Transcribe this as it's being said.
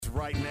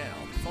right now.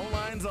 Phone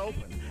lines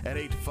open at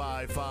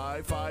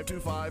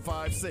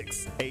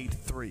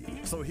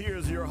 855-525-5683. So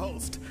here's your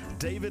host,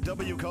 David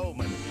W.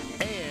 Coleman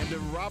and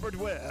Robert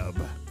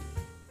Webb.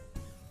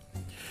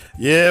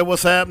 Yeah,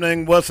 what's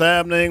happening? What's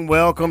happening?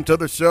 Welcome to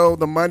the show,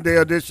 the Monday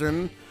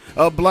edition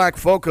of Black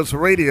Focus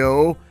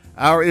Radio.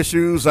 Our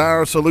issues,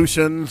 our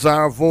solutions,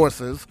 our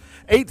voices.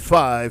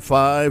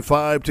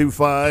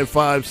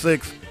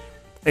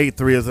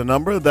 855-525-5683 is the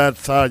number.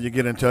 That's how you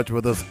get in touch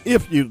with us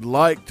if you'd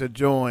like to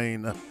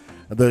join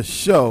the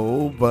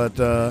show. But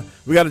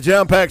we got a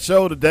jam-packed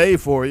show today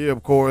for you,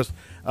 of course.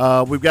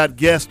 We've got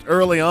guests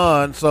early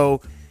on, so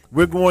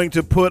we're going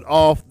to put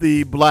off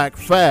the Black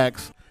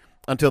Facts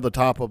until the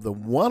top of the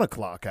 1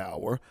 o'clock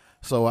hour.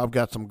 So I've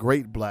got some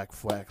great Black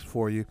Facts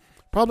for you.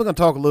 Probably going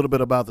to talk a little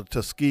bit about the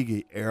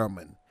Tuskegee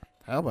Airmen.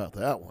 How about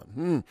that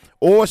one?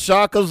 Or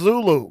Shaka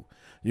Zulu.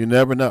 You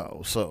never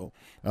know. So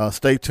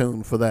stay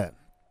tuned for that.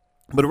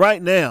 But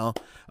right now,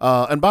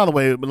 and by the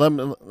way,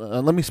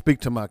 let me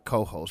speak to my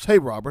co-host. Hey,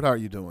 Robert, how are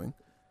you doing?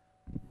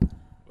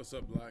 What's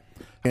up, Black?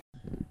 It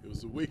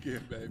was a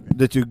weekend, baby.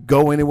 Did you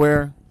go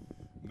anywhere?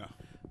 No.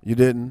 You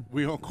didn't?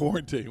 We on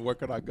quarantine. Where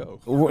could I go?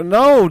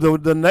 No,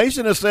 the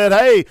nation has said,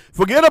 hey,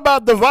 forget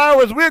about the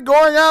virus. We're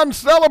going out and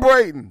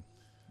celebrating.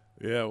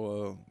 Yeah,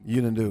 well. You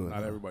didn't do it.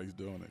 Not everybody's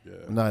doing it,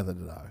 yeah. Neither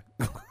did I.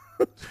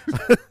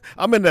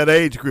 I'm in that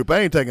age group. I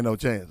ain't taking no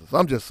chances.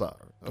 I'm just sorry,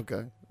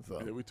 okay?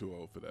 So, yeah, we too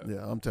old for that.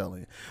 Yeah, I'm telling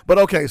you. But,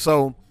 okay,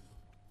 so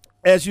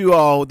as you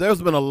all, there's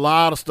been a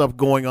lot of stuff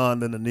going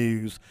on in the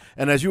news.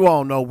 And as you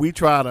all know, we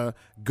try to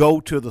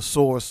go to the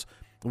source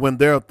when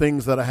there are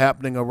things that are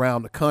happening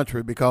around the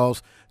country,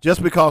 because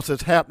just because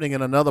it's happening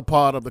in another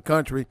part of the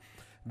country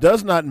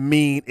does not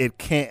mean it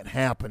can't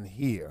happen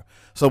here.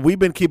 So we've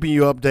been keeping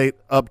you up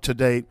to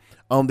date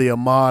on the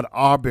Ahmaud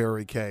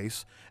Arbery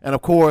case. And,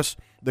 of course,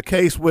 the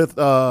case with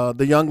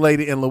the young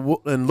lady in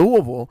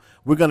Louisville,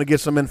 we're going to get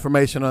some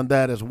information on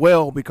that as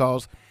well,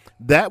 because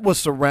that was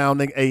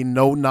surrounding a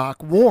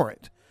no-knock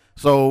warrant.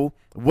 So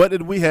what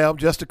did we have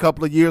just a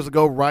couple of years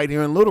ago right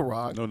here in Little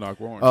Rock? No-knock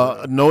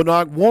warrant.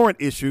 No-knock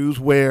warrant issues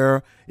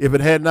where if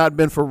it had not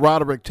been for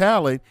Roderick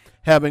Talley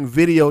having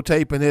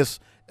videotape in his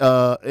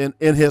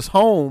in his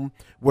home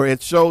where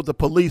it showed the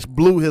police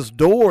blew his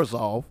doors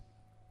off,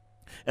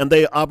 and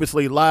they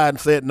obviously lied and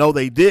said no,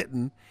 they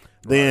didn't,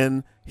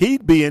 then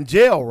he'd be in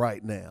jail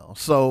right now.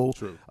 So,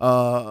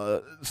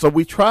 so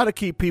we try to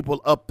keep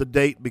people up to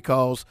date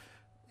because,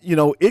 you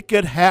know, it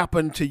could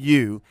happen to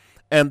you,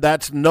 and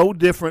that's no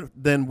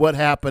different than what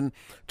happened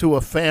to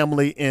a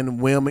family in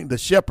Wilmington, the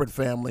Shepherd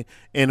family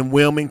in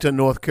Wilmington,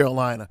 North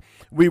Carolina.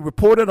 We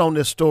reported on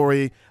this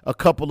story a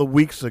couple of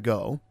weeks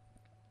ago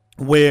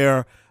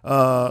where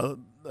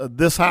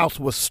this house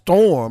was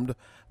stormed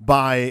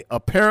by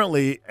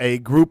apparently a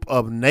group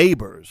of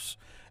neighbors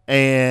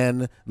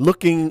and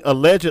looking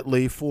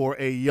allegedly for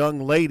a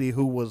young lady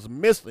who was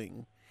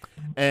missing,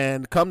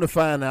 and come to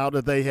find out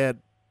that they had,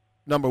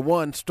 number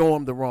one,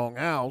 stormed the wrong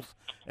house,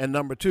 and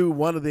number two,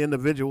 one of the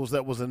individuals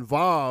that was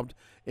involved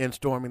in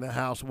storming the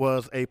house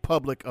was a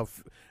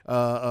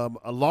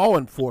a law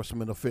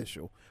enforcement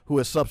official who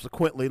has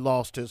subsequently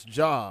lost his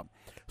job.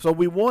 So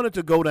we wanted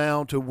to go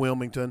down to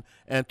Wilmington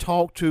and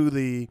talk to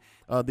the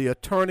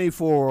attorney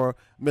for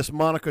Miss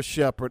Monica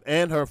Shepherd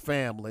and her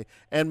family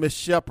and Miss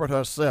Shepherd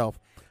herself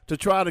to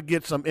try to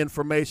get some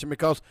information,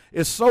 because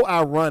it's so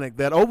ironic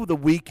that over the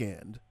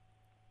weekend,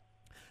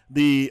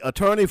 the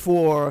attorney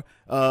for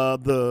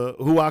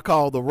who I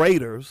call the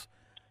Raiders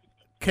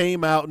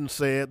came out and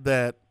said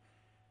that,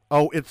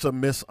 oh, it's a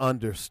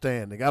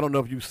misunderstanding. I don't know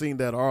if you've seen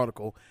that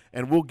article,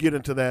 and we'll get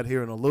into that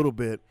here in a little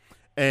bit.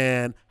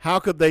 And how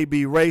could they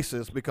be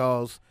racist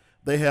because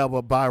they have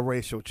a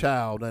biracial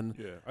child? And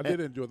yeah, I did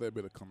enjoy that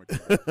bit of comic.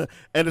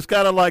 And it's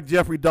kind of like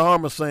Jeffrey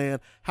Dahmer saying,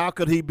 how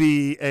could he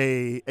be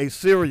a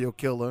serial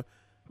killer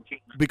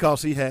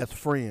because he has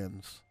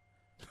friends?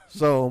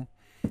 So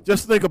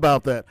just think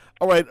about that.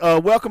 All right,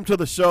 welcome to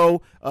the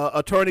show,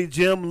 Attorney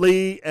Jim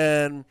Lee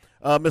and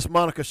Miss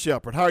Monica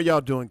Shepherd. How are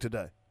y'all doing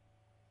today?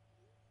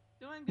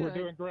 Doing good. We're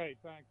doing great.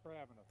 Thanks for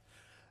having us.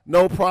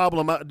 No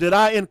problem. Did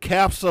I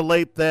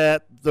encapsulate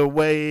that the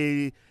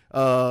way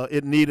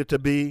it needed to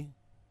be?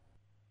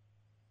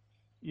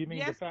 You mean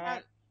Yes, the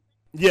fact?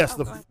 Yes,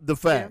 go ahead. the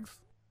facts.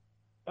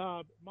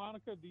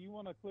 Monica, do you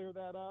want to clear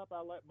that up?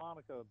 I'll let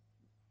Monica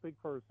speak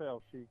for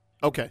herself. She's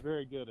Okay.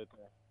 very good at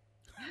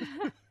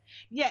that.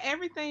 Yeah,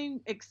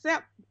 everything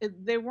except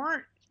they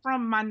weren't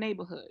from my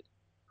neighborhood.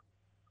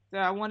 So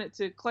I wanted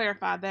to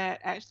clarify that.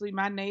 Actually,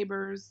 my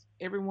neighbors,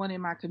 everyone in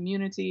my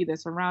community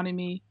that's surrounding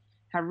me,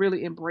 have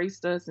really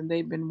embraced us, and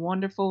they've been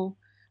wonderful.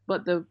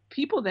 But the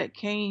people that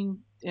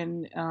came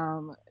in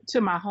to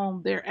my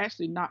home, they're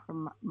actually not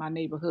from my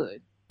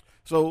neighborhood.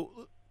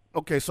 So,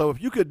 okay, so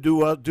if you could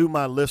do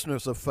my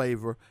listeners a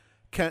favor,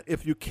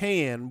 if you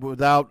can,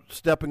 without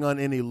stepping on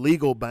any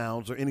legal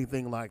bounds or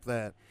anything like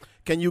that,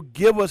 can you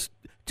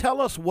tell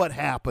us what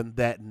happened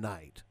that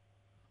night?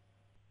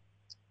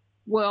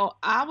 Well,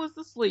 I was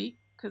asleep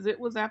because it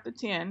was after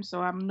 10, so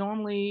I'm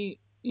normally,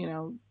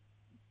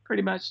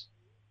 pretty much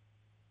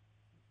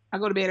I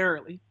go to bed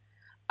early.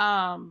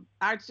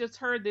 I just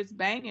heard this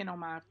banging on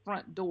my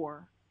front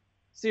door,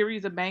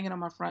 series of banging on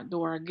my front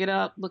door. I get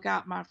up, look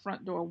out my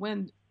front door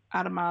window,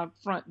 out of my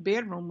front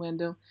bedroom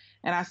window,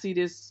 and I see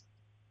this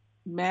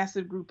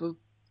massive group of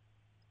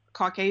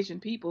Caucasian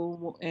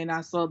people, and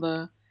I saw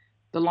the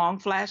long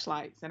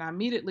flashlights, and I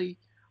immediately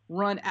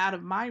run out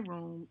of my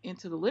room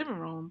into the living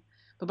room.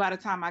 But by the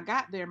time I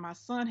got there, my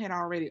son had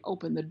already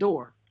opened the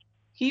door.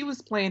 He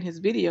was playing his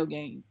video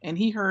game, and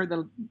he heard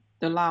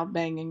the loud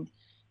banging.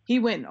 He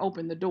went and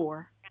opened the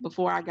door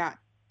before I got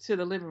to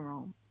the living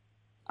room.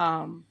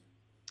 Um,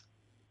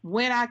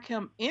 when I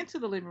come into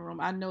the living room,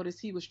 I noticed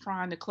he was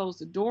trying to close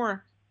the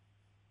door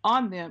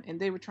on them, and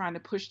they were trying to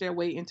push their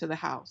way into the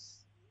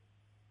house.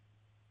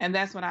 And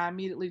that's when I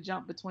immediately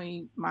jumped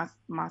between my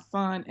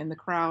son and the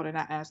crowd, and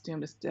I asked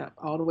him to step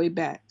all the way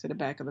back to the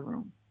back of the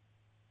room.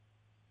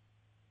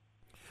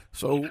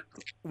 So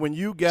when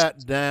you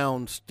got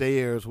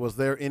downstairs,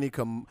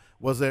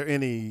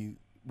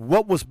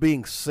 what was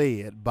being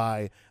said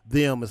by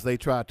them as they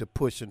tried to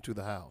push into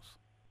the house?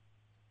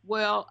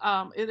 Well,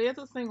 it is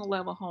a single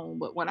level home,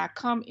 but when I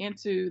come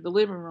into the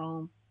living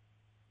room,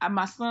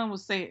 my son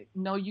was saying,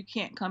 "No, you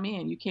can't come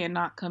in. You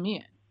cannot come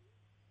in."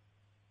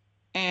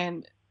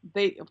 And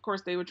they, of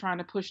course, they were trying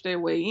to push their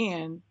way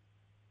in,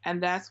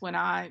 and that's when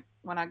I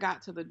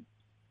got to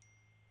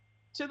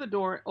the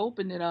door,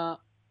 opened it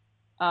up.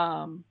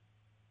 Um,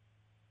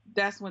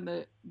 that's when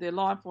the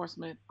law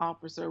enforcement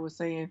officer was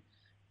saying,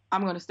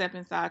 "I'm going to step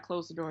inside,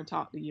 close the door, and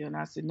talk to you." And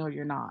I said, "No,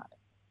 you're not."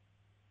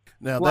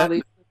 Now While that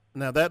they,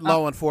 now that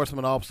law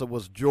enforcement officer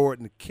was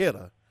Jordan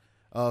Kidder,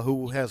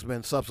 who has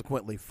been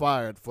subsequently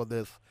fired for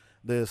this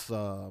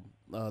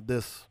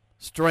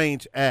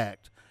strange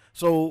act.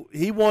 So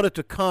he wanted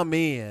to come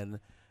in.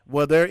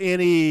 Were there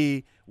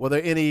any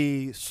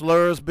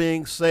slurs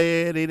being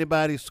said?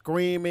 Anybody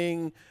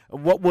screaming?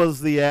 What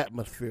was the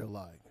atmosphere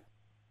like?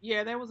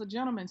 yeah, there was a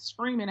gentleman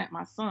screaming at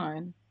my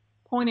son,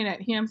 pointing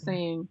at him,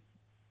 saying,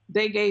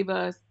 "They gave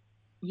us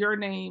your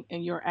name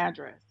and your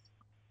address."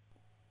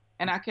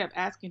 And I kept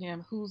asking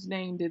him, "Whose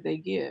name did they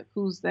give?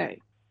 Who's they?"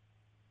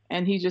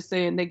 And he just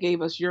saying, "They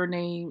gave us your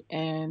name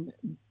and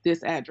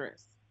this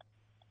address."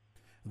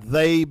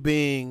 They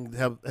being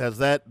has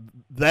that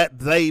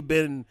they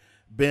been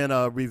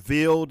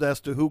revealed as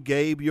to who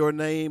gave your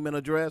name and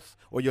address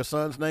or your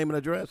son's name and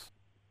address?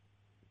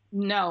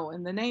 No,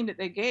 and the name that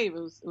they gave,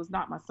 it was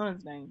not my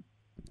son's name.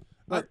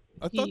 I, But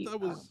I thought he, that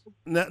was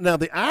Now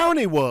the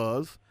irony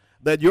was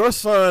that your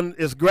son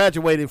is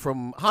graduating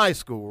from high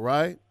school,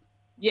 right?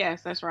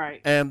 yes, that's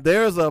right. And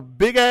there's a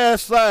big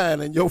ass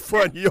sign in your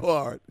front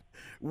yard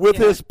with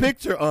Yeah, his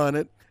picture on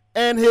it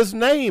and his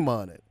name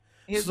on it.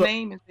 his So,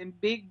 name is in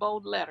big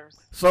bold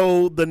letters.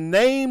 so the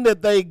name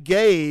that they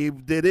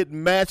gave, did it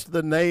match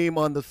the name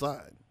on the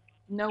sign?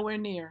 Nowhere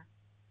near.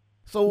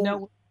 So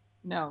No,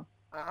 no.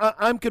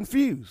 I'm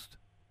confused.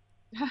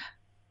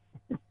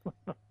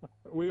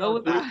 We So are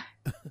was too.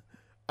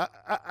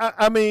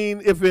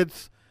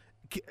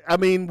 I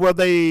mean, were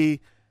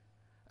they?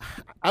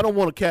 I don't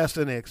want to cast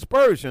any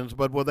aspersions,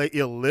 but were they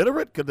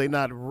illiterate? Could they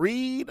not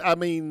read? I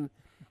mean,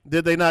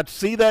 did they not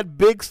see that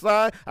big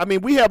sign? I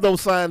mean, we have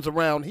those signs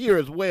around here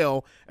as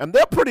well, and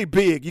they're pretty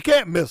big. You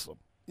can't miss them.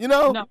 You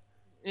know? No,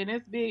 and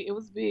it's big. It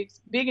was big,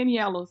 big and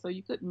yellow, so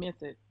you couldn't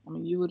miss it. I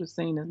mean, you would have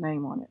seen his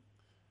name on it.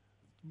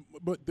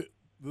 but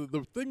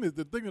the thing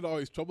that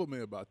always troubled me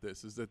about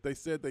this is that they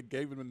said they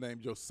gave him the name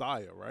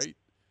Josiah, right?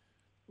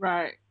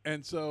 Right.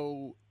 And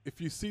so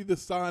if you see the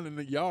sign in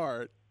the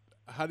yard,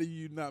 how do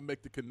you not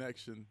make the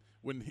connection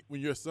when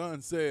your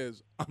son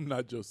says, "I'm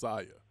not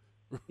Josiah,"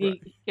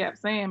 right? He kept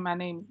saying, "My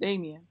name is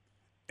Damien."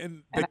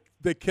 And And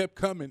they kept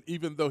coming,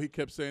 even though he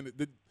kept saying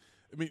it.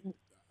 I mean,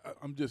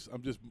 I'm just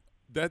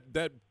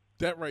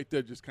that right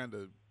there just kind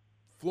of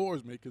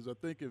floors me, because I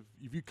think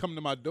if you come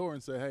to my door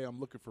and say, "Hey, I'm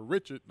looking for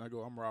Richard," and I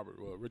go, "I'm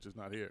Robert," well, Richard's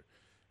not here,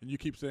 and you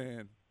keep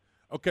saying,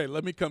 "Okay,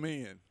 let me come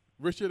in,"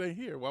 Richard ain't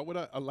here. Why would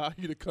I allow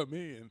you to come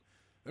in?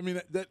 I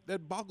mean,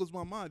 that boggles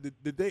my mind.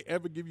 Did they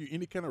ever give you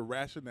any kind of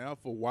rationale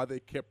for why they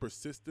kept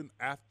persistent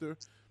after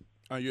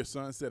your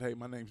son said, "Hey,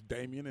 my name's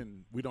Damien,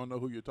 and we don't know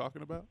who you're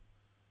talking about"?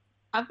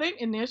 I think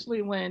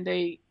initially when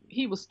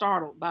he was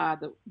startled by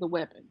the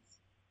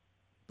weapons,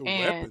 The and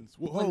weapons.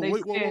 Whoa, when they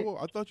wait, said, whoa!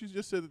 I thought you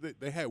just said that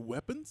they had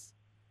weapons.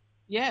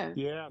 yes,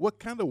 Yeah, What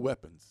kind of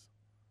weapons?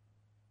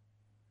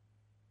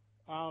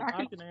 I I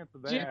can, can answer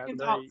Jim that. can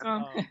talk They,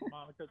 some.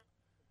 Monica,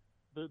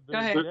 the Go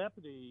ahead.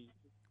 deputy,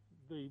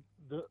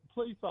 the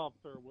police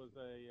officer was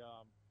a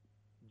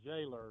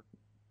jailer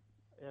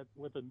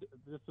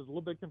this is a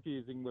little bit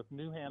confusing, with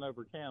New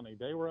Hanover County.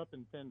 They were up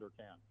in Pender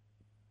County,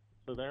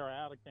 so they were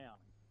out of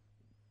county.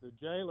 The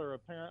jailer,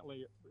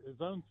 apparently, his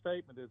own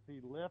statement is he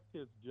left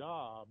his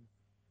job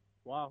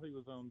while he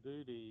was on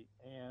duty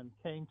and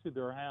came to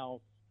their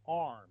house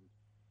armed.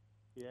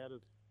 He had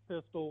his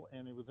pistol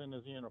and he was in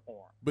his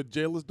uniform. But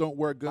jailers don't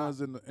wear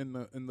guns in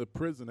the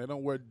prison. They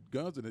don't wear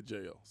guns in the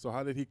jail. So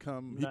how did he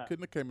come? He No.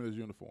 couldn't have came in his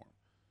uniform.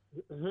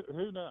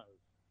 Who knows?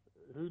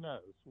 Who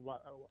knows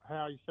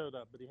how he showed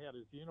up? But he had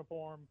his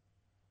uniform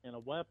and a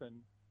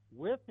weapon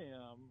with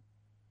him,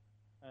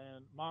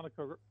 and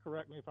Monica,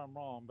 correct me if I'm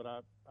wrong, but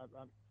I'm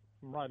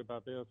right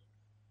about this.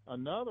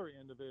 Another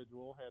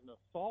individual had an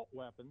assault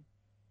weapon,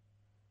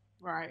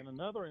 Right. and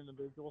another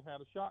individual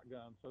had a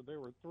shotgun. So there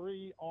were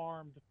three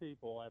armed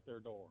people at their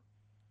door.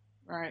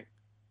 Right.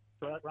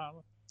 Correct,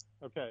 Ronald?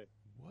 Okay.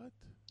 What?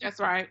 That's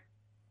right.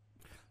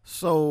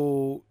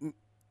 So,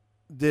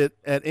 did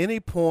at any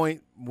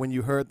point when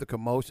you heard the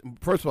commotion?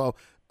 First of all,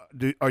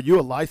 are you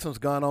a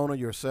licensed gun owner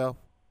yourself?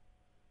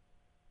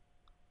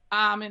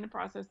 I'm in the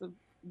process of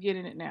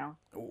getting it now.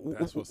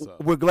 That's what's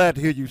up. We're glad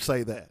to hear you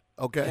say that.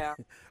 Okay.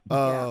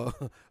 Yeah.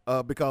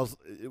 Because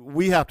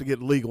we have to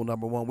get legal.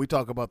 Number one, we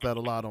talk about that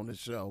a lot on this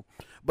show.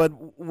 But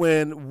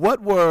when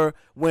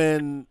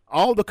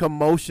all the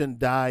commotion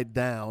died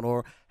down,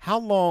 or how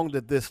long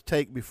did this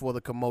take before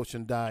the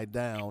commotion died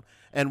down,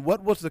 and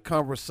what was the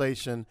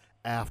conversation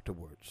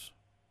afterwards?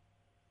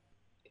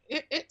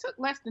 It took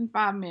less than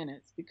 5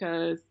 minutes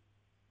because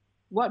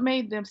what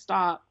made them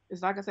stop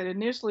is, like I said,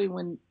 initially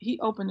when he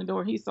opened the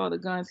door, he saw the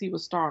guns, he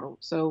was startled.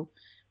 So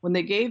when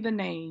they gave the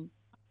name,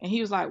 and he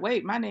was like,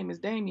 wait, my name is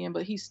Damien,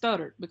 but he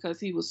stuttered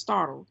because he was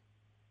startled.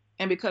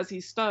 And because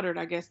he stuttered,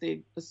 I guess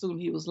they assumed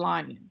he was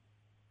lying.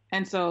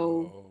 And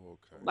so,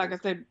 Okay. like I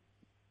said,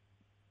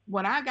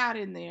 when I got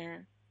in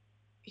there,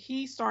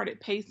 he started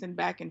pacing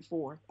back and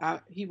forth.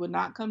 He would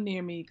not come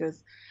near me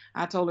because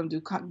I told him,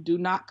 do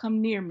not come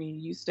near me.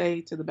 You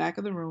stay to the back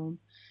of the room.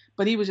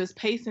 But he was just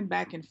pacing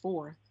back and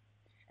forth.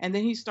 And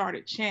then he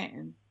started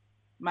chanting,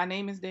 my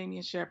name is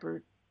Damien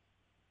Shepard.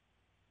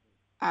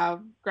 I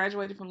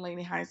graduated from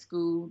Laney High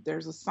School.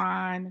 There's a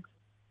sign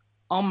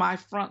on my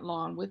front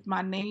lawn with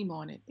my name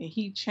on it. And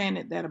he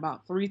chanted that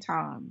about 3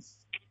 times.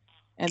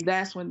 And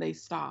that's when they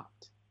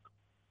stopped.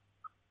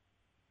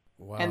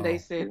 Wow. And they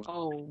said,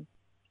 oh,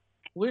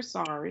 we're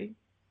sorry.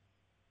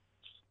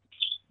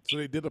 So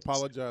they did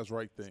apologize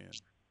right then.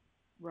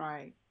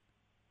 Right.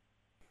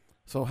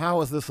 So how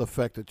has this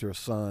affected your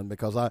son?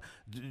 Because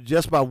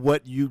just by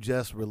what you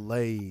just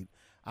relayed,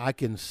 I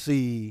can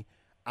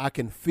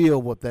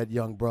feel what that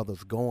young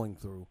brother's going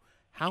through.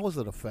 How has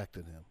it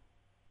affected him?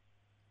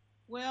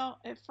 Well,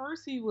 at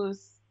first he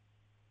was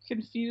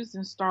confused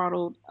and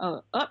startled,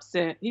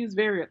 upset. He was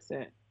very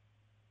upset.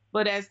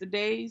 But as the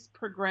days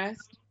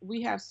progressed,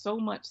 we have so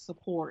much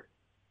support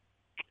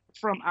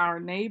from our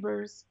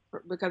neighbors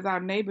because our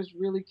neighbors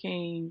really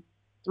came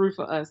through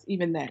for us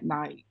even that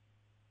night.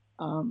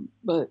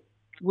 But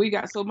we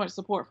got so much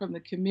support from the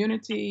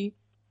community,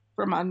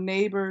 from our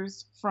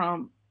neighbors,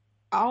 from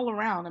all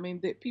around. I mean,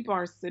 that people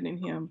are sending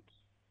him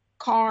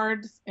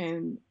cards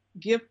and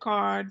gift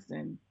cards,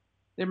 and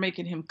they're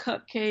making him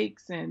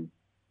cupcakes, and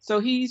so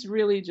he's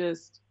really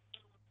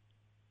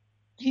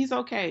he's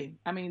okay.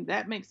 I mean,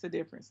 that makes a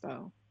difference,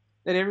 though.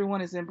 That everyone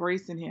is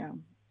embracing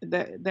him.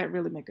 That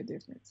really make a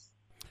difference.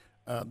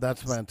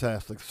 That's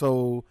fantastic.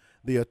 So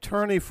the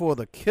attorney for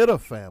the Kidder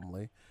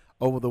family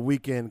over the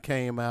weekend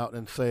came out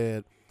and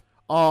said,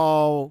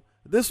 oh,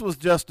 this was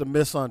just a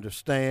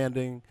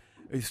misunderstanding.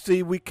 You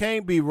see, we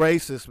can't be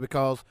racist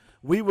because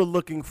we were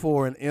looking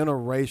for an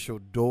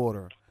interracial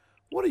daughter.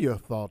 What are your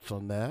thoughts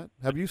on that?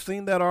 Have you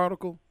seen that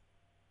article?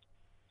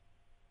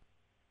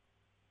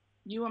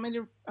 You want me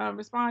to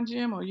respond,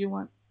 Jim, or you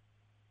want?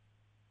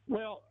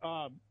 Well,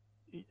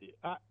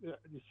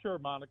 sure,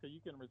 Monica, you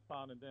can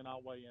respond, and then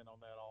I'll weigh in on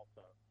that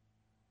also.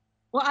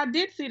 Well, I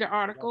did see the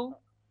article,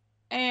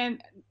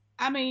 and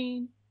I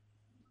mean,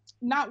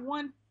 not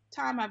one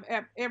time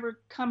I've ever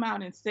come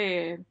out and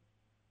said,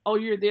 oh,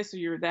 you're this or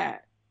you're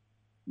that.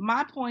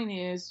 My point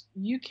is,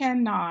 you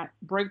cannot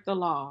break the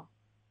law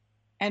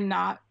and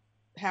not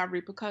have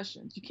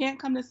repercussions. You can't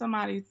come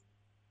to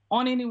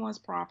on anyone's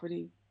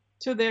property,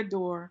 to their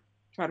door,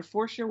 try to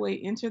force your way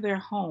into their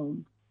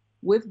home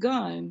with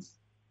guns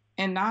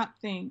and not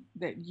think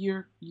that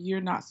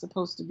you're not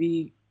supposed to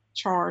be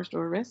charged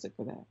or arrested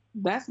for that.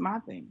 That's my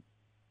thing.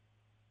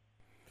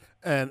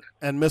 And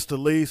Mr.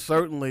 Lee,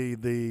 certainly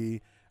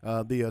the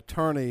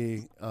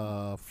attorney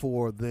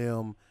for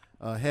them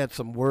had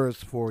some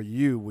words for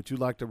you. Would you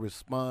like to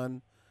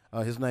respond?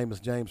 His name is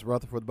James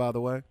Rutherford, by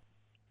the way.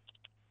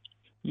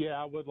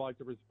 Yeah, I would like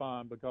to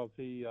respond because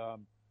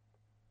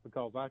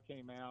because I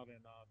came out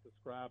and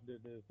described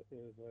it as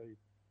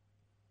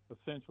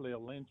essentially a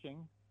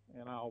lynching,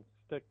 and I'll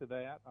stick to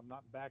that. I'm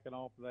not backing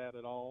off of that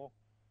at all.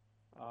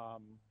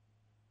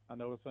 I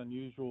know it's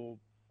unusual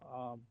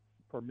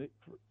for me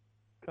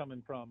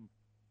coming from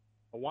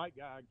a white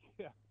guy, I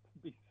guess, to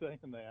be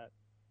saying that,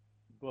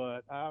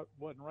 but I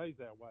wasn't raised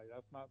that way.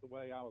 That's not the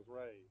way I was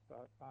raised.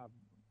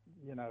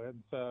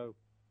 And so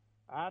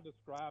I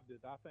described it.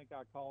 I think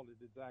I called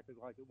it exactly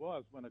like it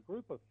was. When a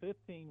group of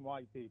 15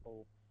 white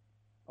people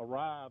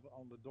arrive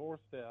on the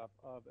doorstep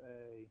of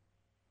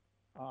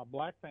a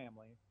black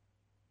family,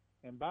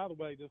 and by the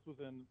way, this was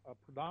in a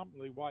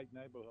predominantly white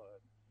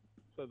neighborhood,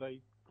 so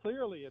they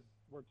clearly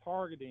were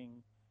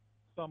targeting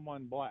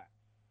someone black.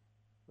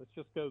 Let's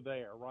just go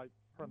there right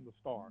from the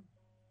start.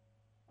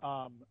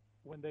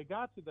 When they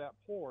got to that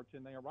porch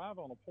and they arrive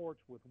on a porch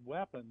with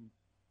weapons,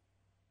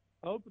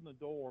 open the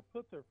door,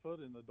 put their foot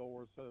in the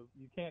door so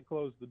you can't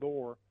close the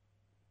door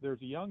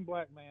there's a young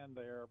black man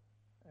there,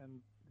 and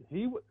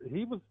he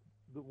was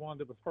the one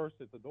that was first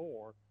at the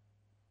door,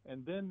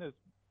 and then this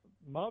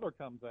mother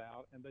comes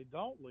out, and they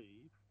don't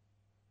leave.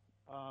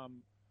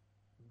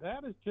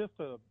 That is just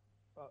a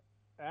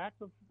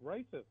act of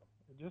racism.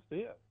 It just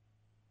is.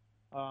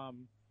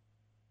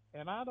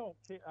 And I don't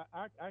care.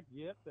 I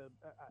get that.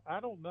 I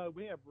don't know.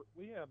 We have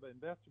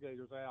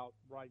investigators out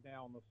right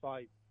now on the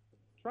site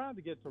trying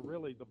to get to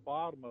really the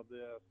bottom of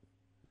this,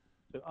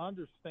 to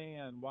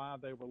understand why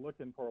they were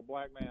looking for a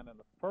black man in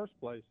the first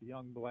place, a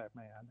young black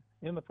man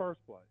in the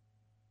first place.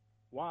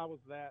 Why was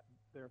that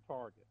their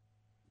target?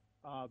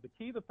 The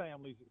key to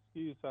family's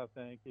excuse, I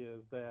think,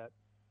 is that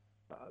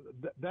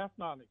that's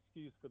not an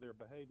excuse for their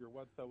behavior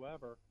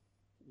whatsoever.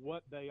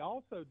 What they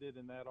also did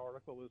in that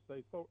article is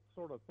they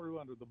sort of threw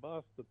under the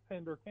bus the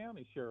Pender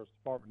County Sheriff's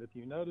Department. If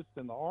you noticed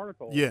in the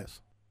article,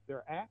 Yes.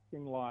 they're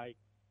acting like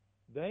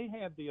they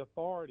had the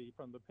authority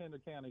from the Pender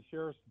County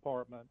Sheriff's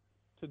Department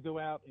to go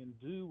out and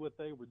do what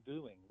they were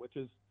doing, which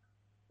is,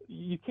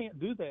 you can't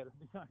do that in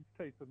the United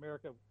States of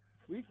America.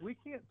 We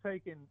can't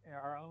take in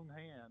our own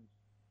hands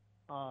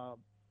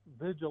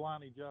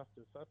vigilante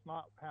justice. That's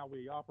not how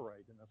we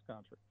operate in this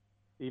country,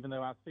 even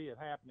though I see it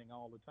happening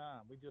all the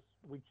time.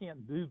 We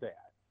can't do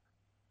that.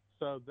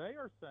 So they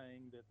are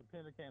saying that the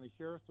Pender County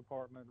Sheriff's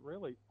Department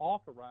really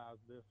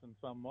authorized this in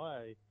some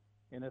way.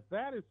 And if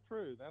that is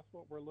true, that's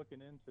what we're looking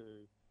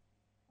into.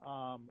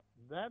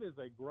 That is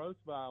a gross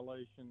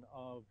violation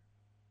of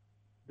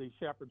the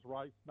Shepherd's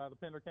rights by the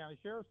Pender County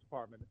Sheriff's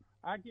Department.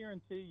 I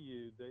guarantee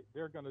you that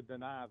they're going to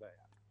deny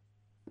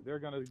that. They're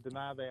going to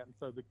deny that. And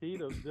so the key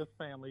to this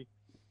family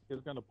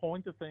is going to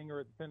point the finger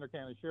at the Pender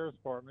County Sheriff's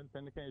Department.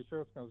 Pender County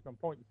Sheriff's Department is going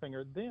to point the finger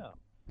at them.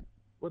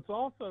 What's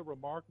also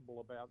remarkable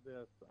about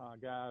this,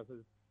 guys,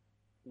 is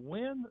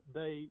when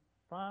they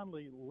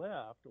finally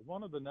left,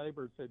 one of the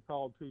neighbors had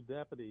called two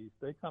deputies.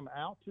 They come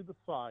out to the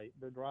site.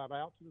 They drive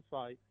out to the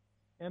site.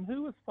 And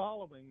who is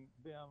following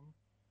them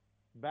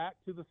back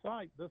to the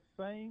site? The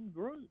same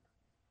group.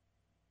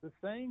 The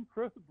same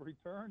group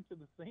returned to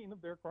the scene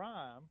of their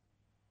crime.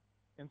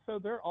 And so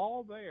they're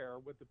all there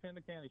with the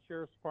Pender County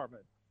Sheriff's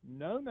Department.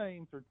 No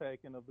names are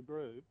taken of the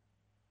group.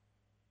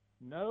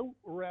 No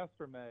arrests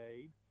are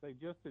made. They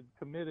just had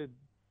committed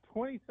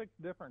 26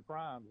 different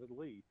crimes at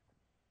least.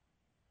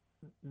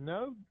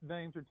 No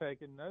names are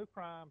taken. No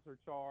crimes are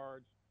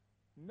charged.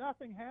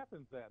 Nothing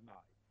happens that night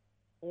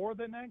or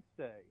the next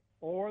day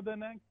or the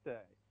next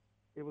day.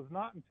 It was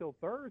not until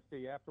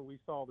Thursday, after we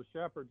saw the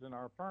Shepherds in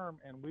our firm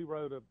and we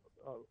wrote a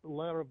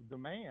letter of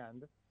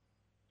demand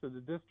to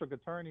the district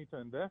attorney to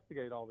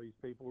investigate all these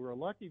people. We were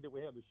lucky that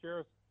we had the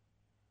sheriff's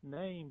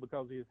name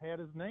because he had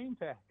his name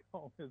tag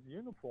on his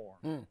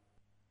uniform.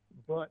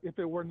 But if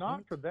it were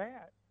not for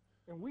that,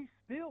 and we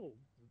still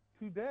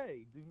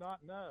today do not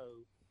know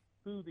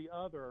who the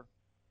other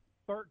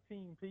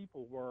 13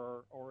 people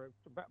were, or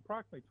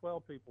approximately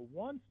 12 people,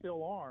 one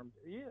still armed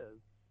is.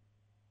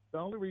 The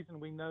only reason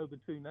we know the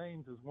two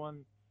names is,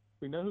 one,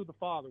 we know who the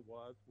father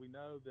was. We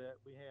know that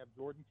we have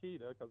Jordan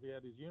Keita because he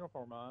had his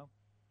uniform on,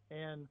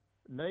 and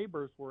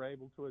neighbors were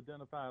able to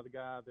identify the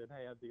guy that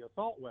had the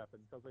assault weapon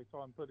because they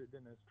saw him put it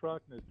in his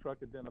truck, and his truck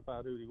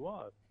identified who he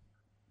was.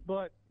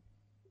 But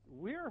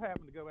we're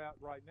having to go out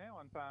right now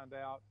and find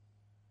out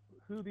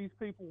who these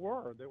people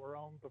were that were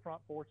on the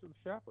front porch of the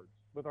Shepherds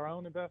with our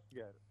own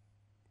investigators.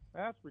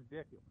 That's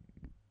ridiculous.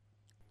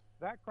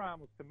 That crime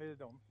was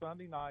committed on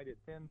Sunday night at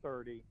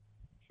 10:30.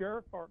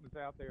 Sheriff Department's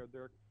out there.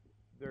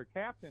 Their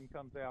captain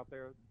comes out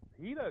there.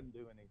 He doesn't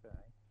do anything.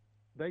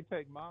 They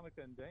take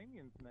Monica and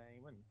Damien's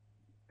name and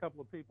a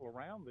couple of people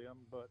around them,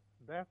 but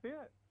that's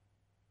it.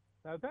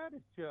 Now that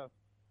is just,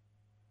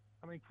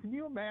 I mean, can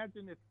you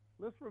imagine if,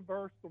 let's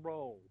reverse the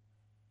roles.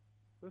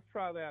 Let's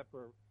try that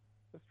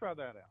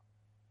out.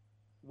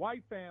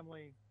 White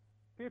family,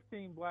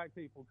 15 black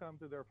people come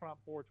to their front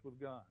porch with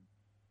guns.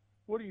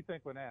 What do you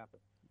think would happen?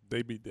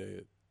 They'd be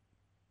dead.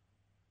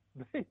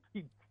 They'd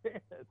be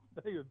dead.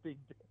 They would be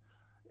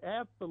dead.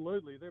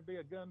 Absolutely. There'd be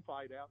a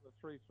gunfight out in the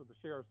streets with the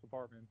sheriff's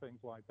department and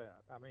things like that.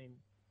 I mean,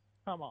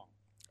 come on.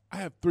 I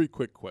have three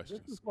quick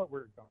questions. This is what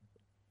we're going to do.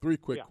 Three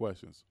quick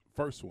questions.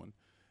 First one,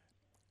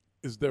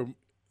 is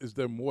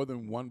there more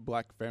than one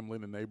black family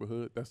in the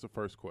neighborhood? That's the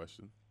first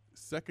question.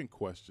 Second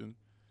question,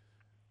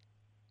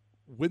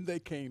 when they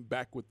came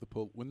back with the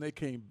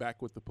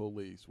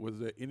police, was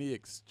there any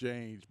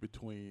exchange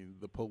between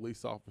the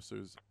police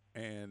officers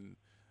and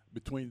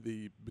between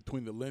the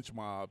lynch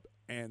mob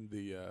and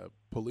the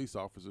police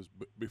officers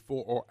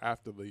before or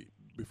after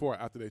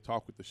they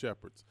talked with the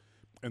Shepherds?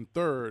 And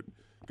third,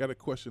 got a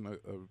question, a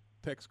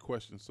text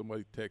question.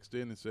 Somebody texted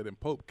in and said, in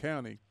Pope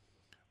County,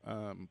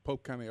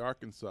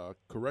 Arkansas,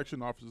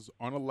 correction officers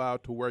aren't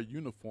allowed to wear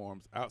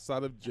uniforms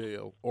outside of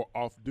jail or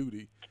off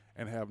duty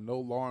and have no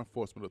law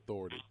enforcement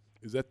authority.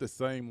 Is that the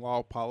same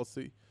law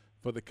policy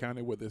for the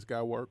county where this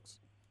guy works?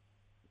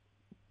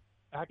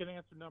 I can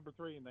answer number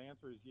three, and the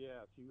answer is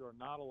yes. You are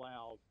not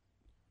allowed.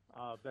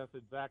 That's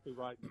exactly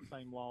right. The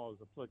same law is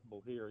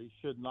applicable here. He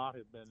should not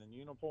have been in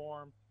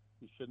uniform.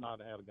 He should not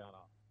have had a gun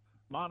on.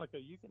 Monica,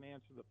 you can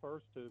answer the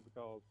first two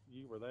because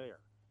you were there.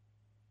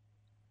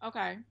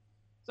 Okay.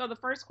 So the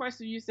first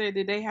question you said,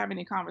 did they have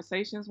any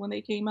conversations when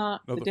they came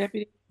up? No, The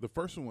deputy. the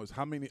first one was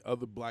how many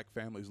other black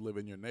families live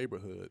in your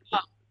neighborhood,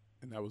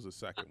 and that was the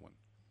second one.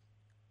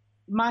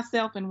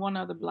 Myself and one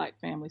other black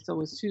family.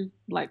 So it's two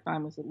black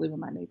families that live in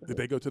my Did neighborhood.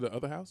 they go to the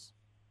other house?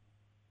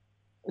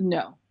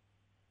 No.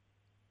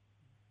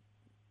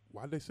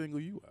 Why'd they single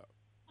you out?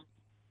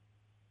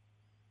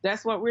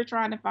 That's what we're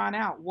trying to find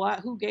out.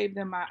 Who gave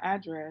them my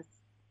address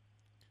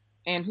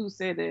and who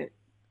said that,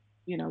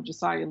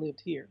 Josiah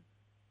lived here.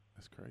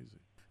 That's crazy.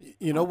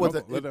 You know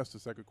what? Let's ask the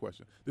second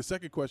question. The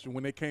second question: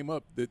 when they came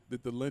up,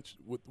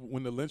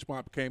 when the lynch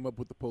mob came up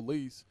with the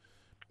police,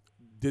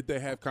 did they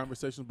have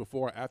conversations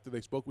before or after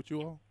they spoke with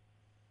you all?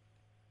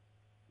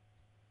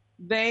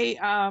 They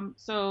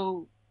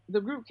so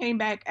the group came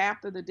back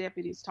after the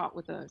deputies talked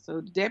with us.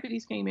 So the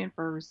deputies came in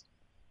first.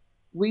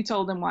 We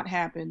told them what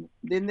happened.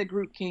 Then the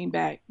group came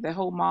back. The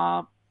whole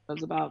mob, it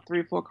was about 3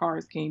 or 4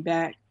 cars, came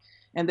back,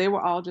 and they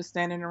were all just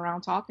standing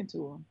around talking to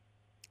them.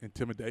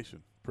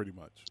 Intimidation, pretty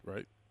much,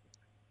 right?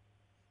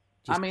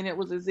 I mean, it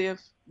was as if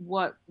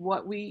what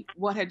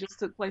had just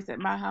took place at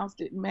my house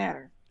didn't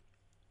matter.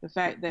 The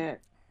fact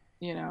that,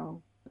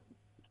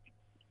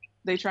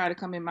 they tried to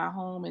come in my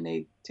home and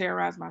they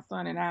terrorized my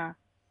son and I,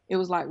 it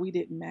was like we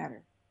didn't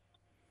matter.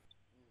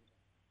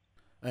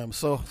 I am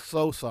so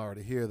sorry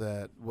to hear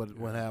that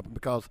what happened,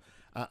 because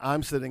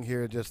I'm sitting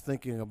here just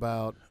thinking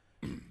about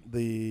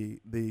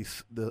the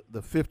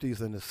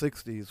 50s and the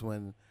 60s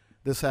when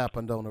this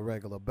happened on a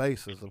regular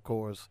basis. Of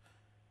course,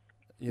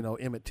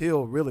 Emmett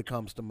Till really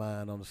comes to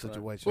mind on a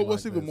situation. But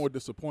what's like even this. more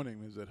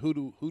disappointing is that who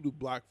do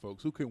black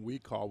folks, who can we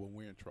call when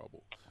we're in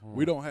trouble?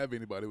 We don't have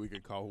anybody we can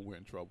call when we're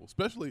in trouble,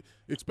 especially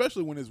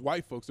when it's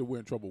white folks that we're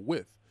in trouble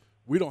with.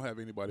 We don't have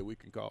anybody we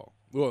can call.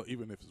 Well,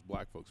 even if it's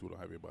black folks, we don't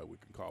have anybody we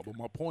can call. But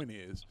my point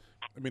is,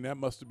 that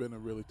must have been a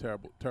really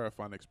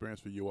terrifying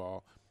experience for you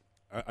all.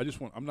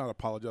 I'm not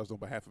apologizing on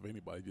behalf of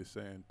anybody, just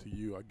saying to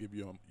you, I give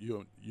you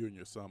and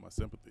your son my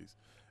sympathies,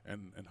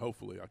 and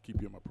hopefully I'll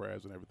keep you in my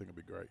prayers and everything will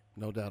be great.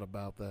 No doubt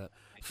about that.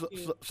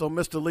 So,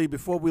 Mr. Lee,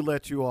 before we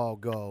let you all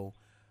go,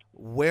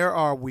 where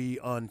are we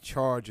on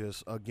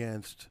charges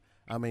against,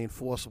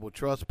 forcible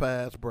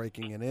trespass,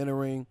 breaking and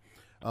entering,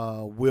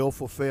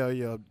 willful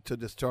failure to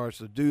discharge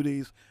the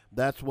duties?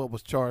 That's what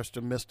was charged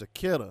to Mr.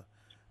 Kidder.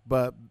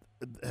 But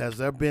has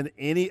there been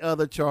any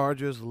other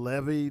charges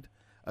levied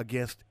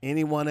against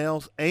anyone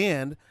else?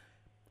 And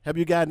have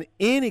you gotten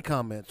any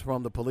comments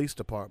from the police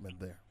department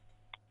there?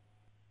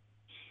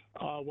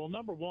 Well,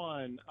 number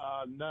one,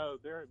 no,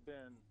 there had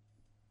been,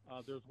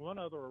 there's one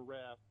other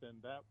arrest,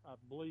 and that I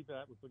believe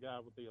that was the guy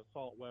with the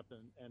assault weapon,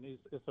 and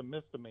it's a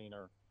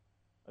misdemeanor.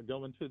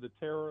 Going to the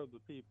terror of the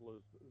people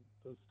is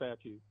the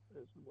statute,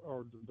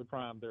 or the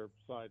crime they're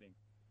citing.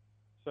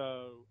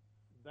 So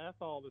that's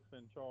all that's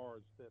been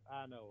charged that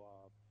I know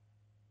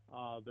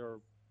of. There are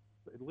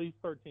at least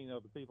 13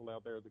 other people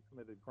out there that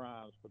committed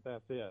crimes, but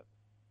that's it.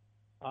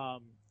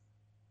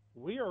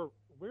 We are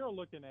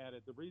looking at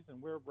it. The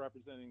reason we're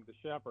representing the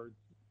Shepherds,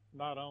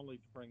 not only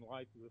to bring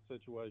light to the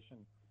situation,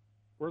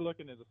 we're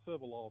looking at a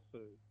civil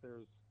lawsuit.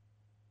 There's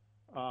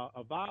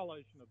a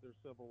violation of their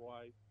civil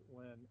rights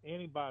when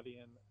anybody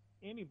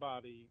in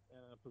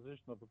a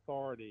position of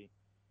authority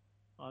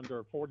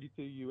under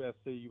 42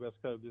 U.S.C. U.S.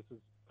 Code. This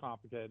is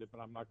complicated, but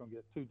I'm not going to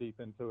get too deep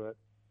into it.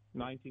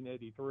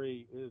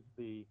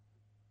 1983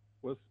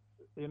 was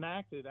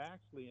enacted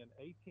actually in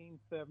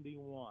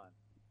 1871.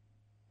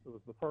 It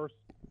was the first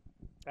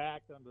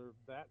act under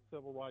that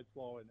civil rights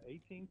law in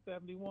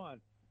 1871,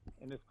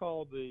 and it's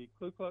called the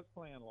Ku Klux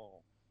Klan law.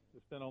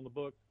 It's been on the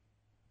books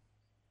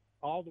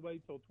all the way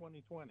till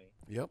 2020.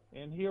 Yep.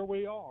 And here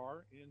we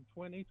are in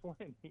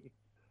 2020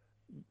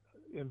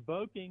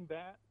 invoking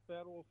that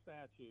federal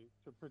statute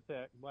to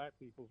protect black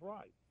people's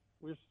rights.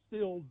 We're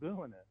still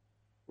doing it.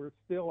 We're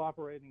still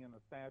operating in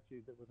a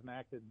statute that was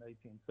enacted in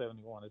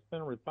 1871. It's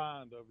been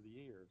refined over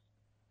the years,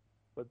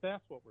 but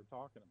that's what we're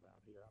talking about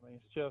here.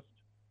 It's just,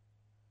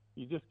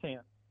 you just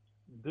can't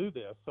do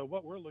this. So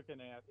what we're looking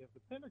at, if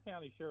the Pender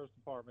County Sheriff's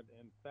Department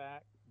in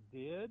fact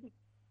did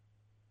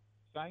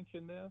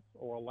sanction this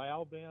or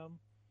allow them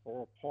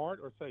or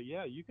say,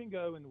 yeah, you can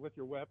go in with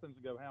your weapons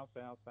and go house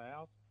to house to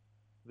house,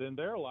 then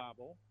they're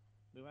liable.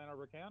 New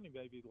Hanover County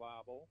may be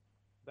liable.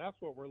 That's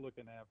what we're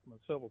looking at from a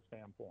civil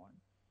standpoint.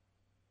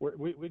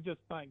 We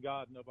just thank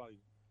God nobody's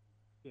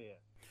dead.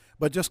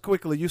 But just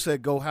quickly, you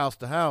said go house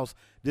to house.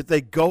 Did they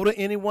go to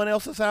anyone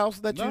else's house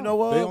that you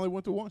know of? They only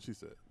went to one, she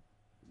said.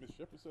 Ms.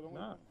 Shepard said only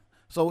one.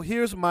 So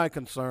here's my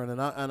concern, and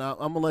I'm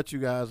gonna let you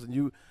guys,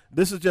 and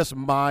this is just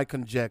my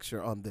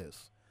conjecture on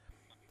this.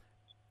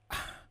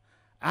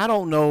 I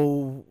don't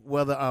know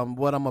whether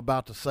what I'm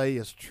about to say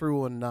is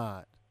true or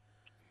not,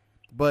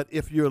 but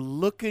if you're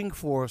looking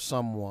for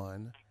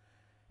someone,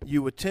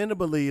 you would tend to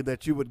believe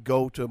that you would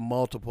go to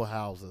multiple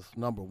houses,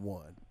 number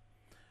one.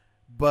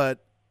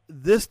 But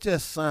this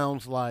just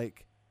sounds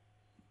like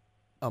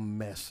a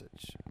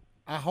message.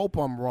 I hope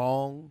I'm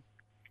wrong,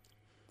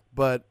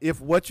 but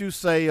if what you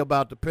say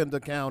about the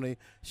Pender County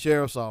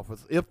Sheriff's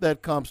Office, if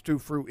that comes to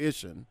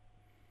fruition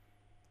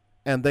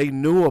and they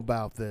knew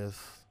about this,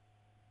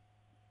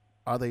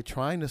 Are they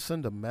trying to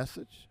send a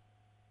message?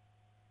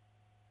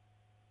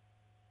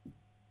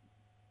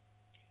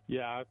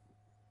 Yeah,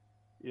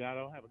 I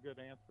don't have a good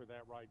answer for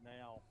that right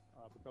now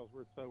because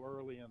we're so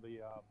early in the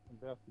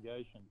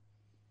investigation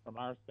from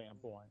our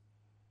standpoint.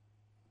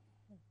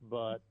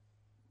 But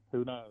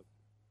who knows?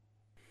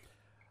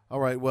 All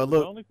right. Well, The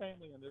look. only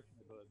family in this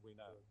neighborhood we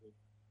know.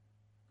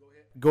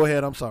 Go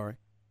ahead. I'm sorry.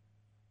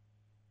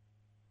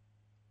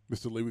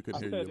 Mr. Lee, we couldn't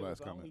I hear said your it was last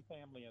the comment.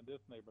 only family in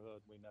this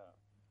neighborhood we know.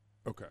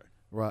 Okay.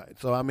 Right.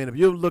 So I mean, if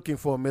you're looking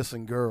for a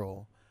missing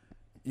girl,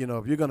 you know,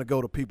 if you're going to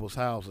go to people's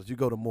houses, you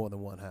go to more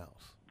than one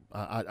house.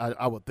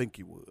 I would think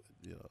you would.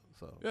 You know.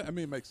 So. Yeah, I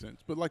mean, it makes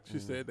sense. But like she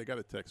said, they got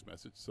a text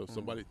message. So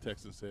somebody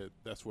texted and said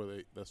that's where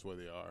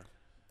they are.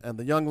 And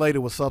the young lady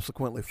was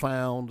subsequently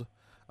found.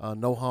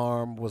 No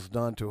harm was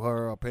done to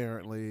her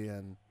apparently,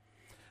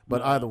 but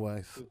No, either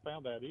way, She was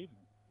found that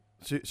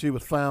evening. she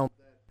was found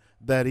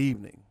that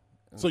evening.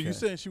 So you Okay.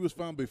 saying she was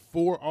found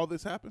before all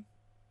this happened?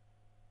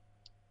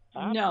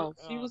 No,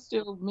 she was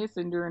still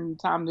missing during the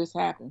time this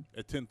happened.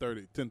 At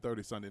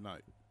 10:30 Sunday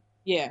night.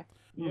 Yeah.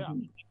 Yeah.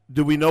 Mhm.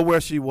 Do we know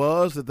where she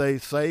was? Did they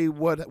say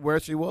where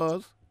she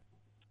was?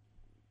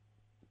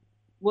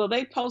 Well,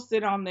 they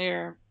posted on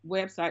their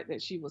website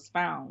that she was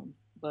found,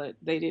 but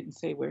they didn't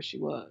say where she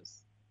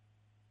was.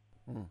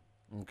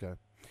 Okay.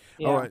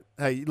 Yeah. All right.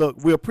 Hey, look,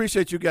 we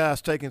appreciate you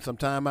guys taking some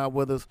time out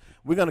with us.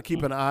 We're going to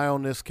keep an eye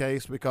on this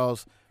case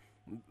because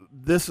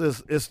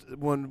it's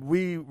when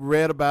we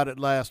read about it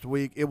last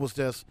week, it was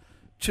just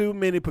too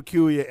many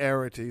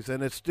peculiarities,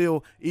 and it's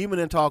still, even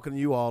in talking to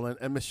you all,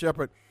 and Ms.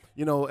 Shepherd,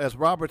 you know, as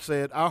Robert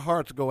said, our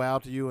hearts go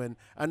out to you, and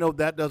I know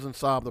that doesn't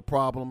solve the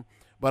problem,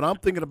 but I'm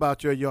thinking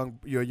about your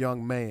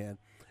young man,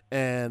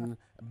 and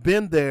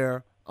been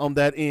there on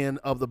that end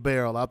of the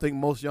barrel. I think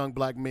most young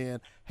black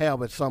men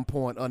have at some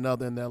point or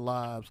another in their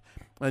lives,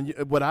 and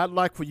what I'd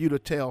like for you to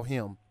tell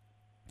him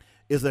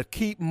is that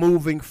keep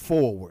moving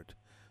forward.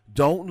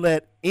 Don't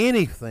let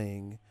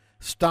anything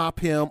stop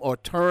him or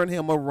turn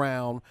him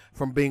around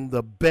from being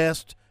the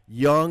best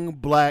young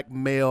black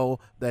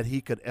male that he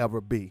could ever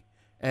be.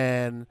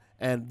 And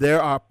there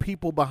are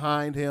people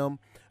behind him,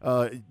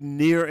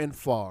 near and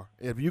far.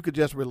 If you could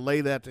just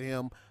relay that to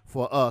him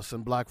for us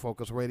and Black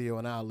Focus Radio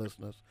and our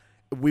listeners,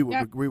 we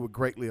would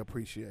greatly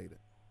appreciate it.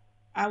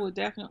 I would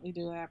definitely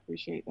do that. I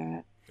appreciate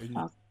that.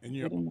 And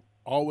you're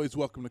always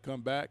welcome to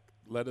come back.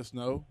 Let us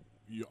know.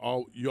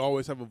 You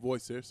always have a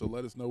voice here, so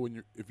let us know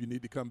if you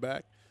need to come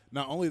back.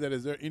 Not only that,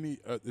 is there any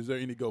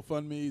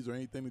GoFundMe's or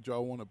anything that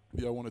y'all want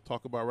to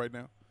talk about right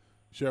now?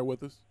 Share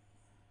with us.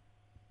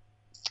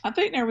 I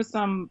think there was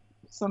some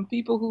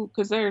people who,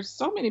 because there's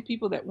so many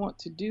people that want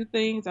to do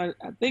things. I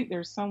think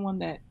there's someone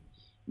that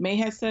may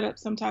have set up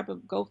some type of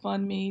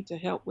GoFundMe to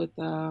help with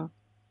Legal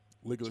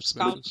expenses.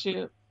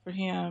 scholarship for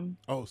him.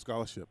 Oh,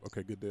 scholarship.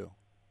 Okay, good deal.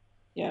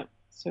 Yep.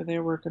 So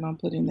they're working on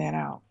putting that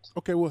out.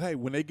 Okay, well, hey,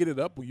 when they get it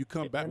up, will you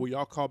come back? Will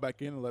y'all call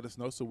back in and let us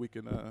know so we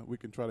can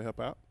try to help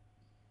out?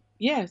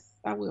 Yes,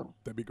 I will.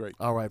 That'd be great.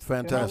 All right,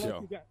 fantastic.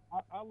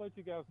 I'll let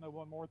you guys know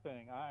one more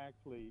thing. I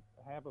actually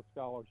have a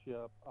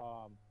scholarship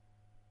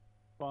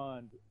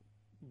fund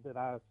that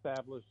I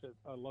established at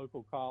a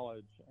local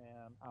college,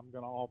 and I'm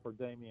going to offer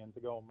Damien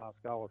to go on my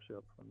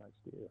scholarship for next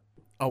year.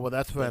 Oh, well,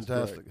 that's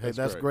fantastic. great.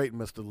 That's great,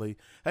 Mr. Lee.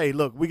 Hey,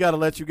 look, we got to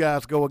let you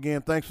guys go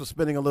again. Thanks for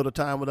spending a little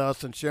time with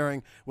us and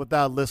sharing with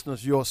our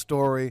listeners your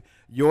story.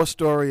 Your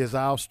story is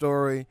our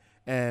story,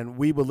 and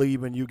we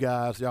believe in you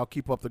guys. Y'all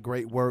keep up the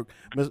great work.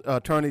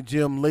 Attorney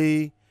Jim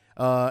Lee,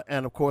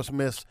 and, of course,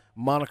 Miss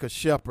Monica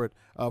Shepherd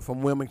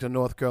from Wilmington,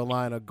 North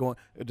Carolina,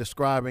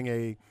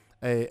 describing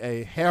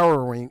a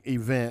harrowing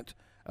event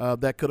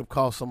that could have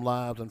cost some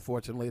lives.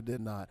 Unfortunately, it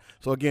did not.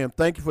 So, again,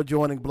 thank you for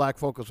joining Black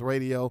Focus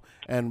Radio,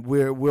 and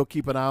we'll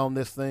keep an eye on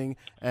this thing,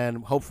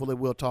 and hopefully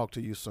we'll talk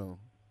to you soon.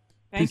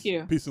 Thank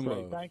you. Peace and Great,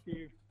 love. thank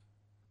you.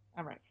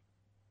 All right.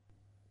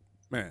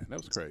 Man, that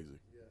was crazy.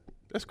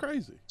 That's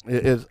crazy.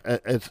 It's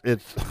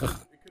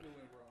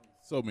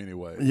So many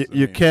ways.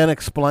 you can't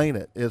explain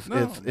it. It's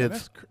that's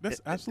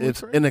absolutely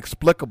it's crazy.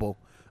 inexplicable,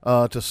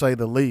 to say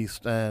the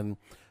least, and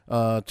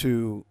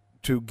to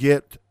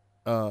get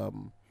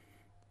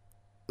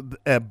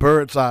a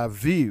bird's eye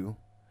view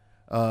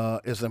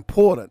is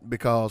important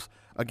because,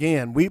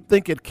 again, we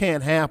think it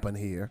can't happen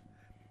here,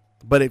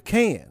 but it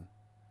can,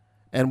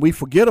 and we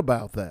forget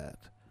about that.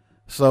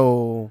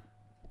 So,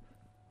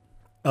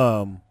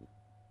 I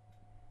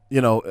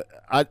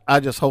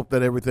just hope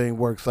that everything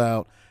works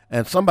out,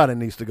 and somebody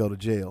needs to go to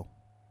jail.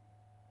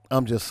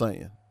 I'm just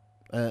saying.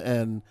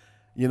 And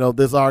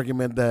this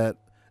argument that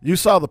you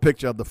saw the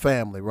picture of the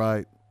family,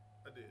 right?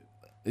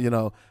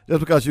 Just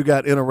because you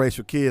got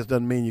interracial kids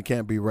doesn't mean you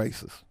can't be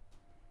racist.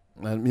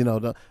 And,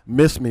 don't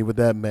miss me with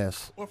that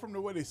mess. Well, from the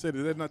way they said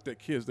it, they're not their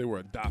kids. They were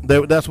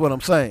adopted. That's what I'm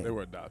saying. They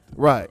were adopted.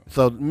 Right.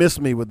 So miss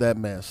me with that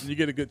mess. And you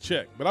get a good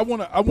check. But I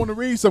want to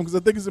read something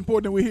because I think it's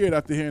important that we hear it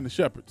after hearing the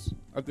Shepherds,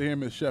 after hearing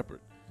Ms. Shepherd.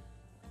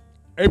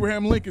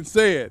 Abraham Lincoln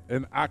said,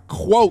 and I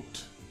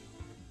quote,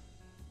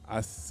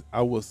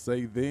 I will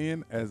say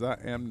then, as I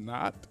am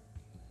not,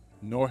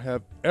 nor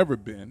have ever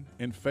been,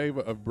 in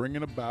favor of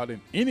bringing about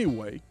in any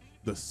way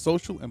the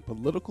social and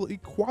political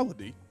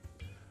equality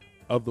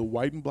of the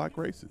white and black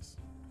races.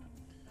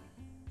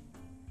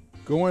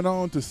 Going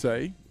on to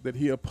say that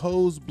he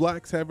opposed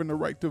blacks having the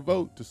right to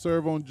vote, to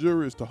serve on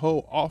juries, to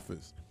hold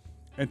office,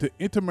 and to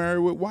intermarry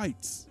with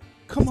whites.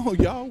 Come on,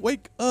 y'all,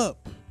 wake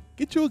up.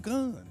 Get you a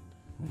gun.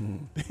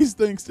 These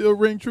things still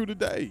ring true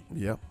today.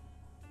 Yep,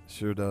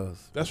 sure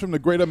does. That's from the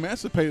great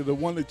emancipator, the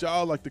one that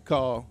y'all like to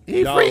call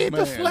He y'all's freed the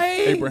man,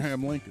 slaves.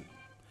 Abraham Lincoln.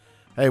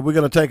 Hey, we're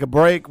going to take a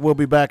break. We'll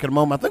be back in a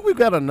moment. I think we've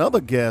got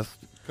another guest.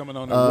 Coming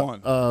on at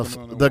one.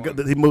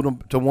 He moved him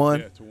to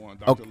one? Yeah, to one.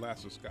 Dr. Okay.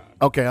 Lasser Scott.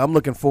 Okay, I'm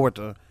looking forward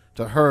to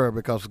her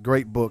because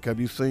great book. Have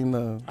you seen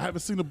the? I haven't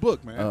seen the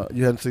book, man.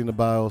 You hadn't seen the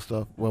bio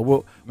stuff.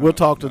 Well, we'll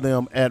talk to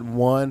them at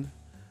 1.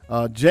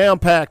 Jam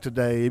packed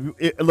today.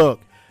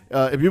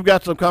 If you've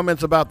got some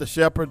comments about the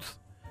Shepherds,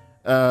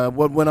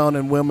 what went on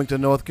in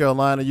Wilmington, North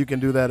Carolina, you can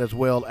do that as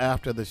well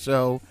after the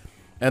show.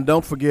 And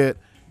don't forget,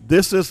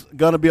 this is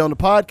going to be on the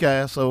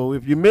podcast. So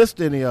if you missed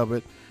any of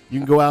it, you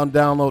can go out and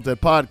download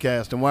that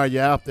podcast. And while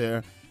you're out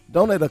there,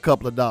 donate a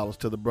couple of dollars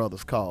to the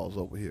Brothers Cause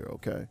over here.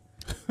 Okay.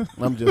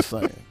 I'm just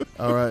saying.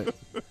 All right.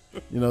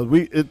 You know,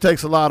 it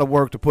takes a lot of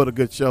work to put a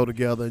good show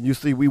together, and you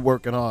see we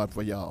working hard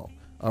for y'all.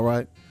 All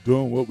right?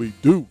 Doing what we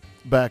do.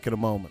 Back in a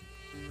moment.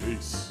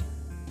 Peace.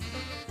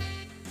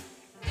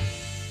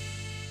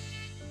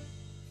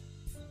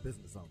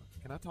 Business owner,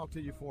 can I talk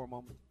to you for a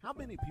moment? How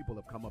many people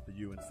have come up to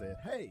you and said,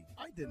 hey,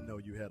 I didn't know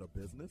you had a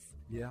business?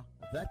 Yeah,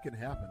 that can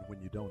happen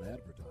when you don't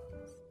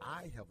advertise.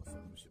 I have a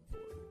solution for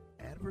you.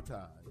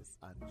 Advertise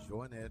on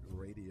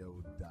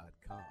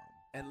joinetradio.com.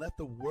 and let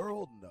the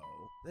world know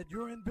that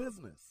you're in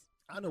business.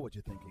 I know what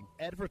you're thinking.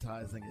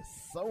 Advertising is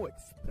so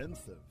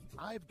expensive.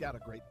 I've got a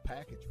great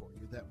package for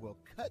you that will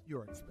cut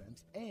your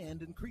expense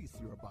and increase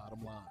your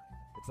bottom line.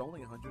 It's only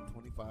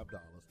 $125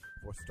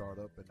 for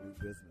startup and new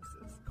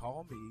businesses.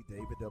 Call me,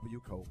 David W.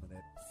 Coleman,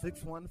 at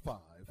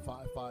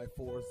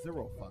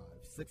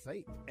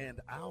 615-554-0568,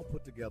 and I'll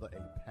put together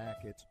a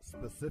package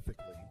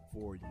specifically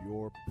for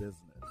your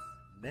business.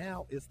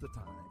 Now is the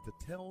time to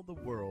tell the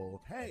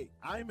world, hey,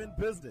 I'm in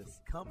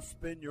business. Come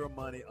spend your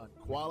money on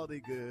quality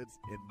goods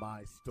in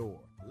my store.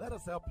 Let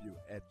us help you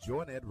at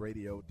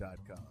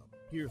joinetradio.com.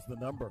 Here's the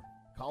number.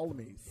 Call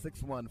me,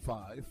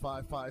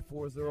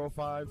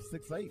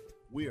 615-554-0568.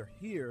 We are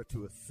here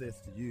to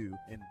assist you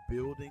in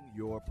building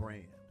your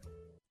brand.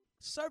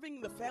 Serving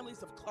the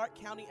families of Clark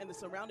County and the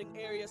surrounding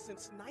area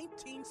since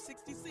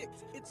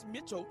 1966, it's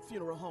Mitchell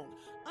Funeral Home.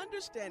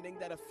 Understanding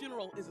that a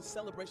funeral is a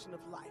celebration of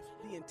life,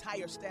 the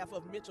entire staff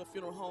of Mitchell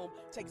Funeral Home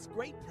takes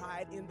great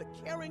pride in the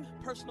caring,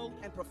 personal,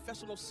 and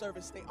professional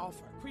service they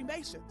offer.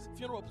 Cremations,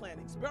 funeral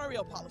plannings,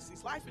 burial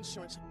policies, life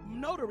insurance,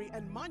 notary,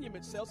 and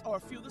monument sales are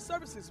a few of the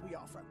services we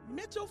offer.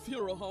 Mitchell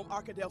Funeral Home,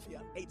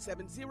 Arkadelphia,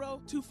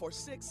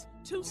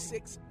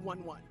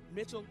 870-246-2611.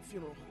 Mitchell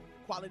Funeral Home.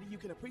 Quality you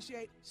can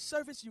appreciate,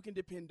 service you can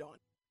depend on.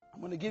 I'm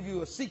going to give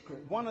you a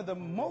secret. One of the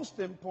most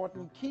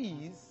important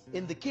keys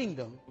in the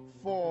kingdom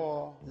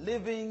for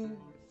living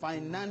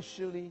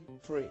financially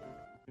free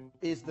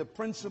is the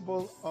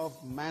principle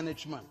of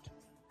management.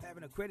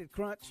 Having a credit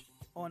crunch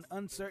or an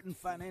uncertain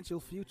financial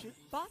future?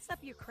 Boss up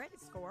your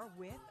credit score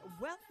with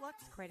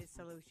WealthLux Credit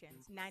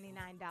Solutions.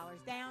 $99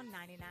 down,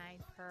 $99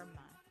 per month.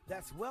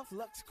 That's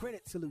WealthLux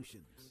Credit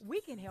Solutions.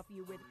 We can help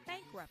you with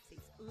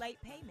bankruptcies,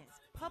 late payments,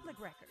 public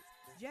records,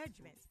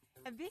 judgments,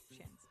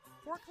 evictions,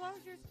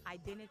 foreclosures,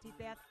 identity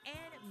theft,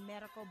 and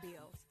medical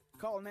bills.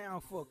 Call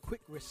now for a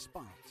quick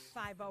response.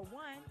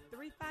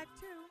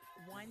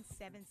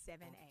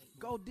 501-352-1778.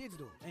 Go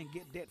digital and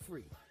get debt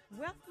free.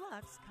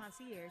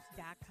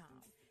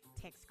 WealthLuxConcierge.com.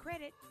 Text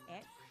credit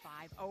at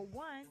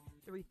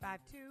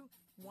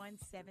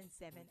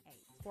 501-352-1778.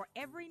 For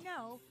every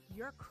no,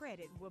 your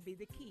credit will be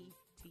the key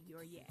to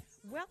your yes.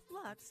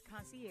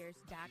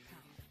 WealthLuxConcierge.com.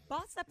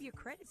 Boss up your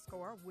credit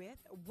score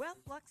with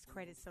WealthLux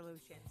Credit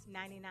Solutions.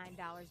 $99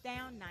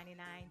 down,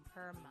 $99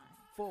 per month.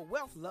 For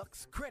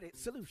WealthLux Credit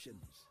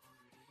Solutions.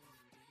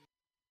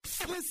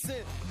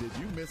 Listen. Did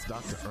you miss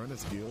Dr.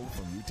 Ernest Gill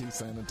from UT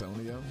San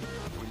Antonio?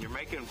 When you're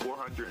making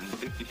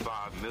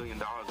 $455 million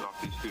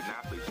off these student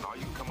athletes, and all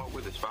you can come up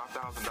with is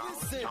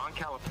 $5,000, John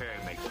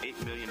Calipari makes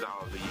 $8 million a year,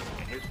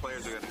 and his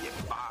players are going to get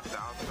 $5,000 a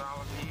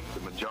year.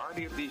 The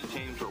majority of these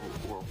teams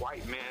were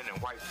white men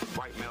and white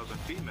males and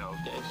females.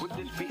 Would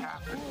this be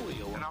happening?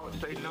 And I would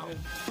say no,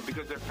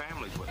 because their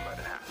families wouldn't let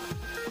it happen.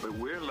 But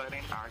we're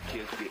letting our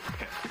kids get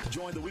pimped.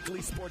 Join the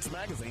weekly sports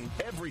magazine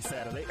every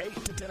Saturday,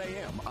 8 to 10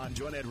 a.m. on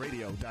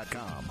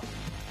joinetradio.com.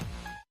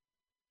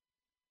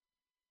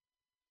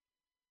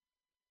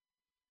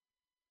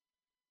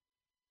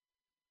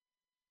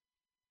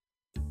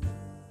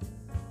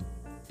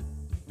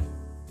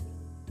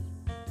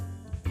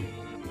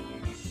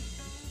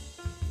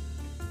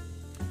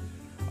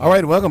 All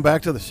right, welcome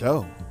back to the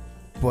show.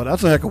 Boy,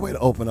 that's a heck of a way to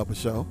open up a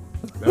show.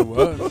 That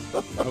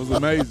was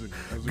amazing.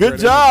 That was good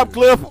job,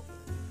 Cliff.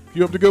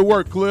 Keep up the good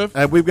work, Cliff.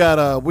 And we've got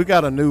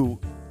a new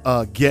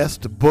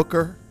guest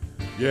booker.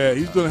 Yeah,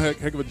 he's doing a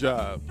heck of a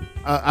job.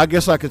 I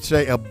guess I could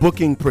say a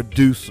booking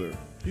producer.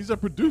 He's a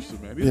producer,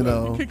 man. You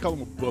know. You can't call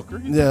him a booker.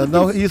 He's Yeah, a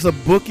no, producer. he's a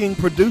booking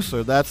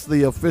producer. That's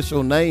the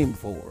official name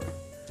for it.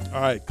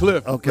 All right,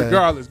 Cliff. Okay.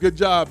 Regardless, good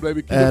job,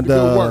 baby. Keep up And the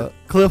good work.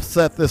 Cliff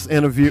set this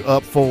interview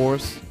up for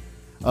us.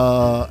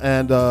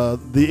 And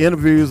the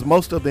interviews,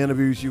 most of the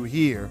interviews you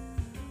hear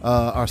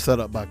are set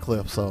up by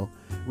Cliff. So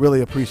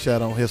really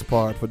appreciate on his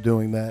part for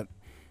doing that.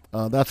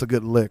 That's a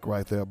good lick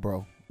right there,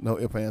 bro. No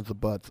ifs, ands, or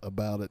buts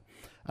about it.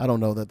 I don't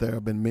know that there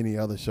have been many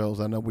other shows.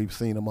 I know we've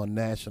seen them on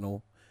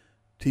national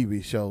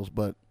TV shows,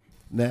 but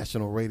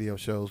national radio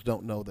shows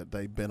don't know that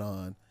they've been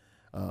on.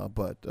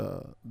 But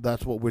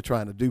that's what we're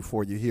trying to do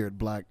for you here at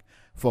Black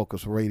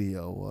Focus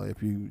Radio.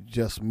 If you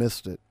just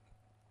missed it,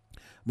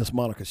 Miss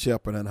Monica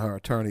Shepard and her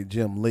attorney,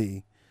 Jim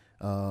Lee,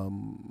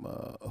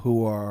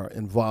 who are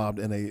involved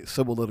in a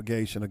civil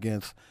litigation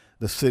against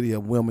the city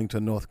of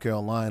Wilmington, North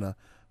Carolina,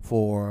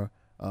 for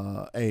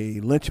a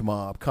lynch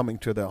mob coming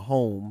to their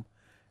home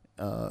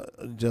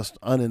just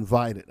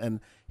uninvited. And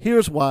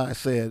here's why I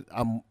said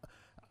I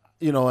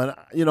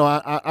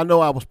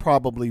know I was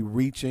probably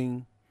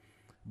reaching,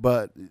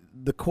 but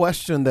the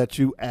question that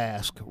you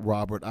asked,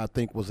 Robert, I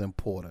think was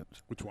important.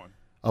 Which one?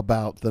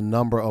 About the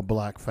number of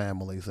black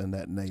families in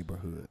that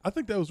neighborhood. I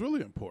think that was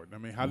really important. I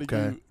mean, how did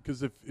you?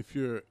 Because if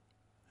you're,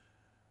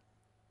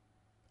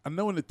 I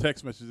know in the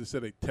text message it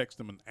said they text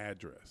them an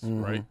address,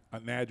 right?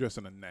 An address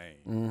and a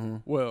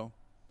name. Well,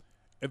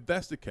 if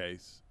that's the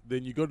case,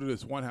 then you go to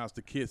this one house,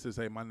 the kid says,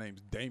 hey, my name's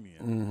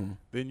Damien.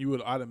 Then you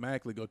would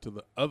automatically go to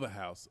the other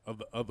house of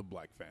the other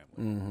black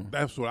family.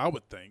 That's what I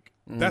would think.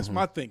 That's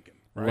my thinking,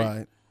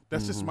 right?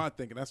 That's just my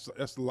thinking. That's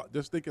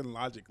just thinking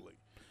logically.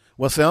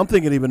 Well, see, I'm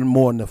thinking even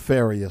more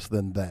nefarious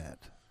than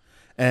that.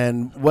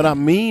 And what I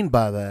mean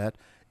by that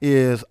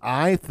is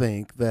I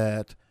think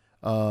that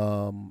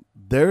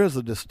there is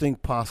a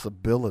distinct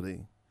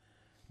possibility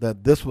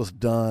that this was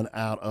done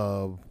out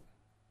of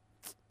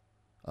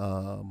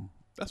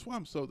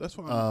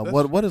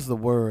what is the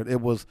word?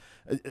 It was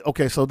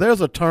okay. So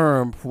there's a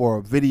term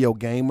for video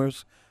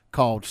gamers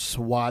called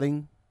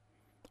swatting.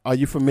 Are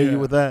you familiar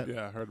with that?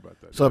 Yeah, I heard about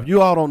that. So if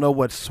you all don't know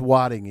what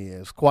swatting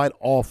is, quite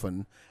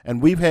often,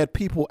 and we've had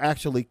people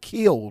actually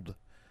killed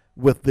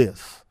with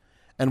this.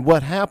 And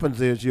what happens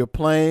is you're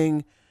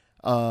playing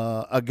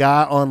a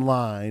guy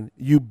online,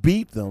 you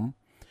beat them,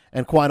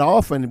 and quite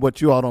often what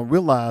you all don't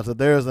realize is that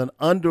there's an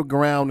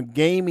underground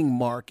gaming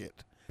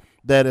market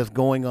that is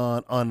going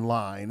on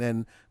online.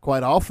 And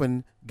quite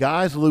often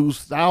guys lose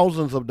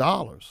thousands of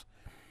dollars.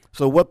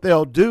 So what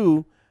they'll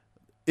do,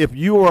 if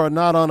you are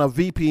not on a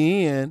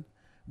VPN,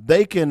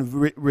 they can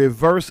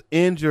reverse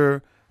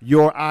injure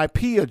your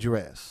IP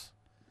address.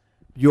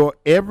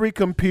 Every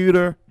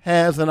computer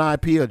has an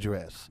IP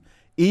address.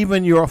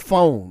 Even your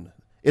phone.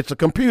 It's a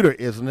computer,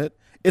 isn't it?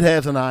 It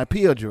has an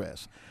IP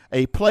address.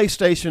 A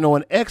PlayStation or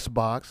an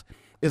Xbox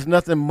is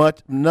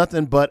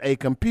nothing but a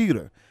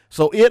computer.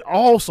 So it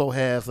also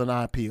has an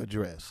IP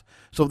address.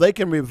 So they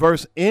can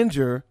reverse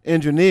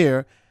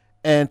engineer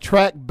and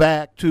track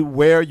back to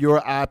where your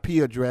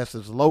IP address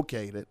is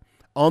located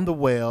on the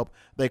web.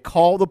 They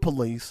call the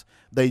police.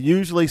 They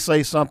usually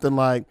say something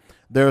like,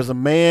 there's a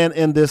man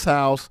in this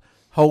house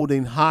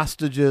holding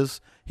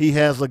hostages. He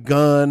has a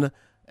gun,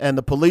 and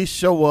the police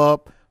show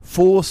up,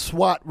 full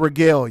SWAT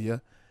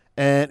regalia,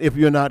 and if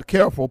you're not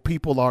careful,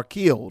 people are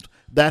killed.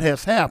 That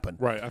has happened.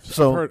 Right.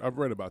 I've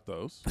read about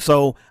those.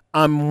 So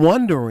I'm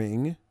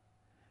wondering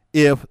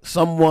if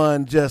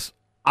someone just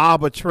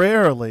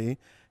arbitrarily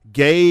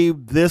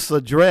gave this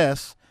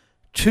address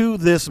to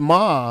this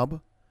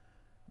mob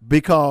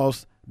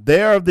because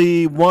they're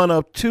the one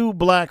of two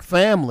black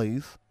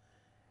families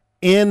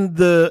in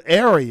the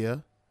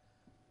area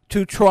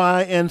to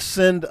try and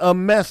send a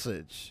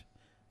message.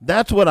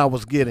 That's what I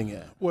was getting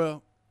at.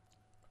 Well,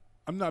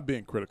 I'm not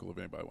being critical of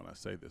anybody when I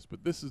say this,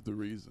 but this is the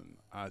reason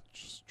I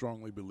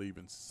strongly believe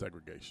in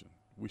segregation.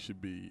 We should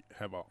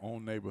have our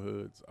own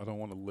neighborhoods. I don't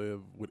want to live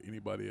with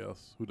anybody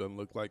else who doesn't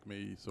look like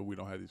me, so we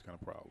don't have these kind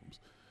of problems.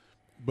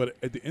 But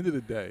at the end of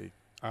the day,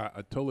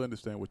 I totally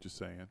understand what you're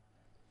saying.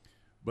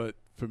 But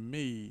for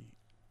me,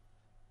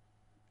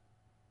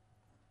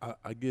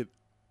 I get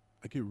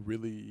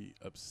really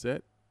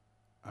upset.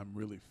 I'm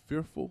really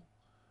fearful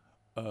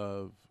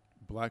of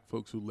black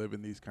folks who live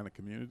in these kind of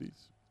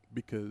communities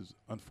because,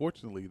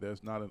 unfortunately,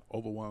 there's not an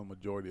overwhelming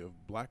majority of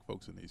black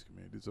folks in these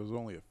communities. There's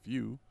only a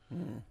few.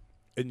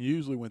 And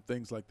usually when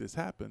things like this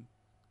happen,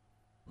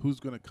 who's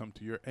going to come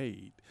to your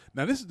aid?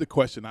 Now, this is the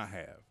question I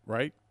have,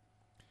 right?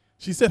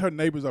 She said her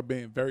neighbors are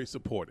being very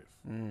supportive.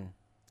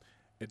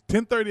 At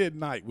 10:30 at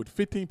night with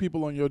 15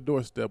 people on your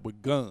doorstep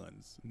with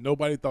guns,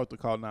 nobody thought to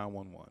call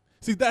 911.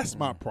 See, that's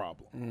my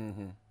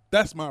problem.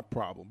 That's my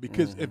problem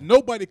because if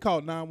nobody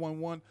called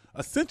 911,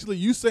 essentially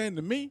you saying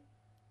to me,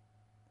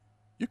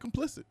 you're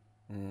complicit.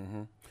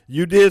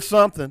 You did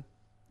something.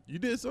 You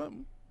did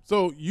something.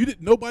 So you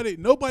did.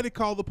 Nobody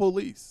called the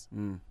police.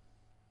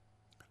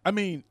 I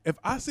mean, if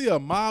I see a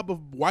mob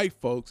of white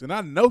folks and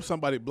I know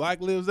somebody black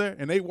lives there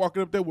and they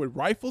walking up there with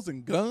rifles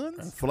and guns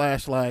and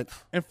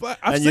flashlights,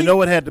 and you know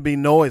it had to be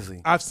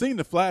noisy. I've seen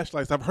the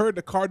flashlights. I've heard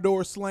the car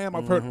door slam.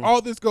 I've heard all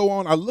this go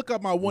on. I look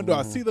out my window.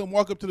 I see them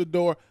walk up to the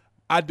door.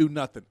 I do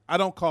nothing. I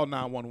don't call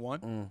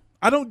 911.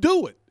 I don't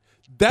do it.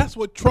 That's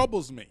what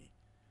troubles me.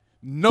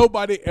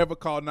 Nobody ever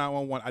called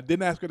 911. I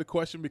didn't ask her the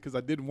question because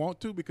I didn't want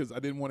to, because I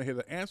didn't want to hear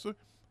the answer,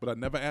 but I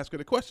never asked her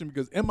the question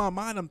because in my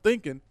mind I'm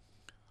thinking,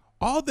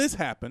 all this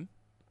happened,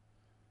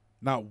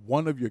 not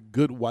one of your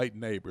good white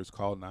neighbors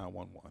called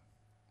 911.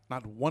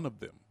 Not one of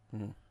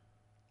them.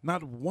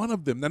 Not one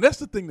of them. Now, that's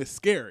the thing that's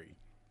scary.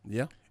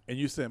 Yeah. And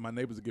you saying my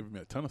neighbors are giving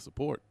me a ton of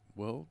support.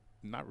 Well,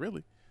 not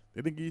really.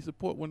 They didn't give you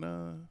support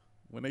when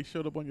they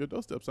showed up on your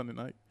doorstep Sunday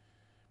night.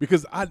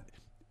 Because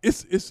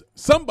it's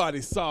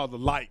somebody saw the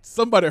lights.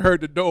 Somebody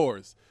heard the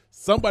doors.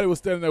 Somebody was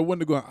standing there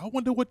window going, I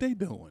wonder what they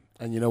doing.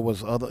 And you know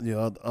what's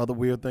other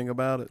weird thing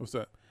about it? What's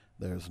that?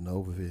 There's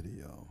no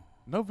video.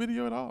 No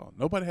video at all.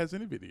 Nobody has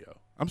any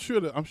video. I'm sure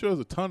there's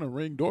a ton of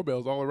Ring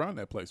doorbells all around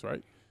that place,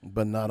 right?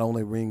 But not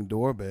only Ring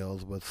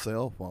doorbells, but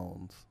cell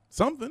phones.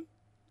 Something.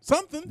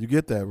 You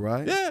get that,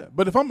 right? Yeah.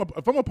 But if I'm a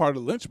part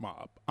of the lynch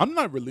mob, I'm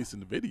not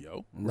releasing the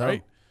video,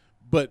 right?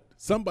 But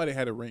somebody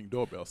had a Ring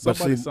doorbell.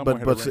 Somebody had a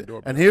Ring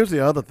doorbell. And here's the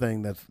other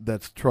thing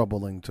that's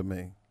troubling to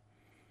me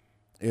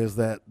is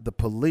that the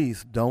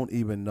police don't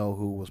even know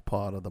who was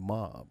part of the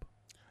mob.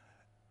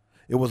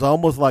 It was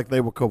almost like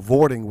they were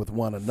cavorting with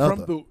one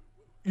another.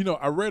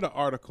 I read an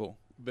article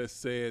that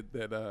said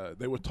that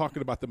they were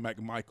talking about the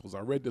McMichaels.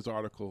 I read this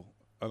article.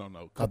 I don't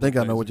know. I think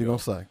I know what you're gonna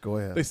say. Go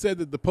ahead. They said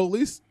that the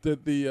police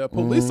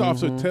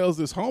officer tells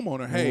this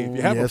homeowner, "Hey,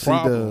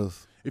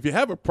 if you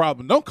have a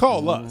problem, don't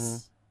call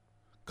us.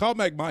 Call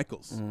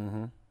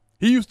McMichaels.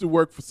 He used to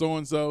work for so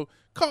and so.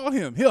 Call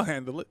him. He'll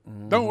handle it.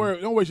 Don't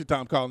worry. Don't waste your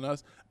time calling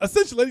us."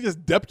 Essentially, they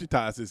just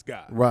deputize this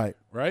guy. Right.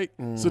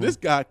 So this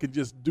guy can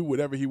just do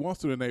whatever he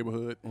wants to in the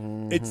neighborhood.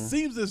 It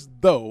seems as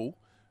though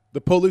the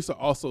police are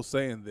also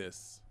saying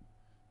this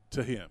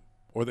to him,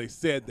 or they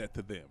said that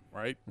to them,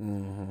 right?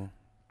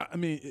 I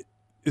mean,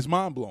 it's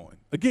mind-blowing.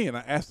 Again,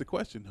 I asked the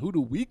question, who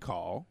do we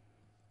call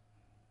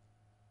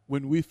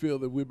when we feel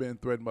that we're being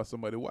threatened by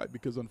somebody white?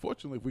 Because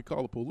unfortunately, if we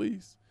call the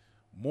police,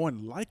 more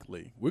than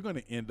likely, we're going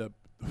to end up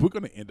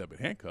in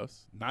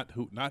handcuffs. Not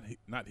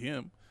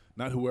him,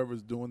 not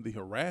whoever's doing the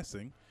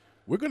harassing.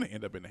 We're going to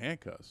end up in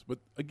handcuffs. But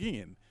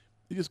again,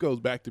 it just goes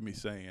back to me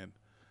saying,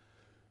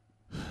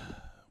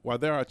 while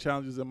there are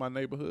challenges in my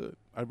neighborhood,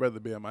 I'd rather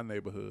be in my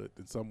neighborhood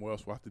than somewhere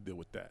else where I have to deal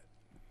with that.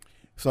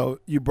 So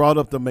you brought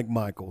up the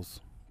McMichaels.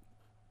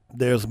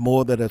 There's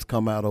more that has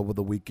come out over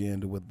the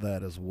weekend with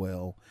that as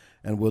well,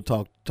 and we'll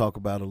talk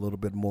about it a little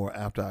bit more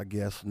after our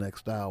guest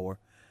next hour.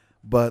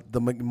 But the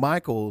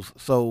McMichaels,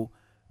 so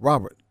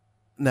Robert,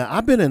 now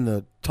I've been in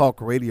the talk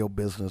radio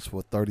business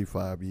for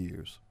 35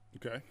 years.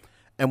 Okay.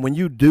 And when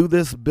you do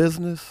this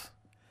business,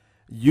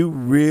 you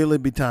really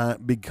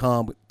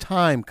become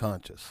time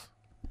conscious.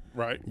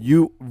 Right.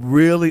 You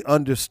really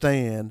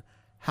understand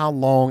how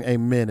long a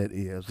minute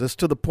is. It's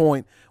to the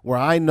point where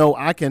I know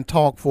I can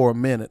talk for a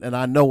minute, and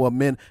I know a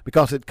minute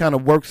because it kind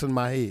of works in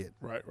my head.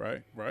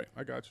 Right.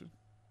 I got you.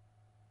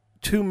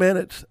 2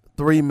 minutes,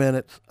 3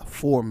 minutes,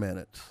 4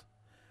 minutes.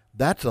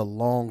 That's a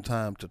long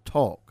time to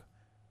talk.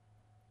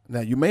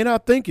 Now, you may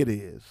not think it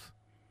is,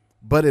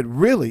 but it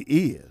really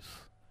is.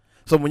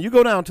 So when you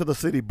go down to the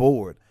city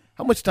board,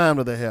 how much time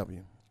do they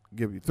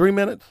give you? 3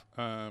 minutes?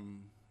 I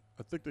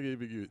think they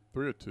gave you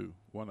 3 or 2,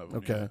 one of them.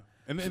 Okay. Yeah.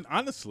 And then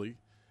honestly,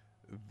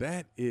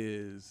 that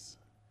is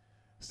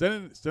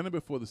standing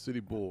before the city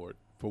board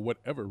for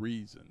whatever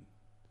reason.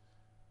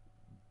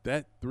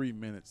 That 3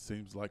 minutes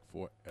seems like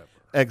forever.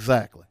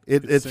 Exactly.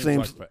 It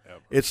seems like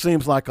forever. It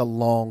seems like a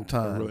long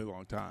time. A really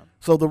long time.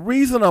 So the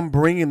reason I'm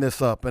bringing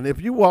this up, and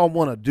if you all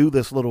want to do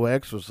this little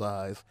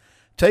exercise,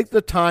 take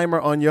the timer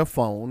on your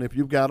phone. If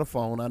you've got a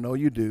phone, I know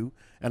you do,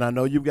 and I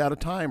know you've got a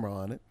timer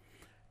on it.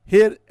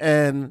 Hit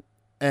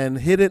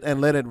it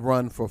and let it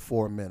run for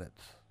 4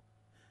 minutes.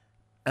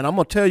 And I'm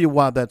going to tell you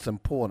why that's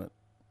important.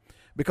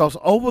 Because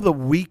over the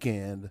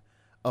weekend,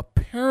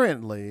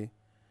 apparently,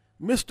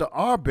 Mr.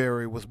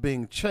 Arbery was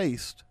being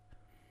chased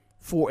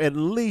for at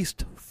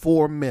least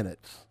 4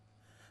 minutes.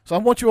 So I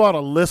want you all to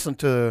listen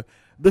to,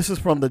 this is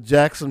from the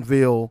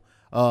Jacksonville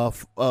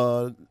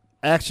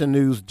Action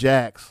News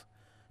Jax.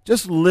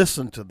 Just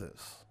listen to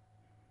this.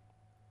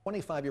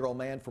 25-year-old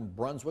man from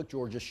Brunswick,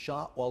 Georgia,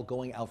 shot while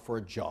going out for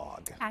a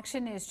jog.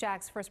 Action News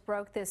Jax first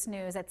broke this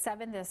news at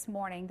 7 this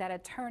morning that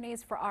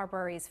attorneys for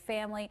Arbery's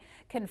family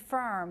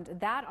confirmed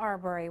that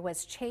Arbery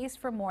was chased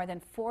for more than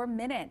 4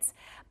 minutes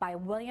by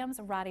Williams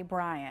Roddy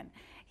Bryan.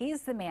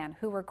 He's the man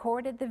who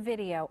recorded the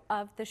video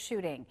of the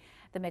shooting.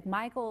 The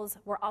McMichaels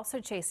were also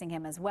chasing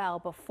him as well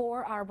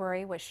before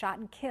Arbery was shot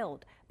and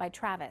killed by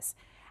Travis.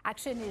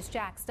 Action News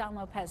Jax Don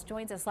Lopez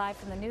joins us live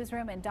from the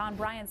newsroom, and Don,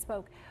 Bryan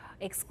spoke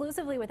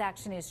exclusively with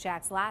Action News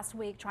Jax last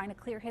week trying to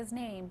clear his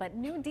name, but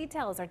new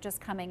details are just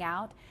coming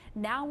out.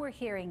 Now we're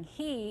hearing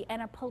he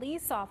and a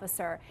police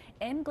officer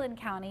in Glynn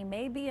County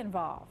may be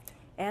involved.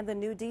 And the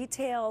new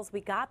details, we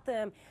got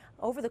them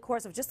over the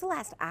course of just the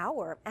last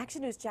hour.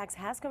 Action News Jax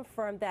has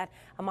confirmed that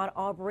Ahmaud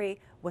Arbery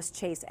was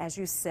chased, as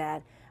you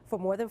said, for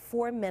more than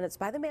 4 minutes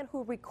by the man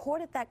who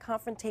recorded that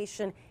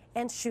confrontation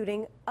and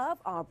shooting of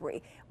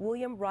Arbery,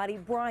 William Roddy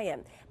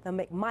Bryan. The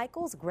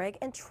McMichaels, Greg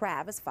and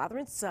Travis, father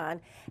and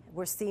son,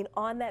 were seen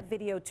on that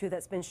video too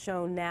that's been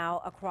shown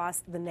now across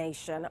the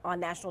nation on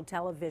national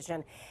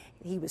television.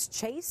 He was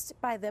chased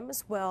by them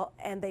as well,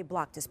 and they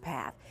blocked his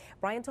path.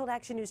 Bryan told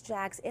Action News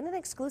Jax in an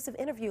exclusive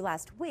interview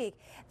last week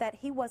that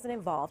he wasn't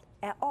involved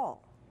at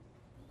all.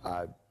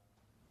 I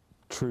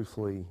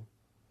truthfully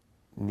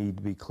need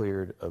to be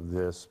cleared of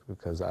this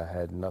because I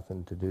had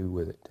nothing to do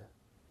with it.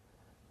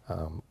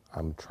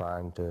 I'm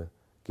trying to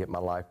get my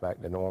life back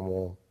to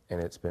normal,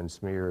 and it's been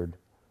smeared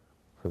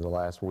for the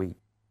last week.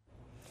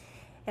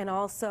 And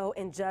also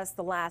in just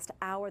the last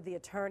hour, the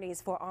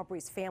attorneys for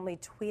Arbery's family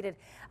tweeted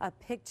a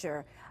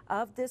picture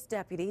of this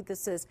deputy.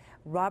 This is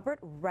Robert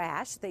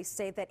Rash. They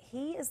say that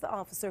he is the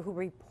officer who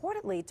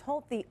reportedly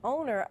told the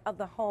owner of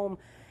the home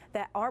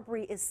that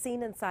Arbery is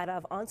seen inside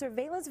of on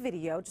surveillance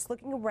video, just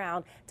looking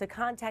around, to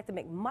contact the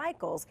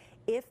McMichaels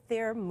if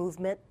their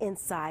movement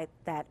inside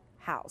that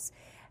house.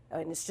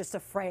 And it's just a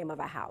frame of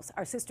a house.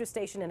 Our sister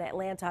station in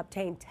Atlanta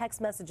obtained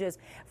text messages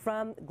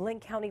from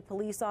Glenn County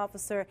police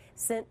officer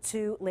sent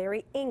to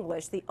Larry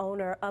English, the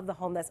owner of the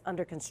home that's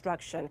under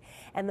construction.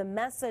 And the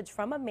message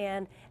from a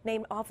man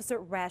named Officer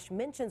Rash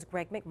mentions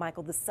Greg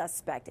McMichael, the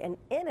suspect. And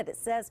in it, it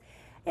says,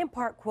 in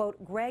part,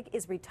 quote, Greg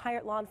is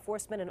retired law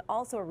enforcement and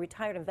also a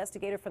retired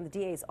investigator from the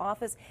DA's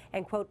office,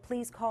 and, quote,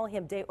 please call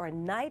him day or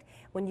night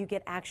when you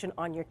get action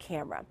on your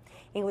camera.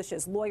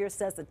 English's lawyer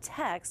says the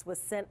text was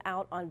sent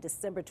out on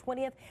December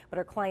 20th, but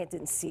her client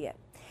didn't see it.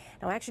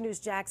 Now, Action News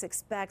Jax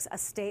expects a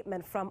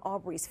statement from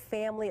Arbery's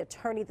family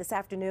attorney this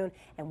afternoon,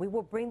 and we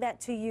will bring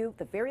that to you,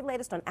 the very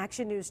latest, on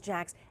Action News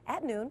Jax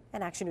at noon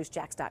and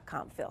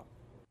actionnewsjax.com. Phil.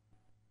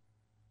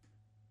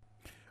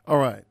 All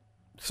right.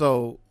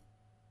 So,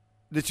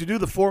 did you do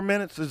the 4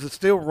 minutes? Is it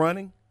still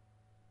running?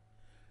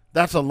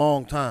 That's a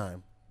long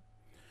time.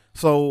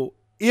 So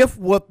if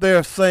what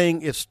they're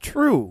saying is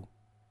true,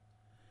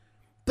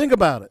 think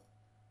about it.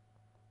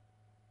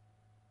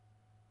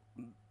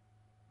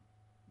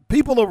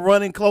 People are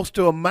running close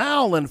to a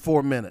mile in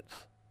 4 minutes.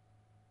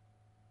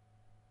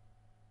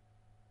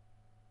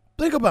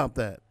 Think about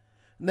that.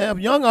 Now, if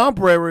young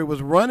Arbery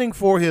was running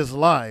for his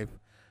life,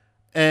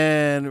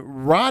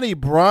 and Roddy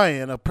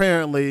Bryan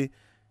apparently,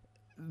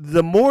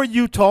 the more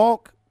you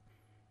talk,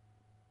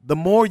 the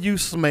more you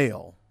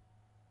smell.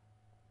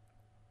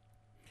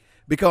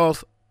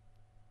 Because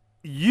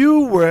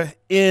you were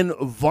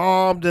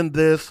involved in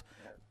this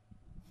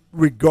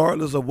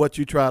regardless of what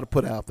you try to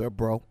put out there,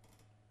 bro.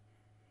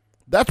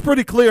 That's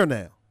pretty clear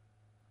now.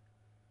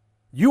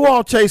 You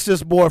all chased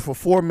this boy for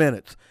 4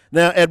 minutes.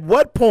 Now, at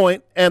what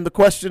point, and the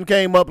question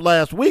came up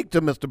last week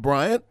to Mr.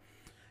 Bryant,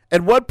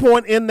 at what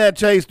point in that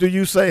chase do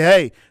you say,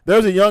 hey,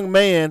 there's a young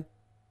man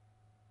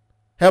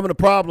having a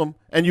problem,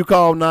 and you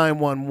call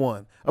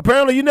 911.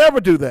 Apparently, you never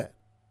do that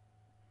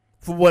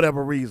for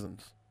whatever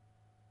reasons.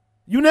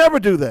 You never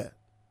do that.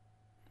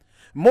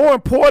 More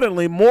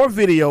importantly, more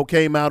video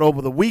came out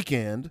over the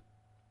weekend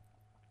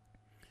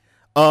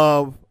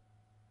of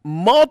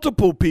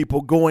multiple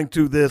people going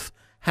to this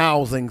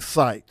housing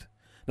site.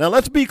 Now,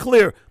 let's be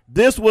clear.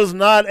 This was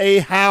not a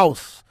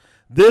house.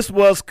 This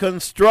was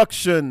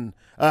construction.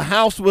 A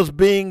house was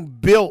being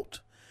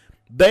built.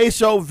 They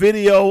show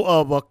video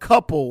of a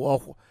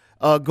couple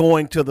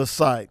going to the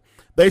site.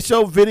 They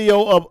show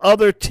video of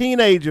other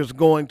teenagers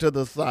going to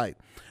the site.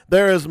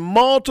 There is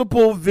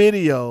multiple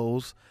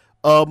videos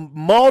of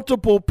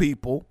multiple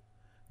people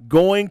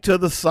going to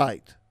the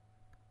site.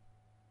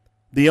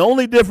 The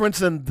only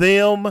difference in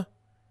them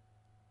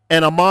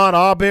and Ahmaud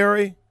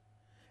Arbery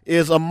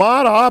is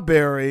Ahmaud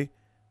Arbery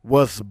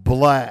was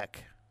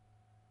black.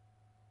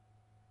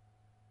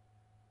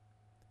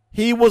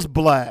 He was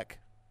black.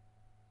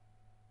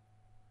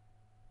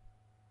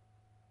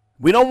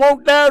 We don't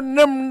want them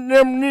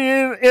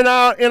in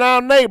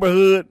our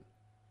neighborhood.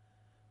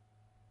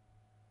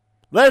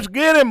 Let's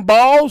get him,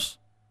 boss.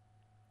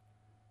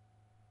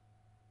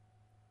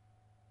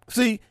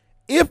 See,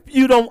 if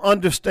you don't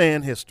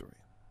understand history,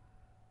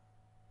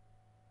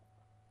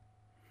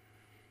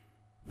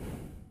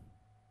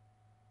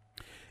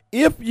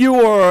 if you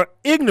are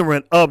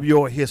ignorant of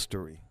your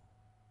history,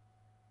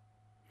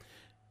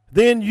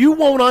 then you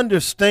won't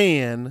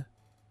understand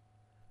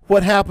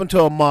what happened to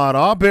Ahmaud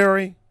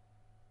Arbery,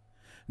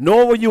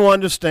 nor will you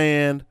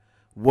understand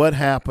what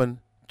happened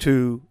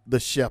to the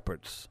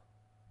Shepherds.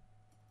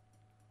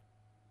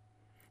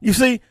 You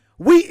see,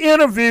 we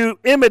interviewed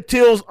Emmett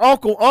Till's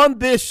uncle on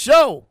this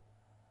show.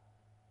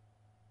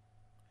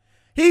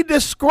 He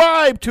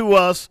described to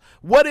us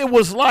what it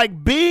was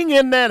like being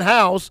in that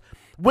house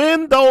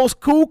when those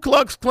Ku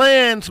Klux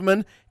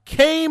Klansmen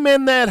came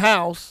in that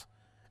house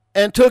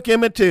and took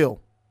Emmett Till.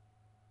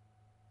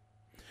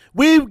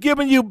 We've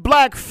given you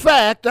black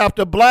fact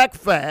after black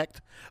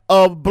fact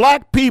of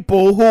black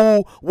people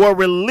who were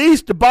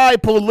released by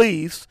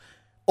police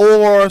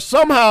or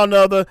somehow or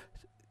another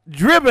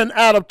driven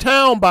out of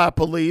town by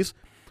police,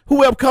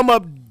 who have come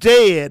up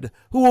dead,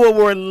 who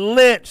were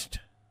lynched.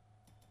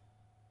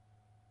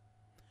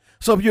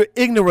 So if you're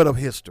ignorant of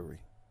history,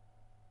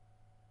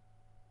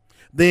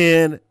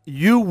 then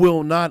you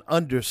will not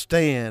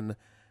understand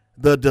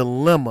the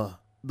dilemma,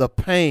 the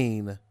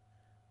pain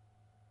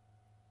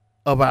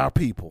of our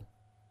people.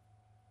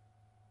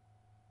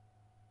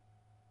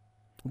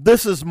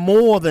 This is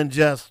more than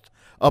just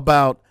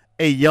about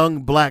a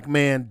young black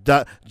man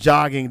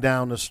jogging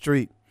down the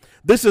street.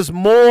 This is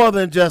more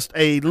than just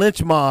a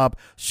lynch mob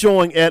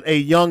showing at a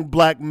young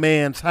black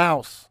man's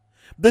house.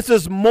 This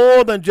is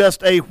more than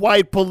just a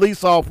white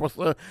police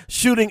officer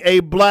shooting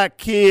a black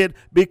kid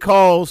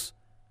because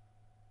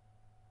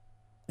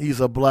he's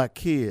a black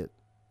kid.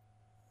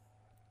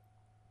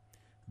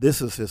 This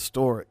is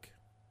historic.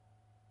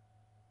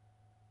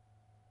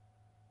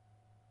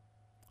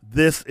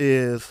 This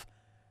is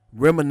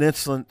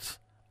reminiscence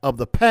of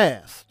the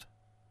past.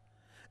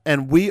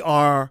 And we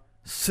are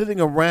sitting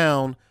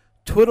around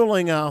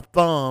twiddling our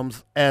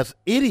thumbs as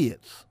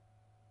idiots,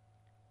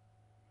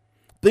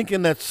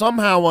 thinking that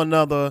somehow or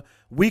another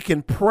we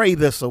can pray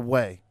this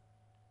away.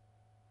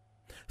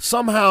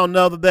 Somehow or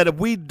another that if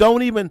we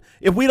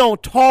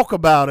don't talk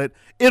about it,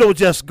 it'll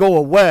just go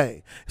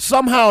away.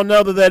 Somehow or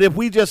another that if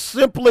we just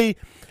simply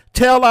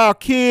tell our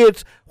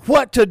kids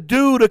what to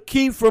do to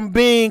keep from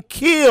being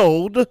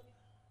killed,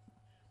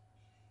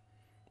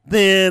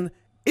 then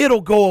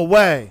it'll go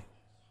away.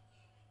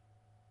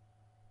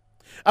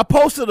 I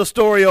posted a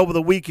story over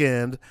the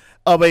weekend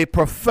of a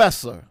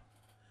professor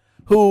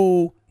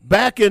who,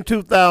 back in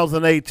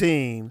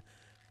 2018,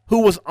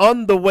 who was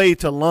on the way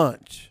to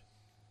lunch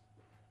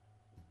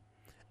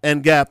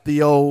and got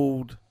the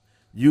old,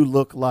 "You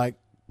look like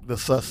the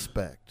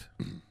suspect."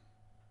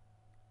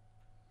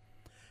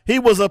 He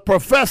was a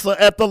professor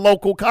at the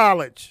local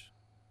college,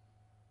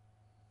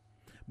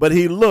 but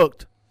he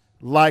looked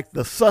like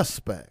the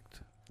suspect.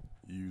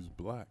 Use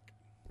black.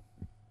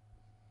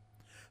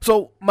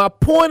 So my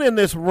point in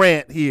this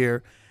rant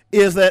here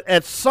is that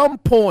at some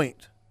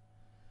point,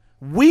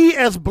 we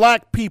as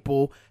black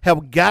people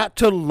have got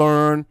to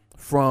learn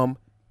from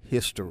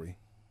history.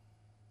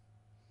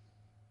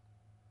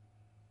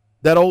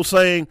 That old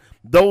saying,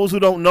 those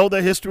who don't know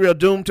their history are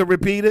doomed to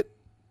repeat it.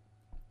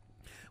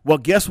 Well,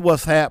 guess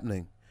what's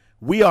happening?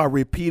 We are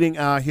repeating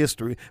our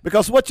history.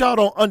 Because what y'all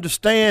don't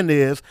understand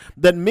is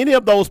that many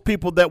of those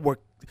people that were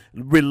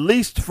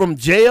released from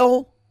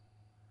jail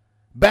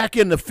back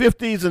in the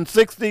 50s and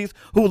 60s,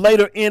 who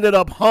later ended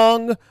up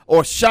hung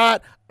or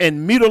shot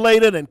and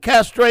mutilated and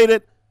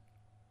castrated,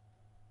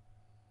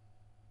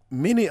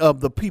 many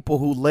of the people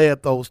who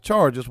led those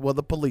charges were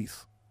the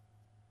police.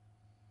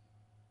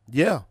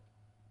 Yeah.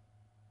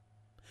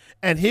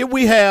 And here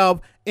we have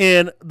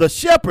in the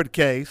Shepherd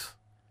case,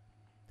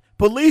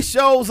 police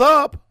shows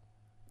up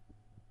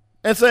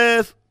and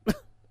says,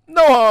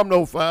 no harm,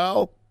 no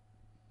foul.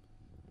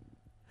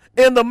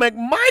 In the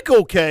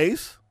McMichael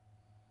case,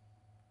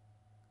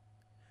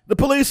 the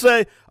police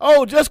say,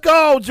 oh, just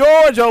call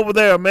George over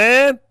there,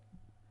 man.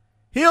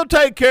 He'll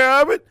take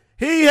care of it.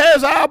 He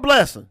has our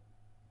blessing.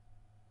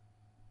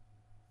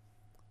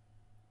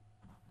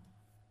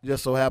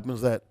 Just so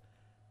happens that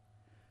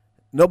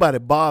nobody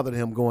bothered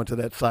him going to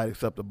that site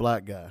except the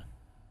black guy.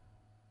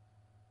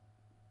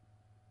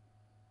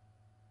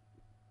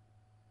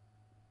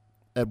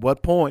 At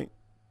what point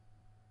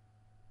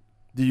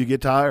do you get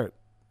tired?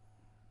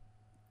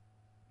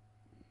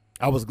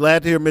 I was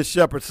glad to hear Miss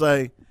Shepherd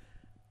say,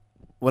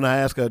 when I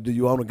asked her, do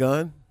you own a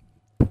gun?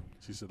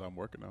 She said, I'm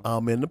working on it.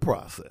 I'm in the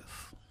process.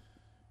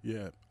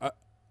 Yeah,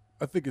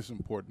 I think it's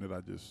important that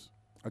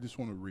I just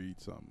want to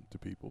read something to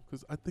people,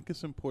 because I think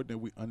it's important that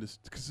we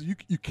understand, because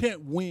you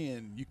can't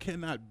win, you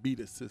cannot beat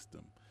a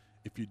system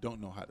if you don't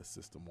know how the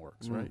system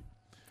works, right?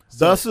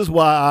 Thus is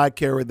why I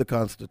carry the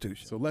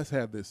Constitution. So let's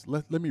have this.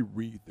 Let me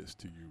read this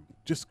to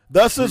you.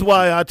 Thus is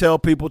why I tell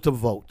people to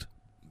vote.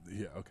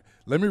 Yeah, okay.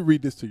 Let me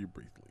read this to you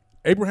briefly.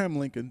 Abraham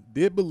Lincoln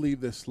did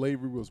believe that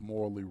slavery was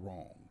morally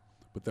wrong,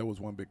 but there was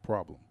one big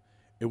problem.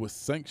 It was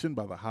sanctioned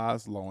by the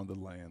highest law in the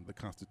land, the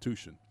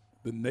Constitution.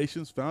 The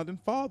nation's founding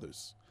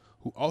fathers,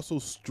 who also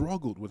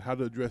struggled with how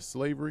to address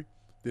slavery,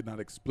 did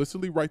not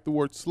explicitly write the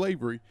word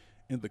slavery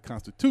in the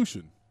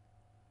Constitution,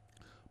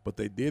 but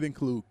they did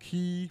include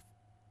key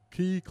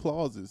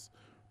clauses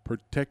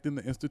protecting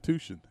the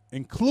institution,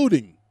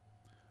 including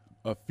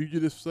a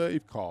fugitive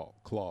slave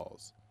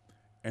clause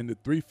and the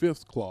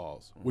 3/5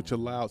 clause, which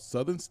allowed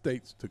southern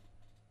states to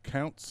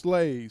count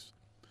slaves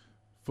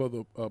for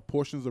the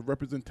portions of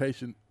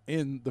representation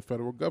in the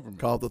federal government.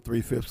 Called the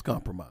 3/5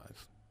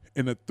 Compromise.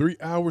 In a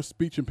 3-hour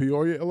speech in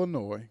Peoria,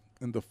 Illinois,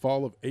 in the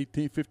fall of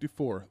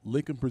 1854,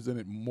 Lincoln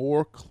presented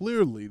more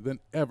clearly than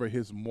ever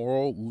his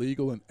moral,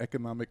 legal, and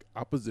economic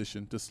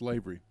opposition to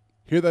slavery.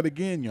 Hear that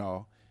again,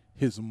 y'all.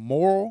 His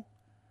moral,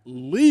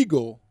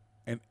 legal,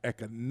 and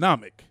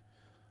economic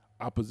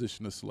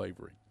opposition to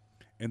slavery.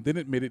 And then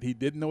admitted he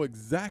didn't know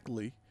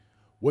exactly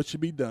what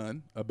should be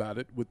done about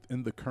it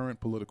within the current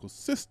political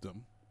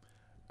system.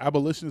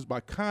 Abolitionists, by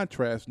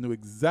contrast, knew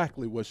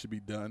exactly what should be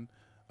done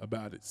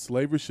about it.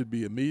 Slavery should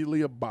be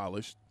immediately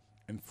abolished,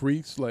 and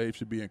freed slaves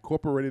should be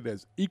incorporated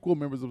as equal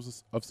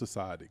members of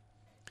society.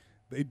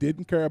 They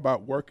didn't care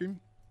about working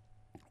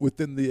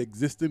within the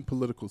existing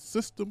political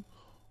system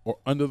or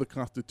under the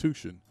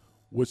Constitution,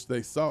 which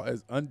they saw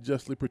as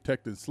unjustly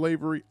protecting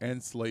slavery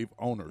and slave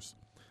owners.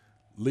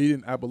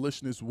 Leading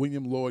abolitionist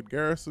William Lloyd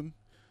Garrison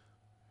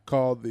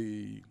called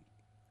the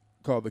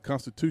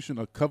Constitution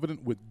a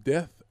covenant with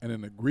death and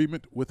an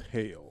agreement with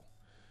hell,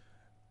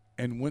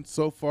 and went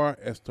so far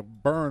as to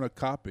burn a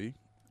copy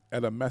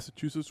at a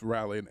Massachusetts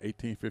rally in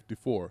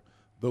 1854.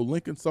 Though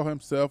Lincoln saw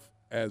himself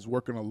as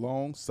working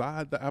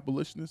alongside the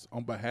abolitionists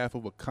on behalf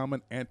of a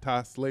common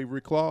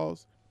anti-slavery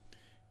clause,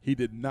 he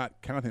did not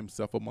count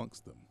himself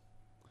amongst them.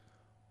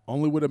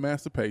 Only with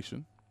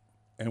emancipation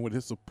and with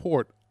his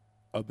support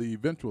of the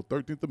eventual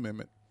 13th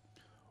Amendment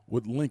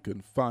would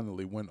Lincoln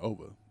finally win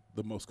over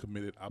the most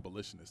committed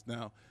abolitionists.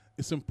 Now,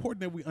 it's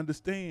important that we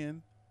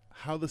understand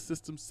how the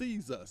system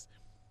sees us.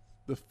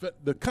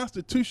 The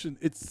Constitution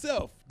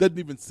itself doesn't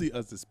even see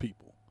us as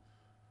people.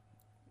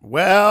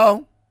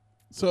 Well,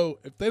 so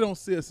if they don't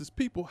see us as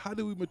people, how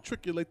do we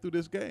matriculate through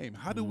this game?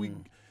 How do we?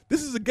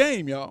 This is a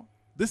game, y'all.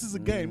 This is a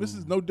game. This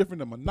is no different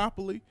than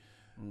Monopoly,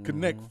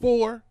 Connect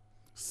Four,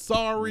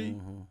 Sorry,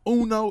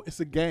 Uno. It's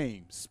a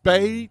game.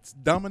 Spades,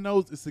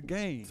 dominoes. It's a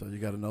game. So you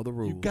got to know the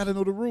rules. You got to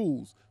know the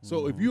rules.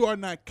 So if you are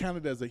not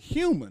counted as a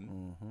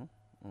human,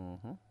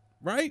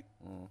 right?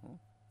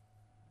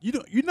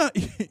 You're not.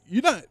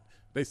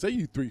 They say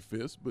you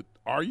 3/5, but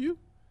are you?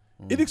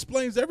 It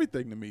explains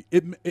everything to me.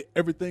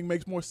 Everything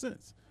makes more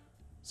sense.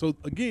 So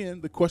again,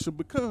 the question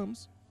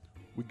becomes,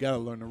 we gotta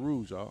learn the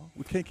rules, y'all.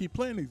 We can't keep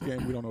playing these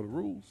games. We don't know the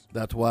rules.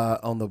 That's why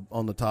on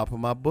the top of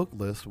my book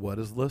list, what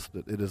is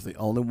listed? It is the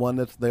only one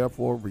that's there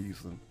for a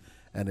reason,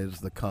 and it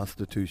is the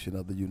Constitution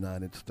of the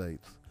United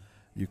States.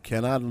 You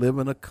cannot live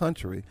in a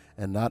country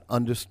and not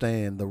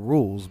understand the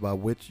rules by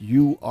which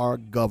you are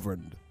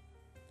governed.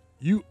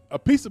 A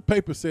piece of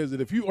paper says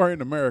that if you are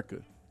in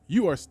America,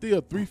 you are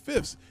still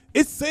 3/5.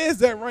 It says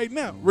that right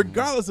now,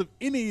 regardless of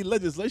any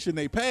legislation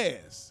they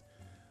pass.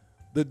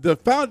 The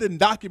founding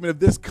document of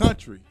this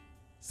country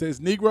says,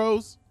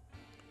 Negroes,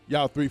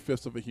 y'all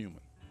 3/5 of a human.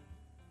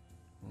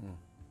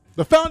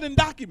 The founding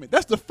document,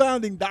 that's the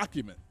founding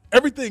document.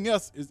 Everything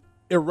else is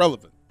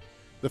irrelevant.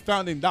 The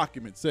founding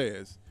document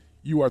says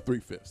you are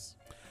 3/5.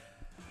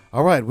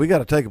 All right, we got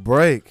to take a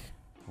break.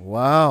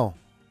 Wow.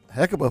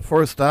 Heck of a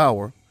first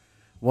hour.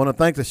 Want to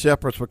thank the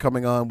Shepherds for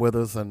coming on with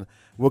us, and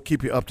we'll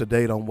keep you up to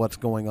date on what's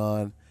going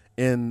on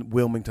in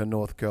Wilmington,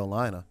 North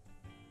Carolina.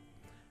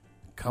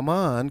 Come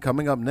on.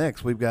 Coming up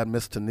next, we've got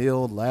Miss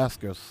Tennille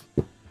Laskus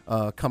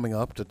coming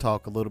up to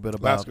talk a little bit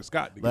about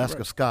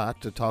Lasker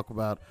Scott to talk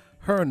about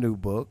her new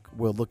book.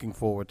 We're looking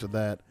forward to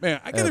that.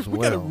 Man, we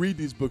gotta read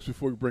these books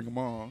before we bring them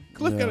on.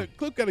 Cliff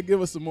gotta give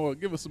us some more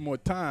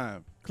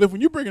time. Cliff,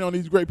 when you're bringing on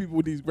these great people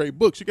with these great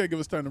books, you gotta give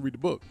us time to read the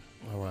book.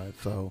 All right,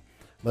 so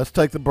let's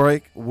take the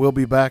break. We'll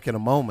be back in a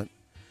moment.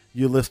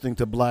 You're listening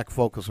to Black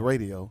Focus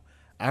Radio.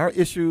 Our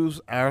issues,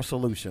 our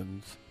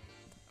solutions,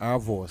 our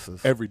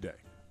voices. Every day.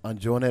 On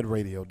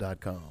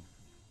joynetradio.com.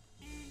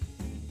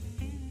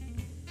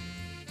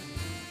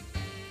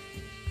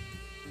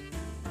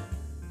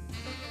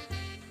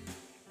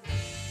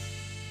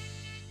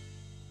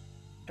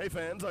 Hey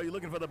fans, are you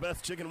looking for the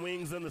best chicken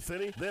wings in the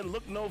city? Then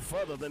look no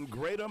further than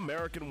Great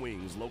American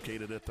Wings,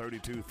 located at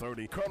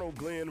 3230 Colonel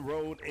Glenn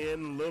Road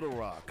in Little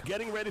Rock.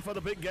 Getting ready for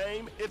the big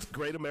game? It's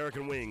Great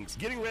American Wings.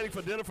 Getting ready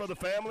for dinner for the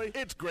family?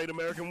 It's Great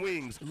American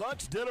Wings.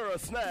 Lunch, dinner, or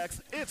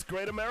snacks? It's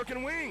Great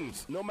American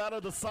Wings. No matter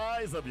the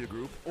size of your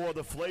group or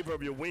the flavor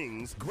of your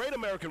wings, Great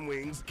American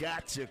Wings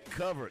got you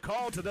covered.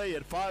 Call today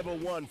at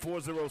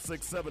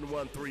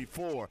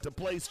 501-406-7134 to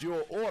place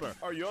your order.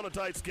 Are you on a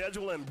tight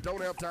schedule and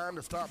don't have time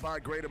to stop by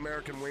Great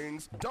American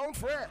Wings? Don't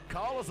fret.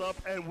 Call us up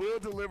and we'll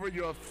deliver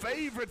your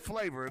favorite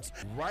flavors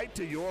right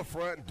to your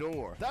front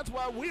door. That's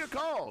why we're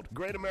called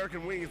Great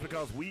American Wings,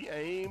 because we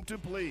aim to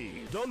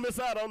please. Don't miss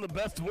out on the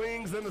best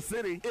wings in the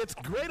city. It's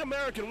Great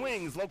American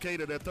Wings,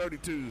 located at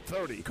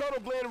 3230 Colonel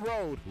Glenn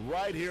Road,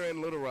 right here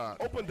in Little Rock.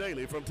 Open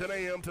daily from 10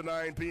 a.m. to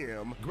 9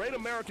 p.m. Great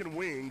American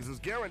Wings is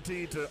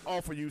guaranteed to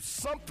offer you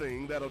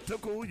something that'll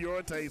tickle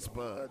your taste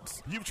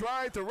buds. You've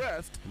tried the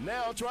rest,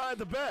 now try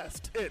the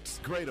best. It's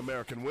Great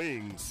American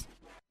Wings.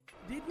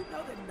 Did you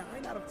know that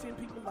 9 out of 10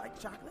 people like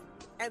chocolate?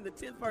 And the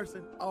 10th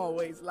person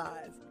always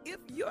lies. If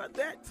you're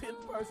that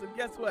 10th person,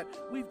 guess what?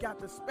 We've got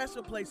the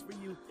special place for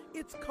you.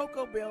 It's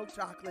Cocoa Bell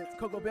Chocolates.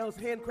 Cocoa Bell's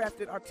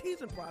handcrafted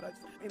artisan products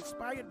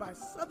inspired by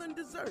Southern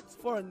desserts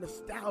for a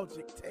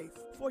nostalgic taste.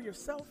 For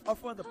yourself or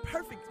for the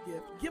perfect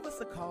gift, give us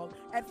a call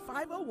at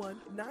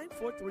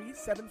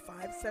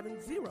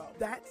 501-943-7570.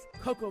 That's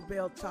Cocoa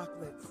Bell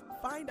Chocolates.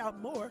 Find out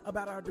more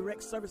about our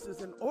direct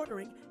services and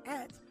ordering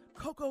at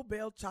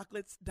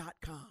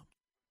CocoBellChocolates.com.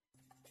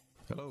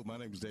 Hello, my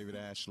name is David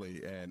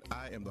Ashley, and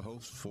I am the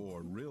host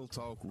for Real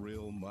Talk,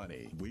 Real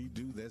Money. We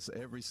do this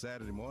every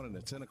Saturday morning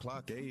at 10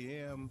 o'clock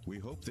a.m. We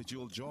hope that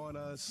you'll join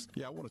us.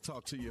 Yeah, I want to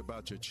talk to you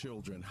about your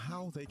children,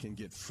 how they can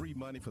get free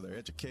money for their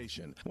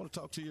education. I want to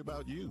talk to you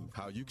about you,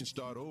 how you can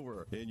start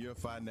over in your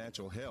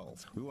financial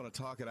health. We want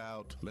to talk it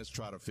out. Let's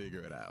try to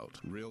figure it out.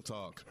 Real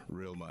Talk,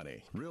 Real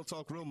Money. Real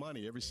Talk, Real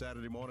Money every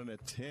Saturday morning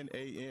at 10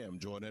 a.m.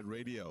 Join that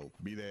radio.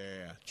 Be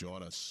there.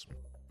 Join us.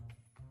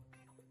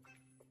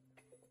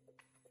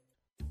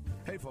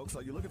 Hey folks,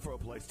 are you looking for a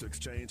place to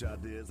exchange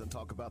ideas and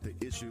talk about the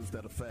issues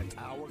that affect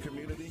our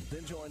community?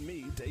 Then join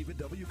me, David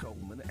W.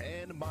 Coleman,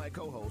 and my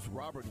co-host,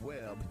 Robert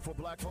Webb, for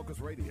Black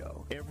Focus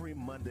Radio every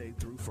Monday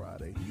through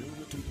Friday, noon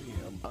to 2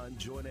 p.m. on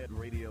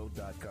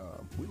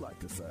joynetradio.com. We like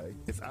to say,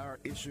 it's our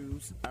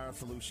issues, our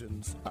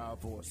solutions, our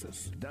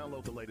voices.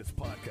 Download the latest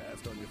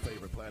podcast on your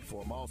favorite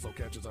platform. Also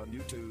catch us on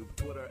YouTube,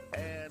 Twitter,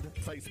 and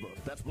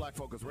Facebook. That's Black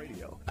Focus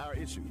Radio. Our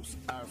issues,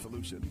 our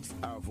solutions,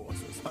 our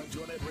voices on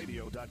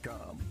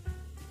joynetradio.com.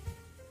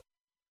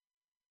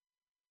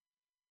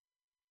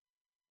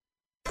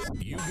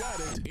 You got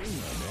it. England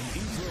and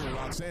East Little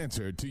Rock's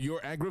answer to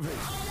your aggravation.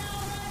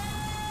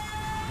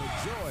 The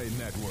Joy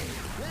Network.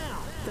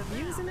 The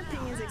views and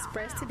opinions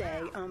expressed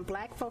today on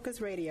Black Focus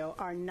Radio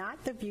are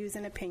not the views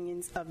and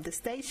opinions of the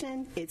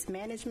station, its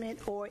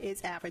management, or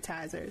its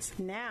advertisers.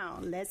 Now,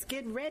 let's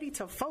get ready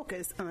to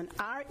focus on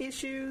our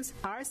issues,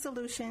 our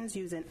solutions,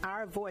 using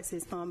our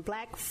voices on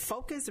Black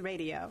Focus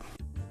Radio.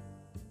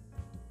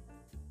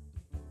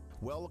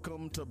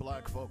 Welcome to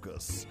Black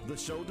Focus, the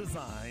show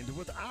designed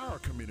with our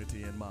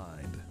community in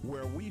mind,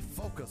 where we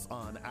focus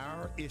on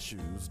our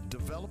issues,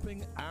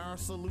 developing our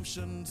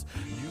solutions,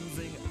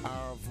 using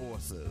our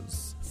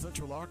voices.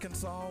 Central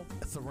Arkansas,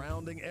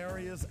 surrounding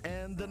areas,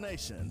 and the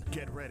nation.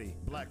 Get ready.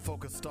 Black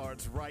Focus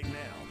starts right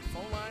now.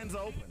 Phone lines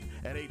open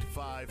at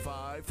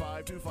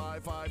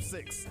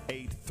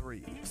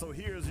 855-525-5683. So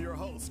here's your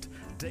host,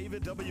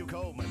 David W.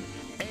 Coleman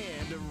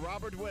and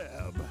Robert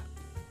Webb.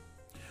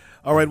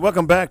 All right,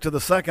 welcome back to the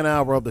second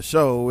hour of the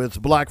show. It's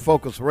Black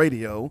Focus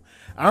Radio.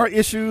 Our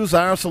issues,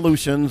 our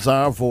solutions,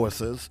 our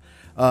voices.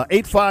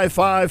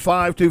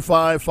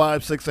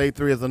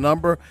 855-525-5683 is the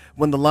number.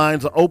 When the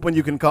lines are open,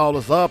 you can call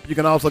us up. You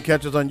can also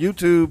catch us on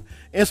YouTube,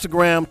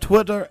 Instagram,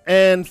 Twitter,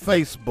 and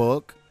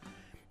Facebook.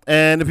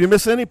 And if you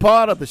miss any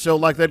part of the show,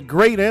 like that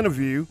great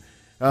interview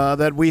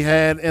that we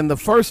had in the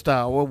first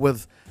hour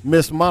with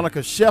Miss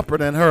Monica Shepard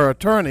and her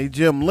attorney,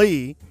 Jim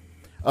Lee,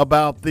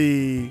 about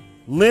the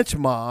lynch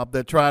mob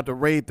that tried to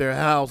raid their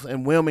house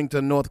in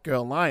Wilmington, North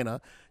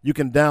Carolina, you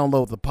can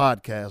download the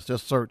podcast.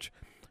 Just search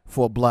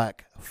for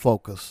Black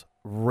Focus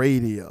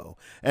Radio.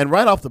 And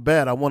right off the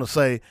bat, I want to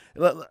say,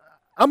 I'm going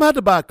to have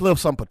to buy Cliff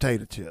some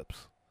potato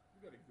chips.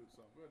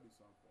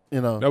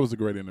 You know, that was a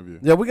great interview.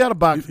 Yeah, we got to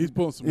buy. He's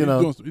pulling some. You know,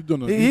 he's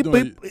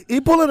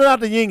pulling it out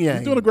the yin yang.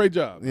 He's doing a great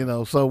job. You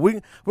know, so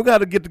we got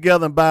to get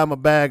together and buy him a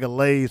bag of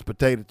Lay's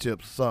potato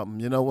chips or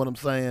something. You know what I'm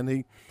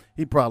saying?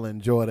 He'd probably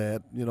enjoy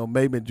that. You know,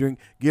 maybe give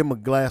him a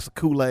glass of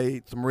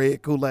Kool-Aid, some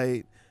red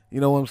Kool-Aid.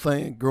 You know what I'm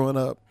saying? Growing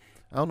up,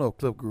 I don't know if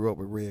Cliff grew up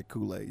with red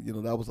Kool-Aid. You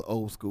know, that was an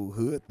old school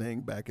hood thing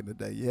back in the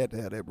day. You had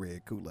to have that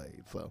red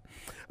Kool-Aid. So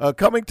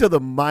coming to the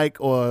mic,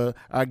 or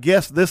our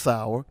guest this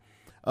hour,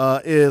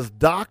 is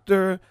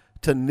Dr.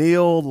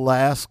 Tennille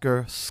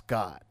Lasker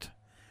Scott.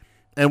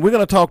 And we're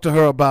going to talk to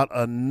her about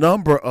a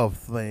number of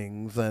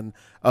things and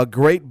a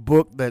great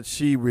book that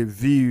she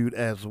reviewed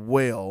as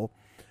well.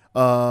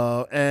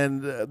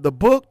 And the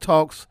book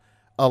talks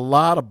a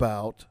lot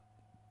about,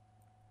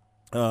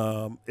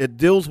 it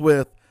deals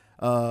with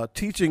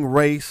teaching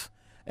race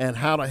and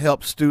how to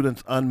help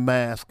students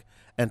unmask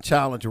and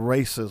challenge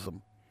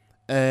racism.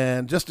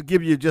 And just to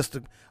give you just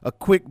a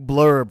quick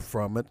blurb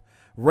from it,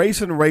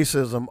 race and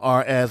racism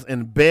are as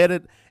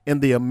embedded in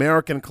the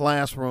American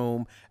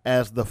classroom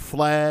as the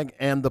flag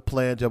and the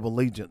Pledge of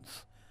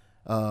Allegiance.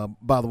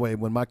 By the way,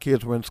 when my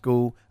kids were in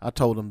school, I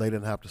told them they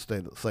didn't have to say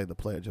the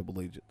Pledge of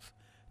Allegiance.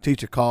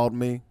 Teacher called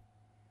me,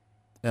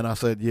 and I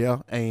said,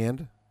 yeah,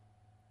 and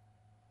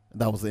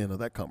that was the end of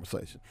that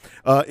conversation.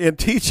 In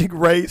teaching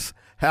race,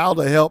 how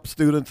to help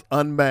students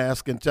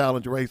unmask and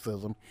challenge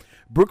racism,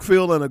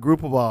 Brookfield and a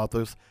group of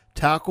authors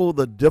tackle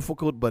the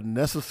difficult but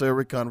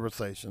necessary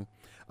conversation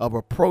of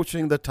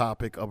approaching the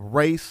topic of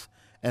race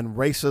and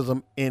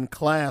racism in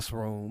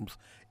classrooms,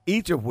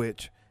 each of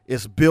which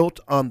is built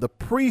on the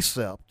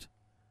precept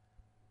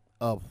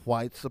of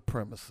white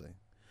supremacy.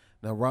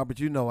 Now, Robert,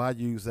 you know I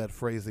use that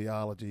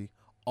phraseology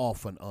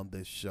often on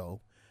this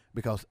show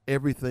because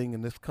everything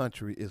in this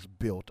country is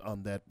built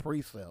on that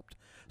precept.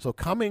 So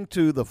coming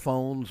to the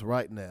phones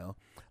right now,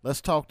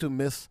 let's talk to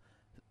Miss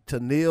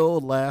Tennille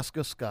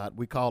Lasker Scott.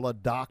 We call her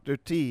Dr.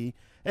 T.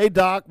 Hey,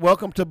 Doc,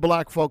 welcome to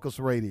Black Focus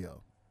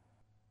Radio.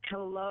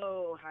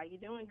 Hello. How you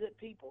doing, good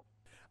people?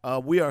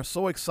 We are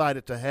so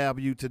excited to have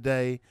you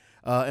today.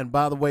 And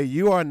by the way,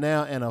 you are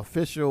now an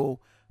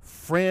official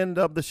friend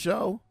of the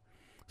show.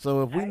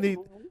 So if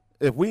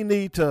we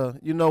need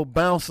to,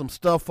 bounce some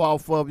stuff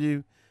off of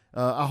you,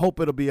 I hope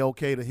it'll be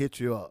okay to hit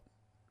you up.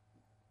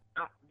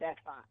 That's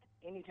fine.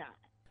 Anytime.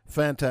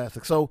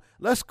 Fantastic. So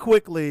let's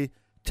quickly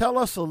tell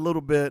us a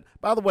little bit.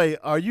 By the way,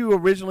 are you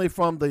originally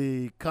from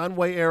the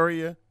Conway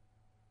area?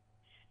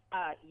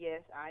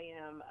 Yes, I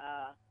am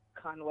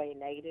Conway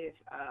native.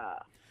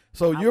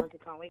 So I you're went to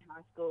Conway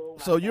High School.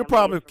 My so you're family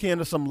probably is from kin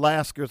to some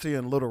Laskers here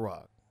in Little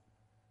Rock.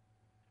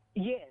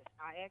 Yes,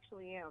 I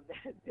actually am.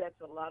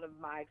 That's a lot of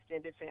my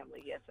extended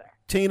family. Yes, sir.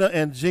 Tina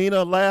and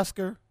Gina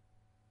Lasker.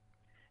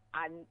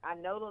 I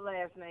know the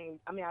last name.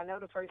 I mean, I know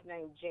the first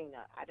name,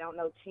 Gina. I don't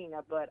know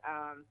Tina, but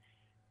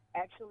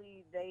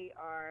actually, they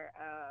are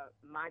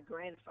my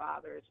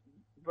grandfather's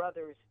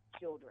brother's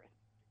children,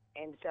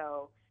 and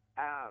so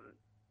I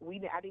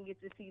didn't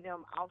get to see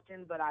them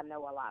often, but I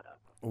know a lot of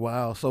them.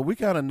 Wow. So we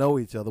kind of know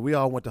each other. We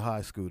all went to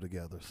high school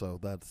together. So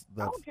that's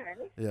Okay.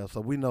 yeah.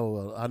 So we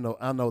know. I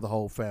know the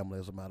whole family,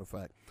 as a matter of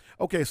fact.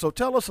 Okay. So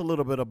tell us a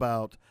little bit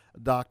about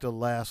Dr.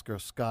 Lasker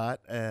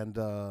Scott and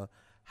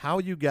how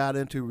you got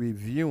into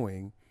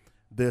reviewing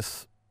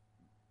this,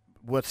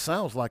 what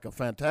sounds like a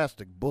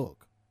fantastic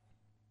book.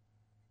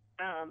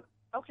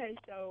 Okay,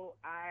 so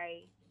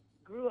I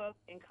grew up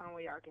in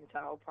Conway,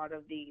 Arkansas, part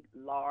of the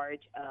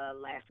large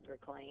Lasker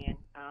clan,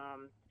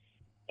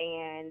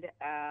 and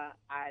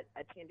I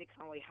attended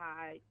Conway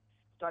High,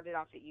 started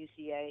off at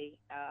UCA,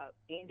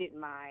 ended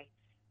my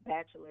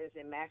bachelor's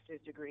and master's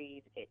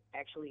degrees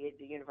actually at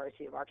the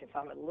University of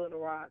Arkansas at Little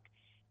Rock,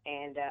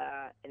 and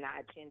I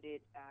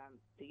attended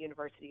the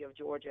University of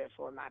Georgia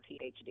for my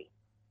PhD,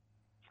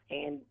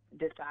 and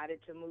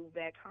decided to move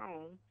back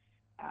home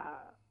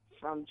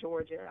from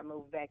Georgia. I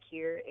moved back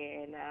here,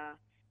 and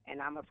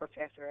I'm a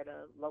professor at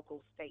a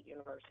local state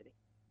university.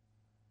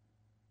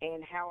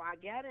 And how I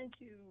got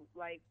into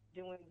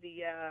doing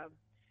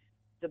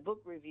the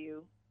book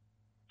review,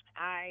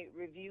 I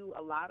review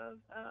a lot of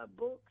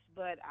books,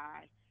 but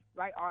I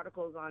write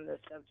articles on the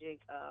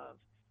subject of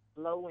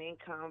low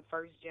income,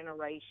 first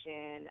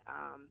generation,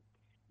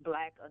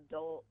 black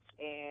adults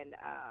and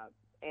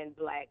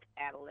black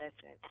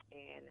adolescents,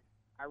 and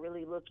I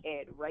really look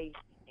at race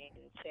and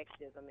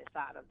sexism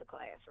inside of the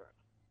classroom.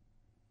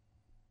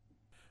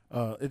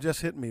 It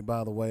just hit me,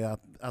 by the way.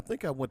 I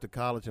think I went to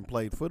college and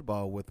played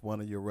football with one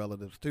of your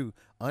relatives too,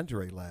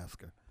 Andre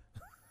Lasker.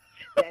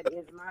 That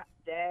is my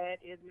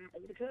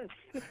cousin.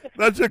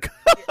 That's your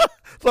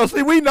so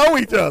see, we know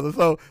each other.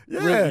 So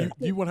yeah, really,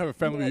 you want to have a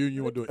family reunion?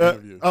 You want to do an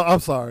interview? I'm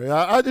sorry.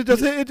 It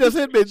just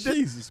hit me.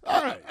 Jesus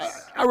Christ!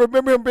 I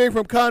remember him being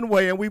from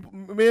Conway, and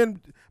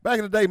back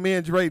in the day, me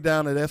and Dre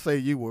down at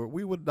SAU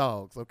we were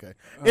dogs. Okay.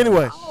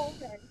 Anyway. Oh,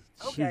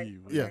 okay.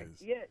 Yeah.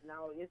 Yeah.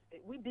 No,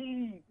 we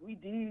deep.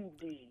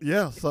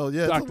 Yeah. So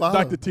yeah,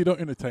 Dr. T,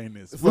 don't entertain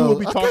this. So, we will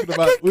be talking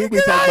about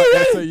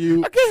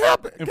SAU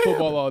and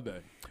football all day.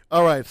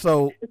 All right.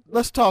 So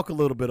let's talk a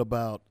little bit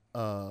about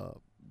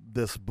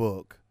this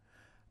book.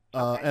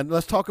 And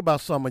let's talk about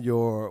some of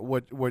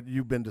what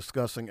you've been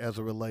discussing as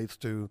it relates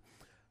to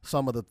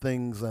some of the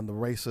things and the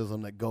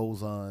racism that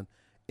goes on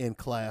in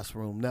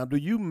classroom. Now, do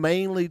you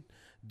mainly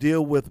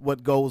deal with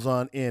what goes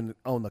on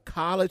the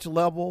college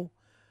level,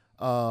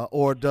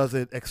 or does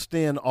it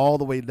extend all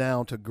the way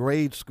down to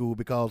grade school?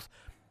 Because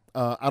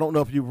I don't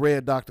know if you've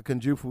read Dr.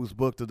 Kunjufu's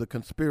book,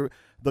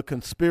 The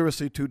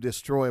Conspiracy to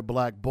Destroy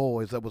Black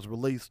Boys, that was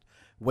released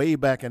way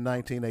back in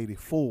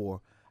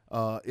 1984.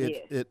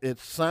 It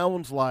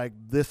sounds like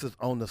this is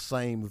on the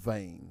same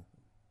vein.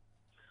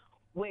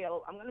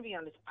 Well, I'm going to be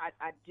honest.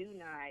 I do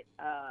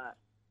not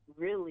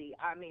really.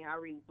 I mean, I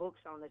read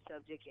books on the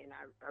subject, and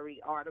I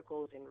read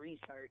articles and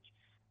research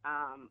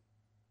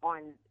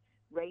on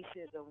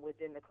racism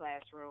within the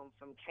classroom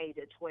from K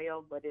to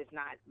 12, but it's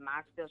not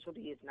my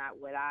specialty. It's not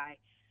what I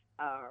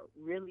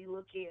really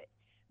look at.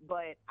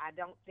 But I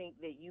don't think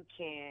that you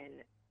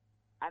can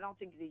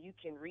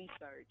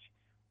research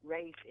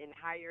race in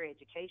higher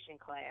education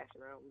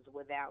classrooms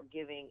without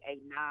giving a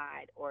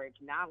nod or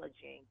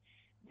acknowledging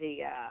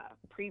the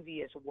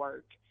previous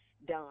work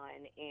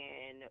done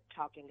in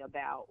talking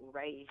about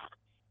race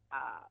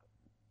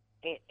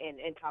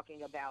and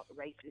talking about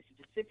race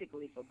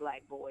specifically for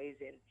black boys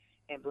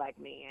and black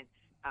men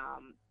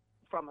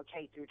from a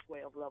K through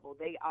 12 level.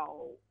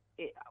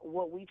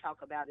 What we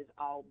talk about is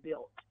all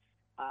built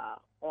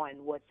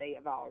on what they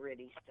have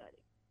already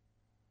studied.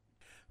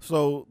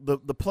 So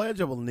the Pledge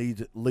of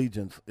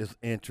Allegiance is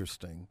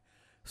interesting,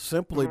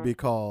 simply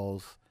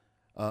because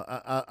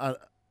I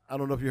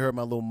don't know if you heard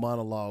my little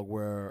monologue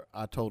where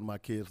I told my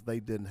kids they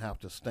didn't have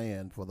to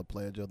stand for the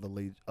Pledge of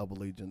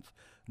Allegiance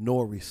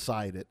nor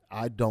recite it.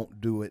 I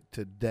don't do it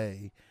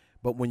today,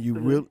 but when you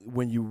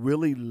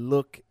really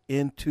look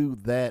into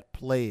that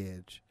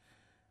pledge,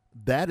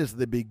 that is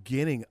the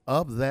beginning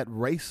of that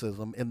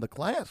racism in the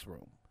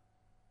classroom.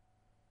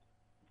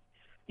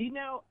 You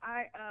know,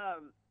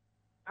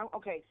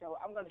 okay, so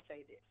I'm going to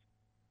say this.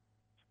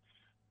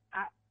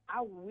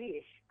 I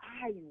wish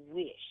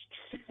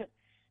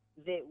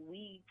that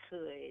we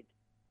could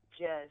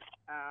just,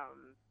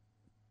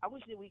 I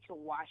wish that we could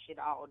wash it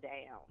all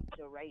down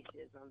to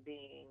racism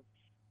being,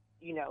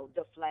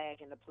 the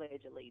flag and the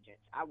Pledge of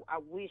Allegiance. I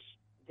wish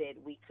that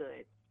we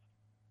could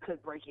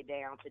break it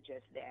down to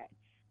just that.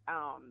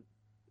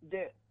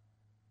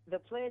 the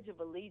Pledge of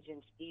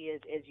Allegiance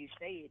is, as you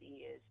say it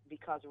is,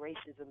 because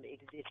racism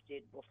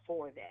existed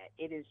before that.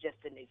 It is just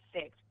an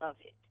effect of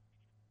it.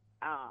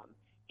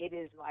 It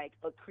is like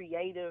a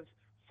creative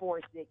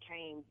force that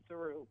came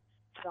through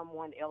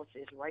someone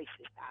else's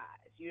racist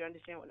eyes. You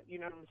understand you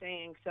know what I'm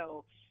saying?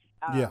 So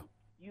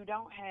you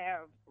don't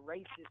have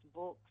racist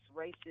books,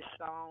 racist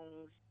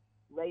songs,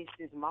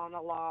 racist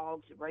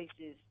monologues,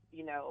 racist,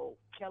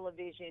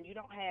 television. You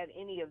don't have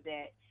any of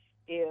that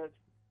if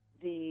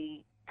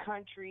the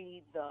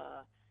country,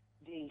 the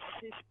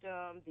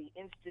system, the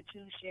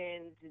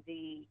institutions,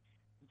 the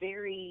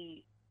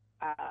very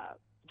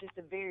just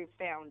the very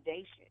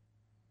foundation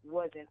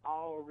wasn't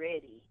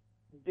already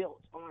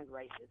built on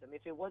racism.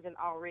 If it wasn't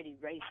already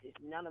racist,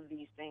 none of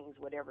these things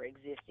would ever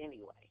exist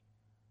anyway.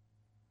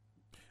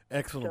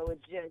 Excellent. So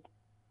it's just.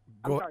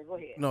 I'm sorry. Go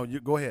ahead. No, you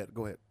go ahead.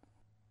 Go ahead.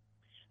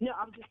 No,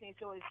 I'm just saying.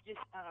 So it's just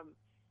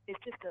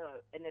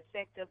an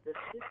effect of the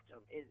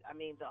system.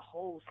 The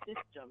whole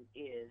system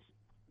is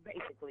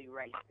basically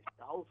racist.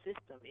 The whole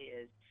system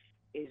is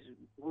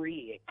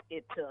rigged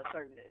to a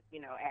certain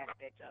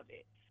aspect of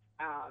it.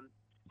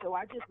 So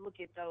I just look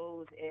at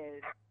those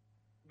as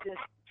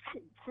just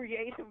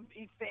creative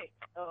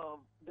effects of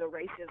the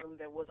racism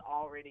that was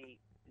already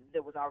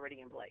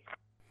in place.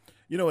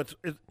 It's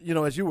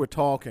as you were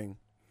talking,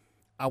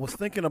 I was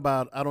thinking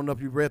about, I don't know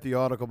if you've read the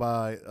article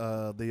by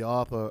the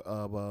author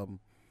of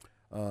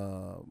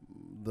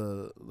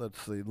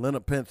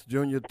Leonard Pence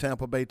Jr.,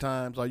 Tampa Bay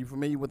Times. Are you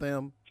familiar with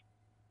him?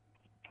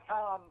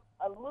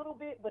 A little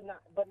bit, but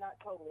not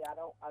totally. I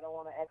don't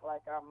want to act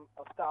like I'm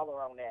a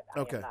scholar on that.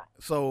 Okay.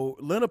 So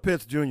Leonard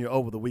Pence Jr.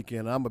 over the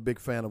weekend, I'm a big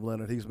fan of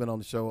Leonard. He's been on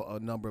the show a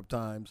number of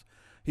times.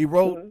 He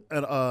wrote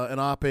an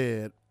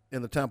op-ed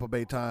in the Tampa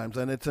Bay Times,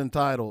 and it's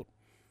entitled,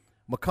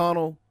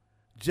 "McConnell,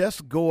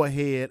 just go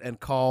ahead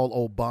and call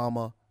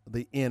Obama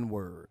the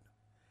N-word."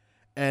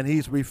 And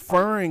he's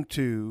referring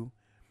to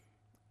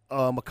Mitch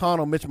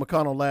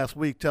McConnell last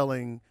week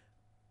telling,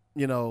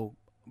 Barack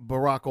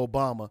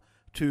Obama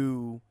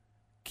to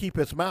keep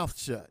his mouth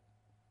shut,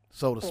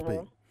 so to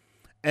speak.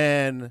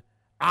 And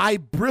I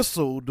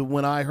bristled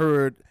when I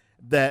heard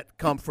that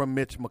come from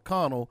Mitch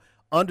McConnell,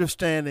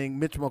 understanding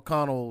Mitch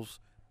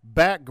McConnell's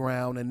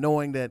background and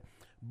knowing that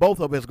both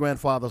of his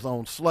grandfathers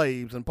owned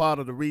slaves, and part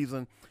of the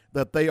reason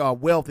that they are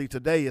wealthy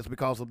today is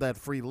because of that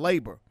free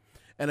labor.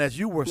 And as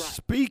you were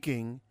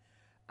speaking,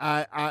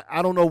 I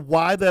don't know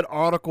why that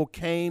article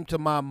came to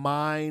my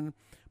mind,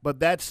 but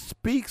that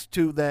speaks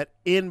to that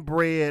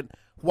inbred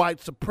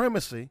white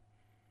supremacy,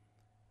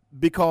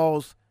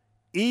 because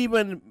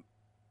even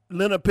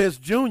Leonard Pence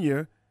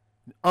Jr.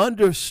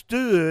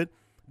 understood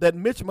that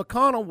Mitch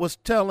McConnell was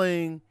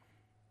telling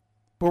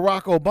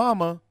Barack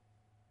Obama,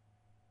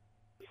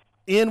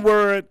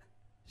 N-word,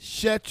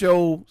 shut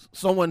your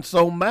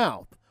so-and-so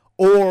mouth,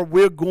 or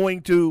we're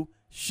going to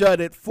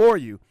shut it for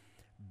you.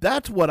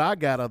 That's what I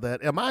got of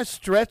that. Am I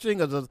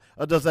stretching, or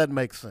does that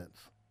make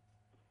sense?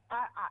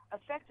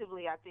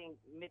 Effectively, I think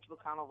Mitch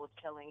McConnell was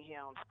telling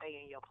him,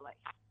 stay in your place.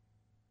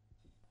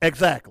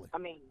 Exactly.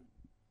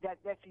 That's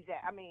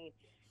exactly.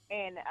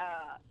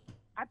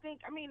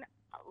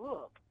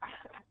 Look,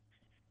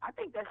 I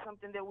think that's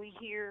something that we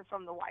hear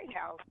from the White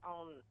House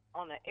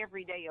on an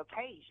everyday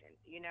occasion.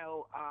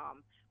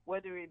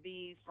 Whether it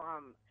be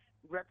from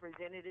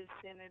representatives,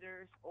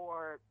 senators,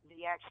 or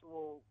the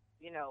actual,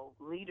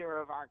 leader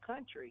of our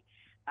country.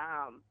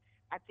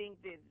 I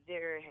think that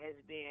there has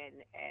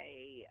been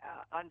a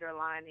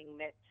underlining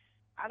that.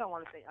 I don't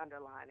want to say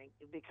underlining,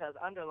 because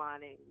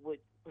underlining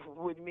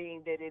would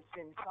mean that it's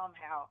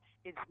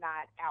it's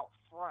not out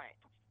front.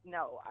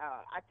 No,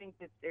 I think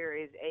that there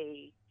is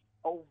a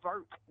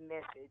overt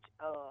message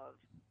of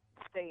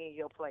stay in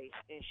your place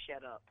and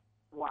shut up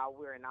while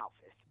we're in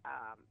office.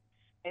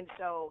 And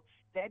so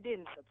that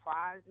didn't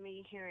surprise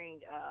me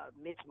hearing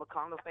Mitch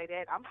McConnell say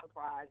that. I'm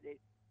surprised that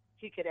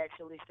he could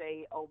actually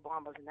say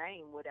Obama's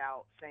name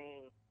without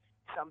saying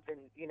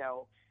something,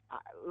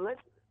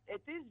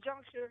 at this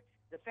juncture,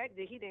 the fact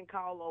that he didn't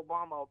call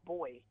Obama a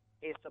boy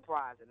is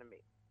surprising to me.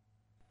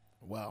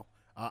 Wow.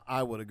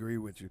 I would agree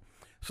with you.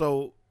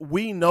 So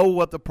we know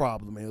what the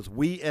problem is.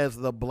 We, as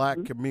the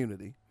black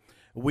community,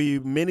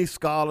 many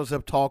scholars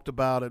have talked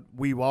about it.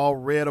 We've all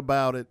read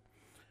about it.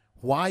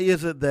 Why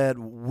is it that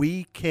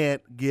we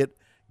can't get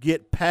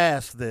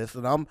past this?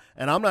 And I'm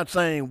not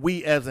saying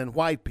we as in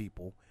white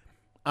people.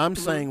 I'm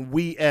saying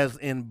we as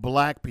in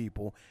black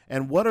people.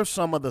 And what are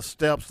some of the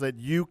steps that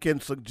you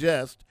can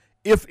suggest,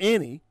 if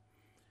any,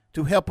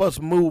 to help us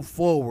move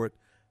forward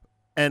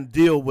and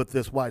deal with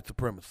this white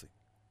supremacy?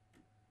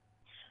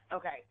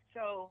 Okay,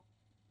 so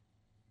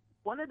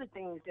one of the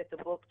things that the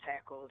book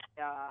tackles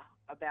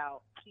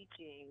about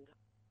teaching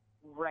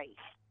race,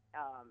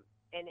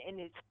 and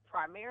it's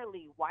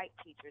primarily white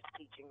teachers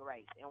teaching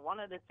race. And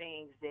one of the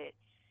things that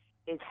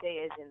it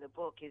says in the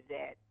book is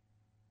that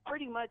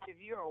pretty much if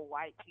you're a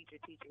white teacher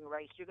teaching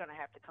race, you're going to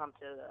have to come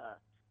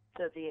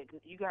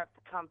you have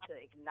to come to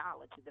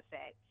acknowledge the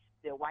fact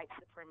that white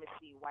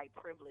supremacy, white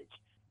privilege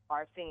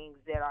are things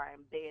that are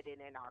embedded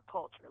in our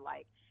culture.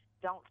 Like,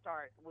 don't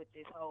start with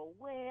this whole,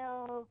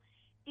 well,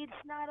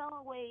 it's not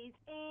always,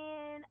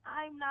 and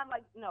I'm not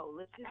like, no,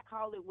 let's just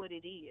call it what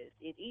it is.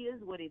 It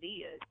is what it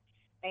is,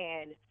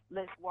 and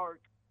let's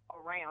work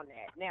around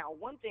that. Now,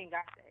 one thing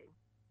I say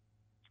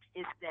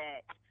is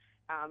that,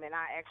 and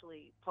I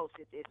actually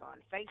posted this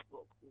on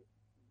Facebook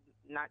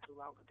not too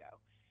long ago,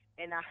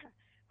 and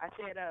I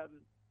said,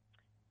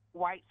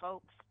 white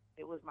folks,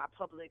 it was my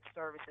public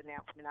service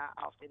announcement. I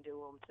often do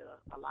them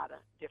to a lot of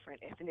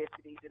different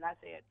ethnicities, and I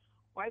said,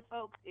 white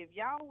folks, if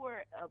y'all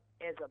were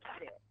as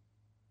upset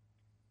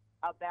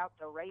about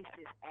the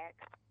racist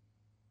acts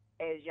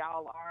as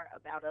y'all are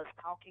about us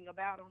talking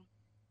about them,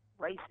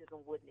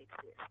 racism wouldn't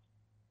exist.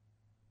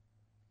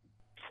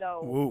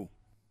 So Woo.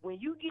 when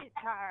you get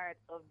tired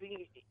of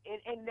being,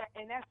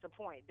 and that's the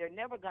point, they're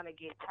never going to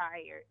get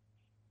tired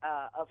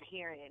of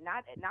hearing it.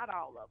 Not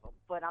all of them,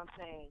 but I'm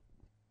saying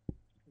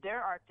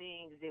there are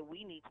things that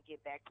we need to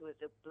get back to as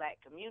a black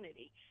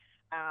community.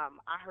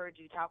 I heard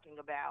you talking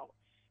about,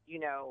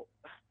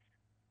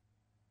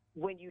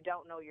 when you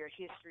don't know your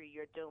history,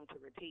 you're doomed to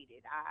repeat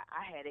it.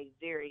 I had a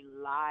very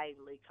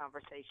lively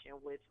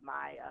conversation with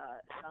my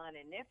son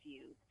and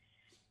nephew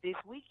this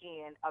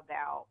weekend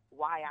about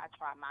why I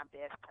try my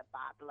best to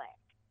buy black.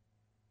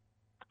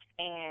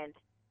 And,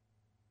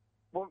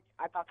 well,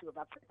 I thought you were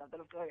about to say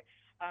something.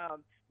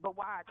 But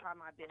why I try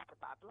my best to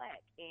buy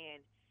black. And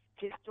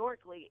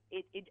historically,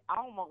 it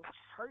almost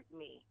hurt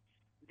me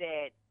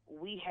that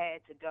we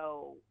had to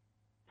go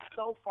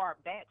so far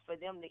back for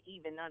them to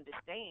even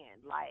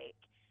understand. Like,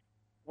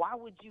 why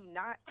would you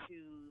not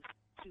choose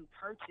to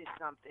purchase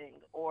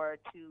something or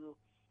to,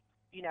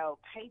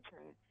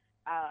 patron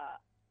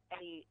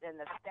an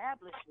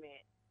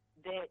establishment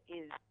that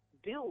is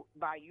built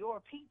by your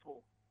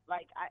people?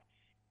 Like,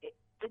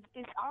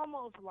 it's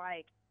almost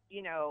like,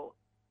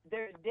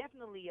 there's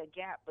definitely a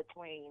gap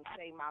between,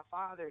 say, my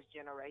father's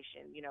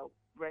generation,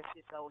 rest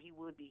his soul, he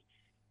would be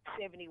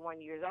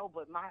 71 years old,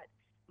 but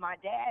my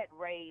dad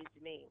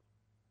raised me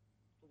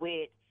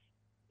with,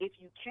 if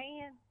you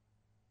can,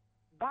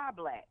 buy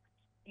black,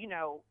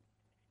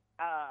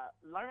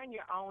 learn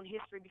your own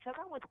history, because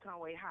I went to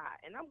Conway High,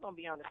 and I'm going to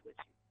be honest with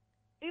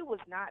you, it was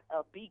not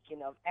a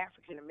beacon of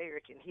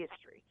African-American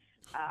history.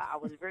 I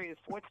was very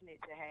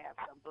fortunate to have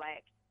some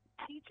black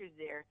teachers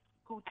there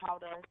who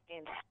taught us,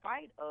 in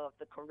spite of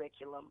the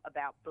curriculum,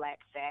 about black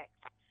facts,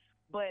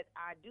 but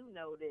I do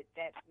know that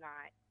that's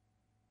not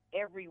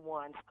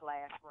everyone's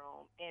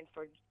classroom, and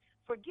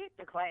forget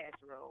the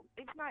classroom,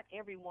 it's not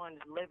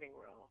everyone's living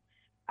room.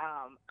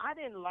 I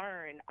didn't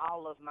learn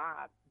all of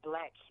my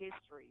black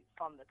history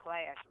from the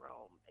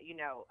classroom.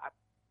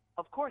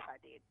 Of course I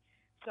did.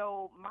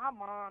 So my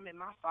mom and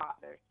my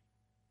father,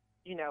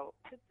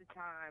 took the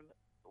time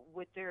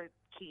with their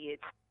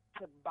kids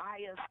to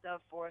buy us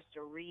stuff for us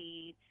to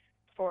read,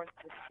 for us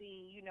to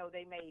see.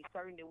 They made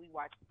certain that we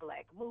watched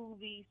black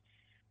movies,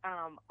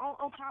 on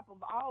top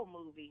of all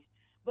movies.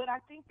 But I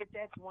think that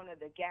that's one of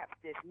the gaps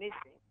that's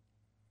missing.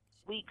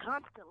 We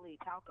constantly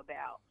talk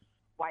about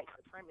white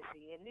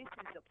supremacy, and this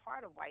is a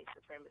part of white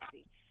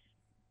supremacy.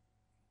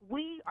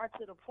 We are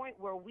to the point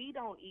where we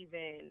don't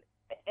even,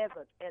 as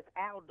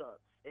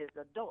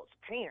adults,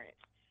 parents,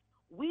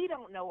 we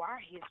don't know our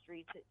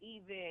history to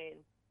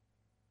even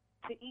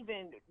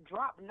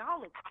drop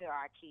knowledge to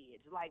our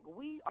kids. Like,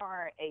 we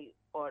are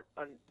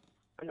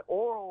an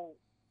oral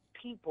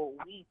people.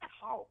 We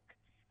talk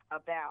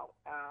about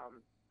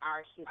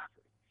our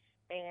history,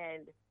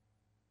 and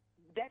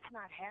that's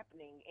not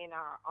happening in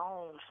our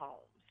own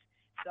homes.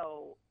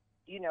 So,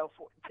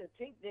 to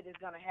think that it's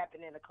going to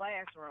happen in a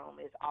classroom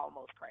is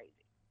almost crazy.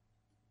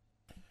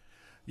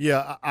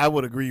 Yeah, I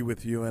would agree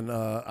with you, and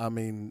I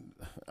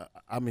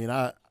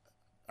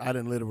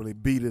didn't literally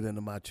beat it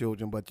into my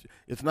children, but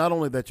it's not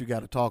only that you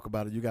got to talk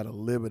about it, you got to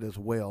live it as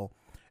well.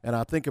 And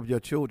I think if your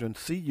children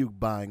see you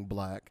buying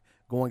black,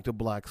 going to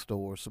black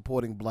stores,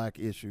 supporting black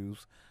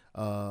issues,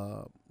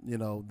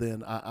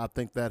 then I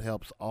think that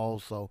helps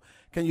also.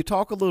 Can you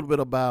talk a little bit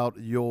about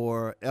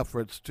your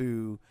efforts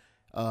to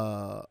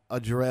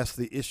address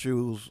the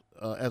issues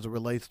as it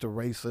relates to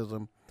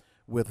racism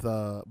with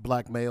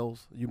black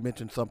males? You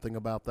mentioned something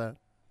about that.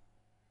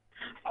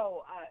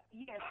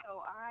 Yeah,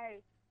 so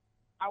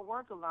I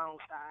work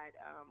alongside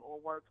or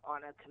work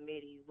on a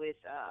committee with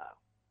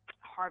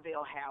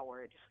Harville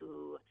Howard,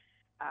 who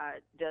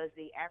does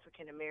the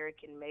African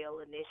American Male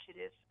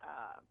Initiative.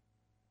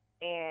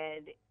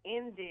 And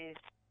in this,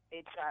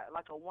 it's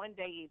like a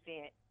one-day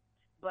event,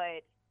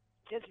 but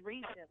just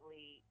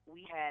recently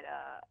we had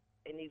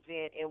an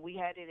event, and we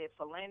had it at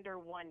Philander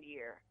one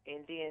year,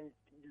 and then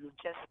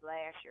just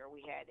last year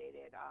we had it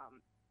at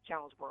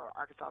Jonesboro,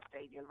 Arkansas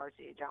State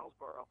University at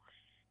Jonesboro.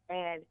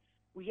 And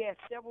we had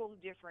several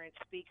different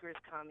speakers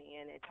come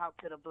in and talk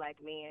to the black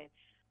men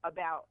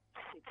about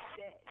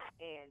success,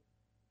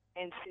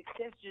 and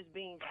success just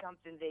being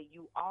something that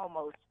you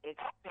almost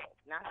expect,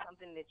 not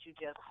something that you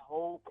just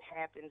hope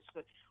happens,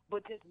 but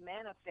just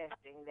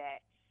manifesting that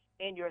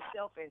in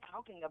yourself and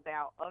talking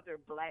about other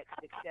black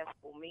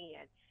successful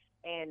men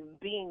and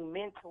being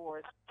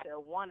mentors to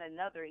one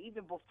another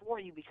even before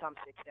you become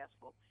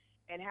successful,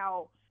 and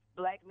how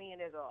black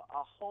men as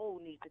a whole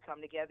need to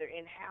come together,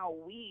 and how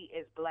we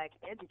as black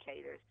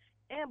educators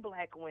and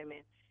black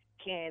women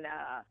can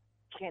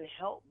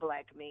help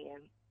black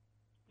men,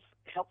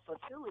 help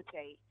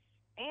facilitate,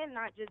 and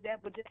not just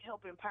that, but just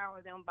help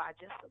empower them by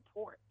just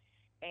support.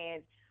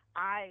 And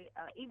I,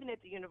 even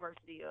at the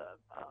University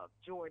of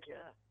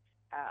Georgia,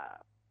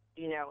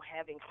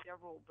 having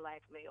several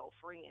black male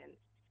friends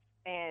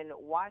and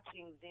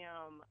watching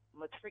them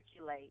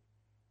matriculate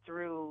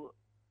through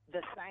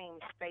the same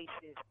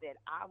spaces that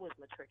I was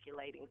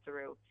matriculating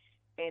through,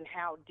 and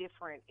how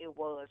different it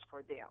was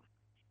for them,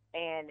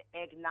 and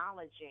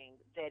acknowledging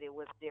that it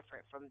was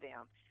different from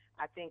them.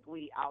 I think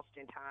we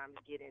oftentimes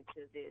get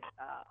into this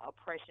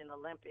oppression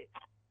Olympics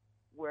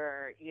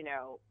where,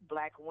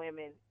 black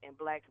women and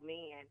black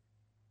men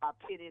are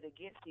pitted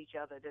against each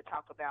other to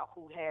talk about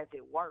who has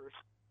it worse,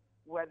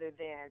 rather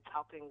than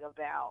talking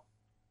about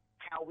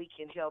how we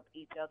can help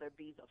each other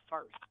be the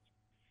first.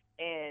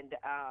 And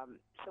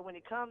so when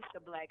it comes to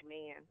black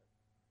men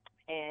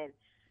and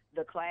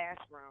the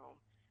classroom,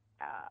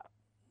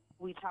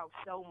 we talk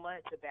so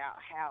much about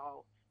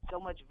how so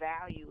much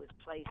value is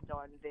placed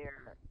on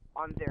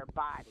their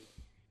body,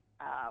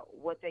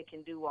 what they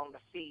can do on the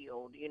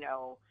field,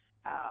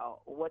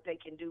 what they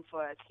can do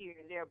for us here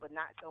and there, but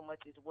not so much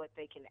as what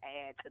they can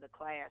add to the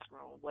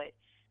classroom, what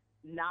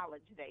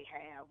knowledge they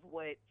have,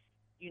 what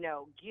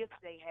gifts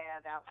they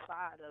have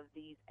outside of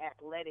these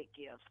athletic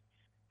gifts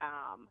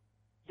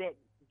that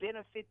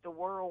benefit the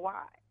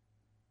worldwide.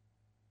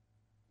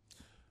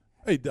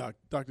 Hey,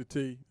 Dr.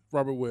 T,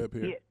 Robert Webb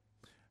here. Yeah.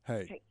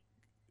 Hey,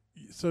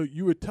 so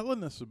you were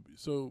telling us.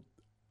 So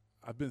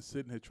I've been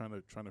sitting here trying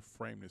to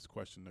frame this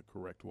question the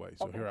correct way.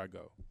 So here I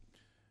go.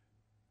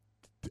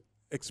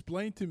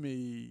 Explain to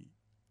me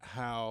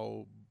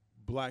how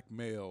black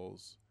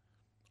males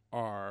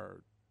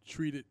are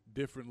treated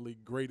differently,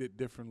 graded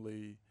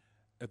differently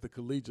at the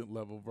collegiate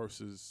level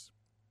versus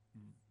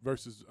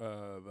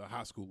the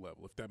high school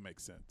level, if that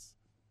makes sense.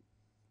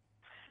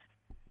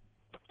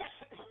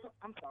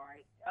 I'm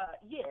sorry.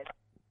 Yes.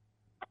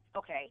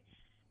 Okay.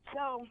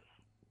 So,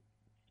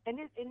 and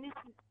this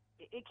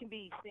it can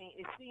be seen.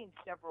 It's seen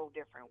several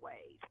different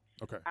ways.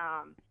 Okay.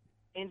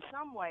 In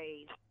some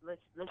ways,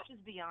 let's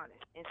just be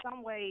honest. In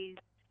some ways,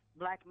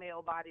 black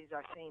male bodies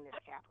are seen as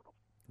capital.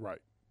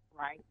 Right.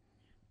 Right.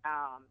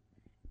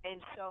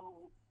 And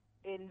so,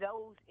 in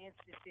those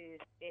instances,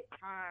 at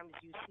times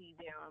you see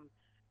them.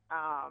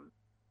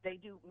 They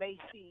may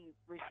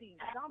receive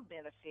some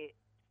benefit,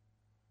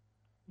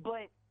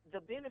 but the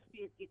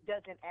benefit, it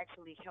doesn't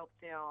actually help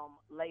them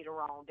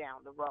later on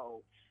down the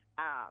road.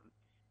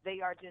 They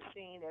are just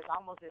seen as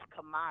almost as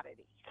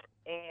commodities.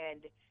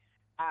 And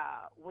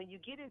when you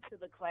get into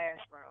the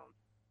classroom,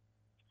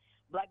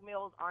 black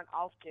males aren't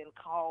often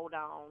called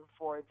on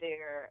for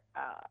their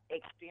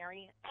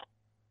experience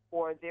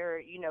or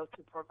their,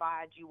 to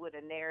provide you with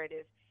a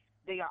narrative.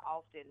 They are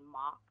often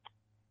mocked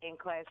in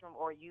classroom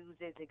or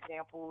used as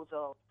examples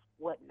of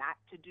what not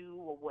to do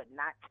or what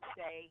not to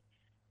say.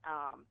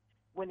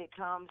 When it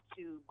comes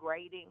to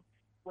grading,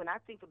 when I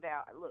think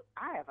about, look,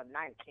 I have a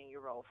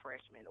 19-year-old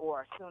freshman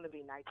or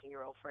soon-to-be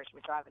 19-year-old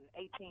freshman, so I have an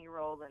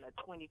 18-year-old and a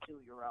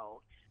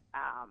 22-year-old.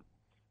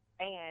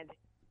 And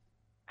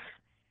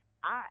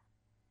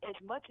as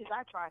much as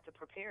I try to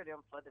prepare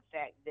them for the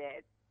fact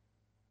that,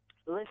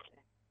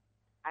 listen,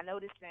 I know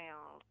this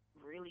sounds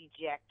really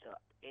jacked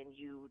up, and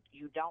you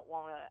don't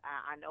want to,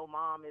 I know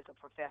mom is a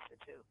professor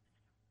too,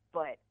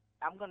 but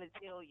I'm going to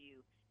tell you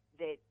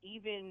that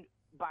even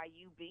by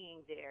you being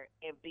there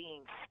and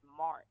being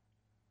smart,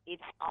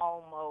 it's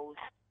almost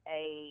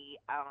a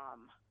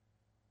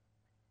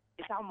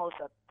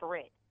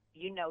threat.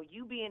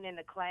 You being in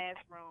the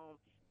classroom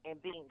and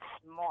being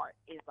smart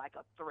is like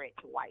a threat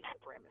to white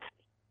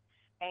supremacy.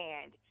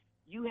 And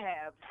you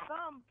have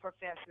some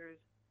professors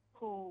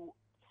who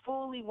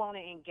fully want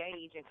to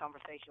engage in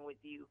conversation with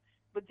you,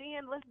 but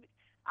then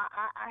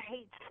I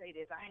hate to say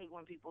this. I hate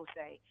when people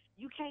say,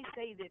 you can't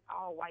say that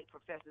all white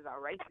professors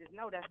are racist.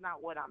 No, that's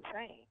not what I'm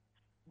saying.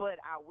 But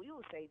I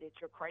will say that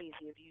you're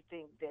crazy if you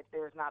think that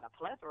there's not a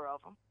plethora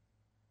of them.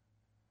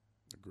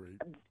 Agreed.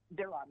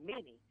 There are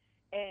many.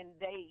 And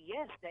they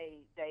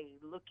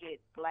look at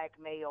black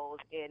males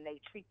and they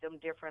treat them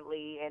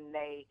differently, and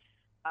they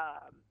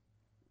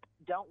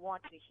don't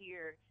want to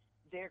hear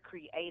their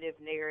creative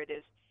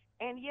narratives.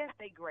 And yes,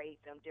 they grade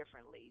them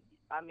differently.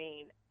 I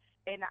mean,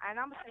 and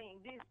I'm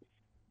saying this,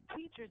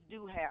 teachers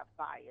do have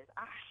bias.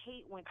 I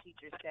hate when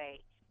teachers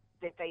say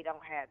that they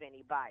don't have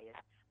any bias.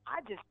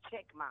 I just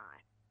check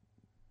mine.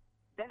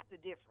 That's the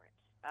difference.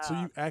 So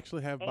you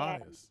actually have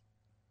bias.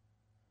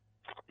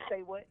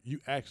 Say what? You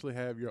actually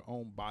have your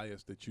own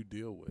bias that you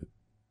deal with.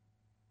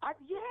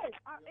 Yes,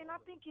 and I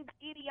think it's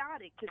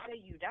idiotic to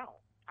say you don't.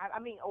 I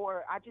mean,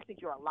 or I just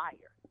think you're a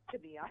liar, to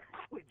be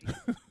honest with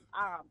you.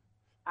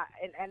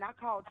 And I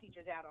call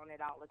teachers out on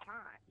it all the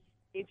time.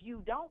 If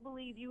you don't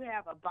believe you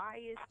have a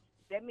bias,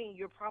 that means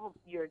you're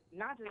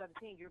 9 out of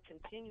 10, you're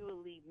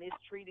continually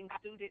mistreating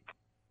students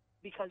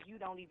because you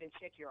don't even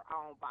check your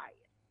own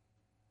bias.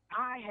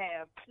 I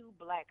have 2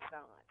 black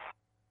sons.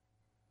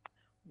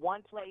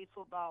 One played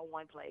football,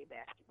 one played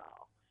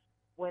basketball.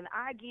 When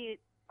I get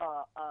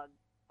a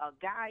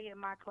guy in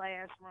my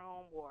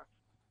classroom or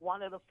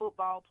one of the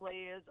football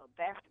players or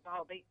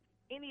basketball,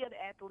 any of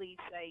the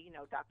athletes say,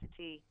 Dr.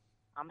 T,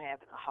 I'm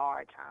having a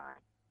hard time.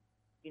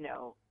 Can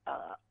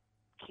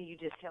you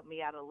just help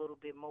me out a little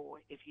bit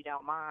more if you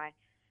don't mind?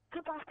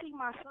 Because I see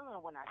my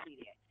son when I see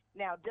that.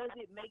 Now, does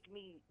it make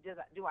me,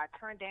 do I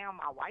turn down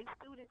my white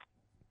students?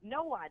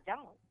 No, I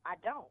don't.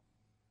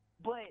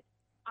 But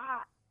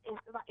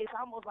it's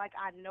almost like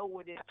I know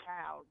where this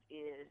child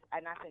is,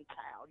 and I say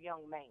child,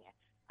 young man.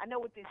 I know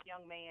what this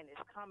young man is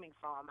coming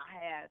from. I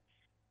have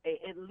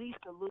at least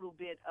a little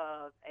bit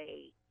of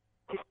a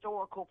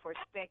historical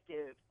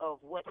perspective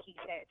of what he's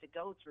had to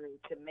go through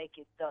to make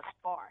it thus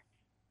far.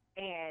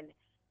 And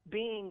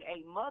being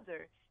a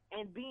mother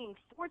and being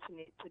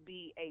fortunate to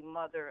be a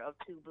mother of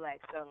two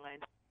black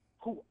sons,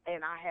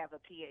 and I have a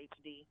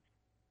PhD,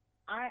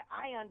 I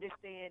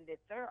understand that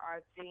there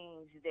are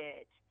things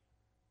that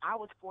I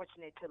was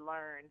fortunate to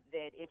learn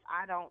that if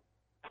I don't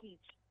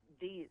teach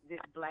this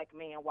black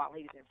man while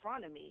he's in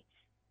front of me,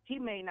 he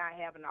may not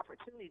have an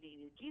opportunity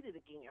to get it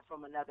again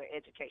from another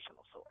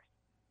educational source.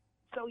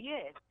 So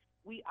yes,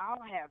 we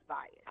all have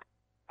bias.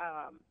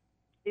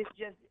 It's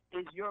just,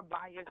 is your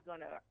bias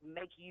going to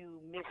make you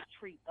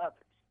mistreat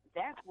others?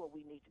 That's what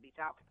we need to be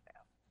talking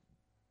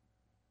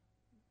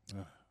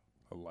about.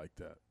 I like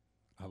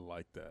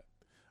that.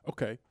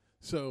 Okay,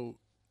 so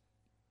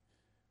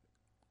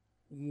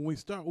when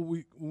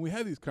we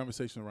have these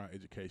conversations around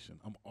education,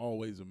 I'm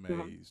always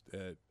amazed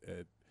at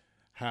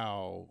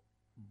how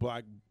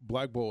black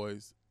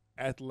boys,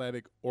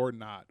 athletic or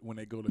not, when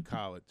they go to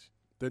college,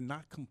 they're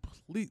not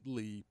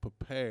completely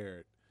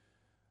prepared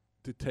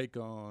to take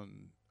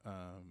on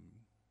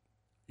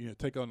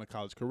the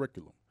college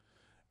curriculum.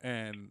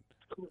 And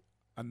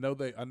I know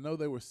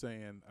they were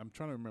saying, I'm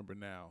trying to remember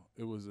now,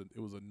 it was a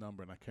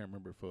number and I can't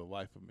remember it for the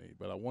life of me,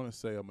 but I want to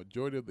say a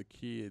majority of the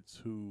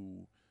kids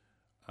who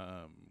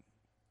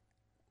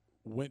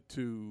went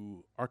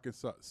to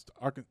Arkansas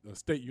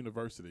state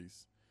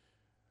universities,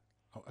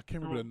 I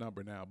can't remember the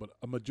number now, but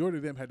a majority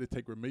of them had to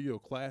take remedial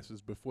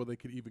classes before they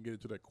could even get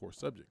into their core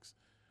subjects.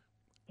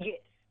 Yes.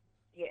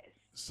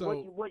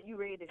 So what you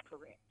read is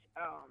correct.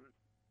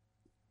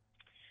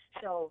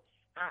 So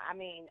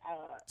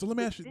let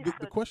me ask you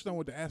the question I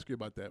wanted to ask you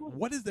about that.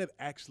 What is that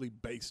actually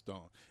based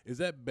on? Is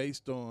that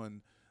based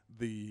on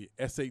the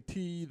SAT,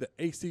 the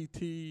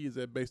ACT? Is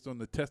that based on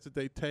the test that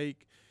they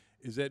take?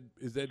 Is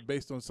that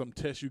based on some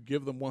test you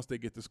give them once they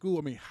get to school?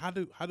 I mean, how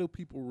do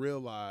people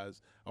realize,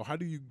 or how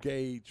do you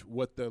gauge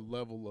what their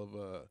level of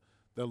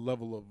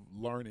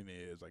learning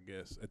is? I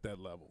guess at that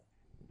level.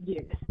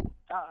 Yes,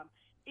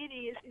 it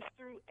is. It's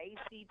through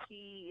ACT.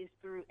 It's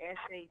through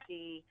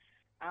SAT.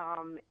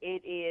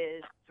 It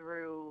is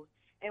through,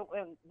 and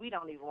we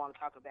don't even want to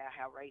talk about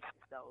how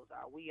racist those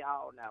are. We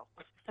all know.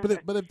 But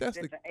if that's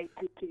the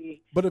ACT,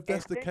 but if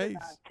that's the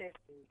case,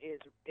 testing is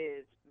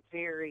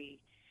very.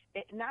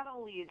 Not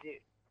only is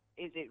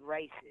it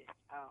racist,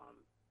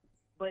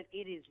 but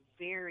it is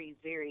very,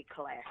 very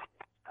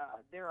classist.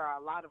 There are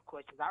a lot of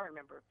questions. I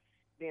remember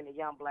being a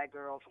young black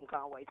girl from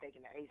Conway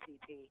taking the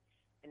ACT,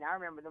 and I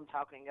remember them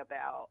talking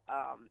about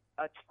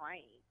a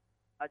train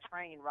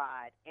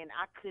ride, and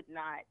I could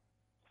not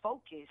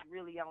focus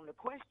really on the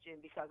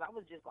question because I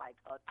was just like,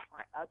 a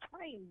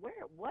train?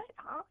 Where? What?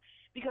 Huh?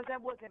 Because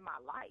that wasn't my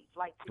life.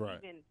 Like to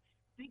even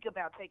think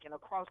about taking a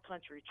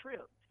cross-country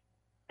trip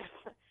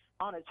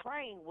on a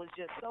train was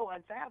just so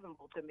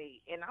unfathomable to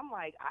me. And I'm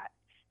like,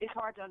 it's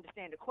hard to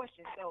understand the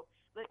question. So,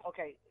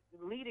 okay,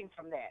 leading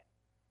from that,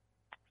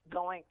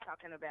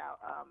 talking about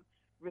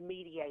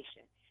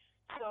remediation.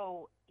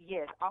 So,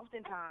 yes,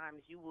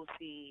 oftentimes you will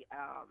see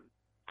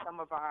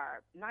some of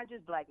our, not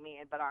just black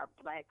men, but our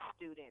black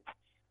students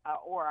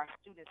or our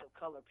students of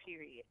color,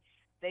 period,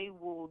 they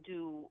won't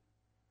do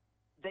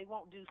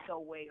so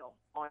well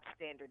on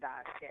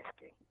standardized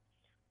testing,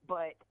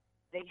 but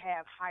they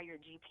have higher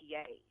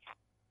GPAs.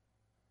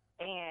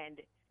 And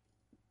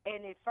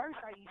at first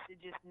I used to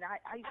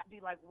be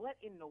like, what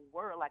in the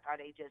world? Like, are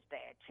they just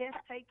bad test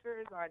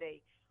takers? Are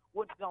they,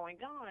 what's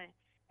going on?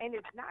 And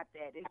it's not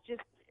that. It's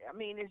just that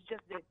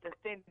the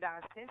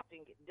standardized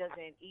testing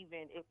doesn't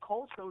even,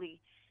 culturally,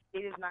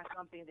 it is not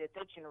something that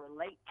they can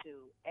relate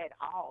to at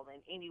all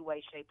in any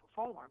way, shape, or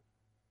form.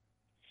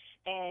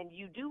 And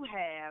you do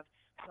have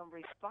some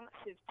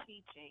responsive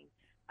teaching.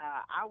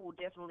 I will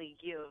definitely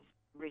give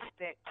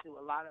respect to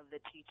a lot of the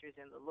teachers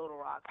in the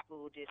Little Rock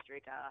School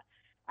District. I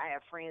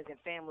have friends and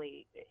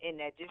family in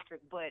that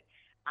district, but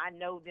I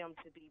know them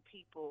to be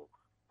people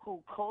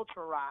who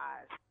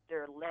culturalize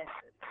their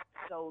lessons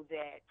so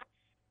that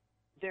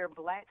their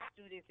black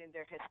students and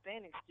their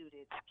Hispanic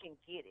students can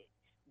get it.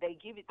 They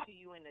give it to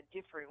you in a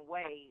different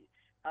way,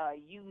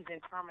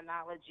 using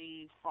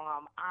terminology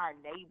from our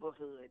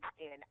neighborhoods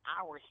and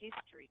our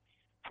history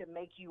to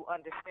make you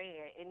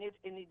understand. And it's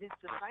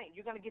the same.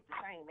 You're going to get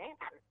the same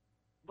answer,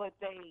 but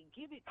they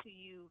give it to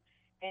you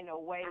in a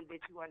way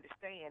that you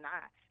understand.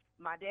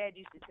 My dad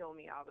used to tell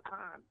me all the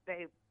time,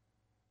 babe,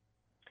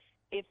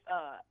 if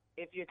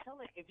you tell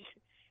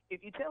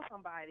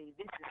somebody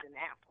this is an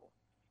apple,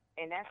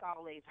 and that's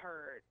all they've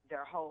heard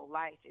their whole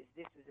life is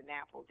this is an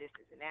apple, this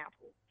is an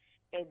apple,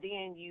 and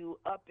then you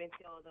up and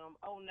tell them,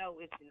 oh no,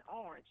 it's an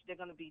orange, they're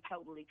going to be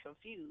totally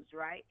confused,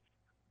 right?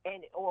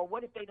 And or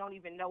what if they don't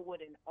even know what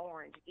an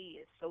orange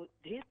is? So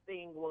his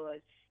thing was,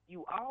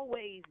 you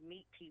always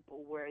meet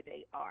people where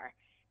they are,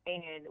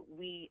 and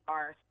we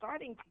are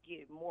starting to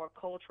get more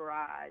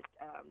culturalized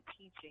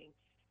teaching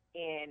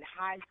in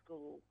high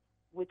school,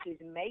 which is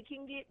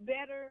making it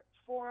better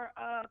for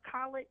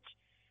college.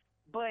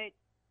 But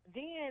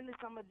then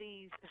some of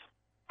these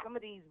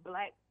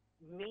black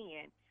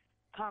men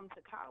come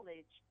to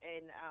college,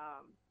 and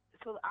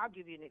so I'll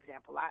give you an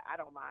example. I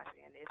don't mind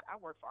saying this. I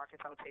work for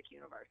Arkansas Tech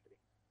University.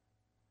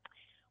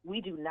 We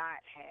do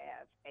not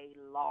have a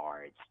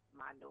large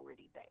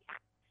minority base.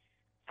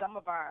 Some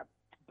of our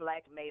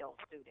black male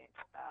students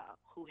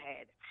who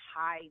had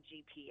high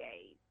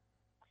GPAs,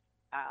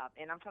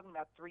 and I'm talking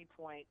about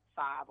 3.5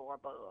 or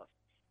above,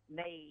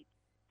 made,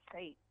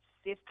 say,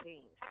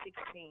 15s,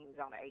 16s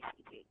on the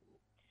ACT.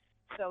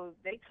 So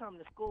they come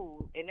to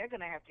school, and they're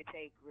going to have to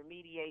take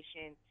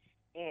remediation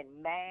in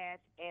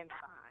math and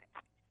science.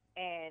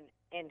 And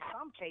in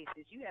some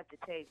cases, you have to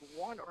take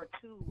 1 or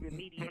 2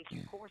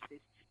 remediation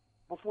courses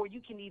before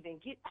you can even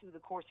get to the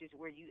courses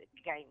where you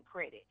gain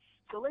credit.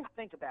 So let's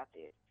think about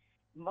this.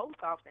 Most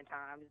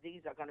oftentimes,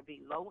 these are going to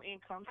be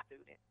low-income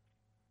students.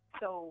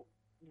 So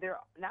they're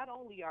not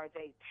only are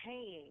they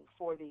paying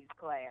for these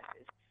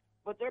classes,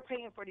 but they're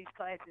paying for these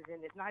classes,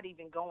 and it's not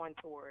even going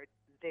toward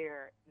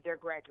their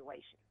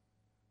graduation.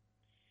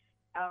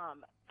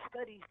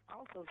 Studies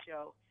also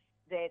show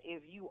that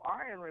if you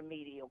are in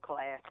remedial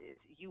classes,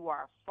 you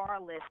are far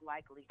less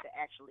likely to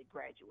actually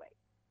graduate,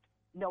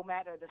 no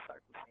matter the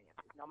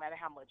circumstances, no matter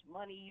how much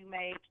money you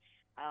make,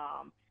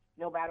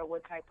 no matter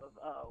what type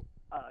of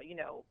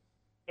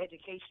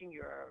education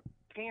your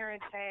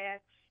parents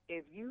have.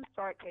 If you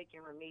start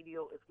taking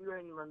if you're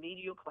in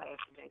remedial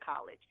classes in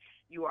college,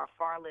 you are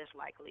far less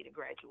likely to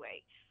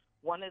graduate.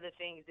 One of the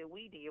things that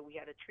we did, we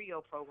had a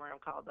TRIO program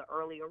called the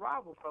Early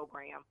Arrival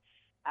Program.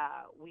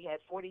 We had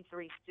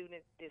 43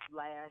 students this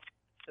last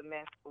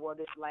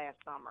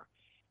summer.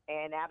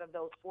 And out of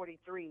those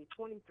 43,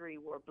 23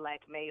 were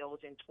black males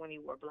and 20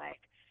 were black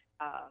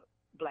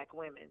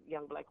women,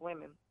 young black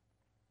women.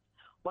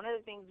 One of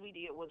the things we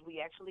did was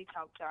we actually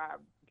talked to our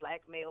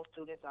black male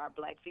students, our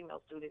black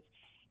female students,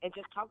 and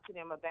just talked to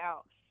them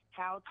about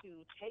how to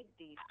take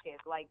these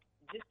tests, like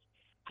just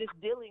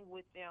dealing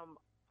with them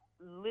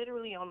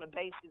literally on the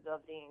basis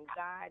of the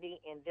anxiety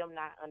and them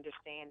not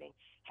understanding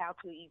how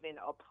to even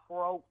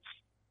approach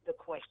the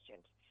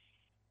questions.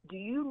 Do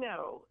you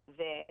know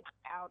that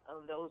out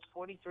of those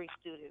 43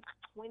 students,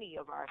 20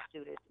 of our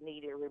students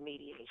needed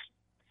remediation?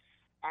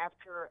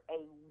 After a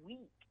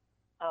week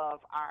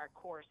of our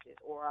courses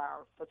or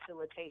our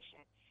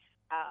facilitation,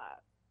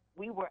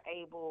 we were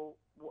able,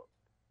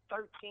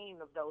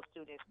 13 of those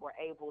students were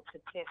able to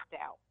test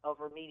out of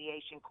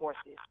remediation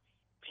courses,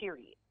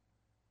 period.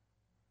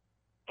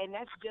 And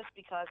that's just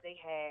because they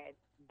had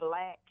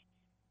black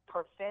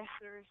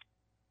professors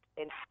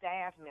and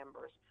staff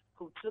members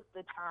who took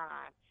the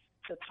time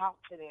to talk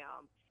to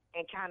them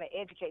and kind of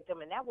educate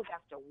them, and that was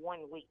after 1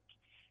 week.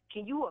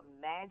 Can you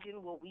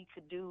imagine what we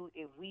could do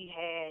if we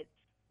had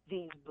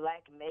these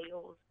black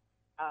males,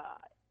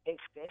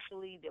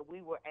 especially that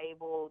we were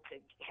able to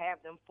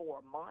have them for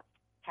a month,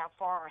 how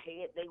far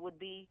ahead they would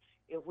be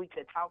if we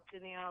could talk to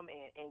them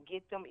and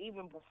get them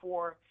even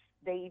before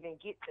they even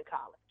get to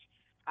college.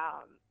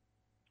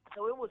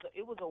 So it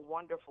was a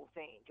wonderful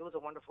thing. It was a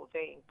wonderful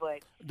thing.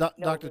 But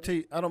Dr.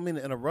 T, I don't mean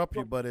to interrupt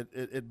you, but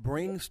it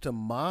brings to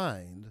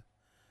mind,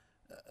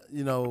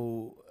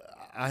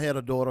 I had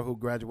a daughter who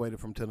graduated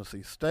from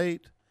Tennessee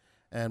State,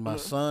 and my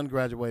son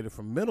graduated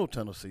from Middle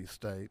Tennessee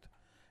State.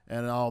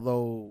 And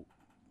although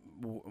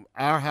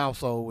our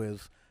household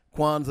is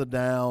Kwanzaa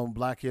down,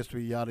 Black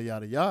History, yada,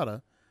 yada,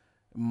 yada,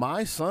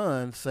 my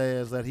son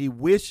says that he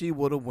wish he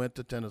would have went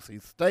to Tennessee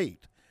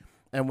State.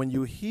 And when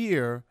you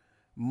hear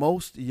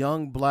most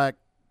young black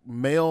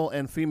male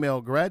and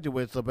female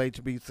graduates of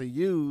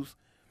HBCUs,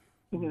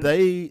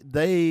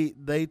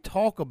 they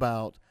talk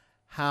about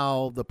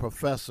how the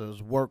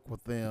professors work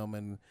with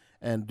them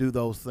and do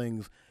those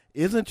things.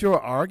 Isn't your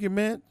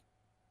argument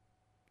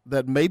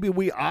that maybe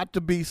we ought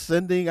to be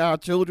sending our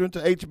children to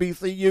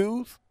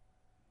HBCUs?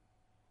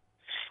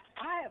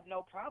 I have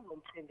no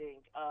problem sending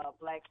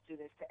black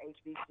students to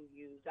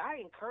HBCUs. I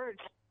encourage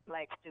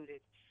black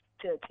students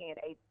to attend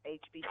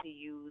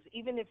HBCUs,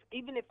 even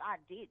if I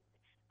did.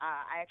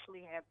 I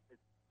actually have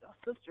a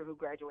sister who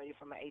graduated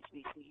from an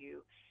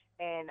HBCU,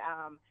 and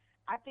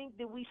I think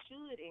that we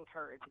should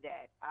encourage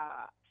that.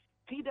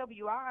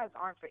 PWIs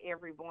aren't for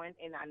everyone,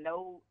 and I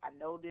know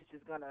this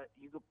is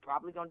you're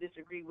probably gonna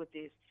disagree with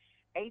this.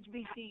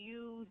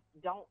 HBCUs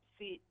don't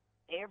fit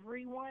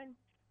everyone.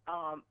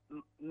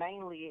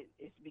 Mainly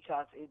it's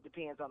because it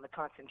depends on the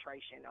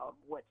concentration of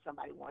what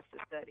somebody wants to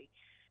study.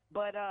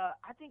 But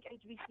I think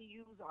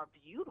HBCUs are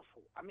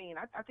beautiful. I mean,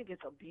 I think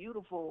it's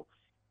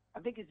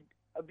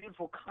a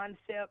beautiful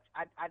concept.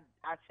 I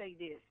say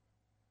this.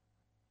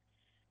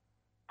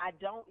 I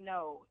don't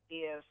know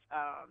if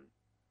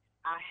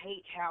I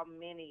hate how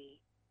many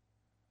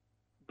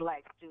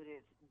black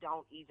students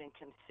don't even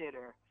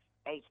consider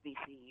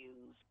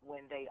HBCUs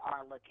when they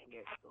are looking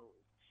at schools.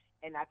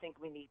 And I think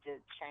we need to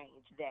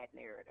change that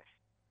narrative.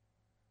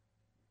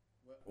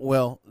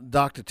 Well,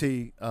 Dr.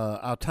 T,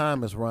 our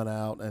time has run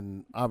out,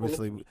 and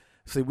obviously,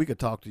 see, we could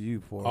talk to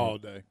you for all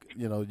day.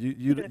 You know,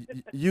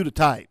 you the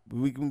type.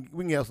 We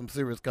can have some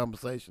serious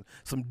conversation,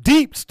 some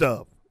deep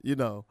stuff. You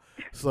know,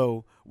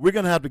 so we're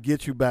gonna have to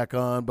get you back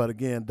on. But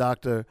again,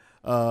 Dr.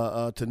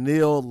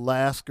 Tennille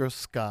Lasker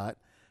Scott,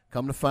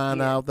 come to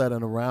find out that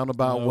in a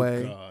roundabout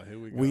way, God, here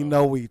we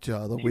know each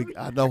other.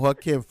 I know her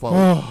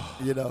kinfolk.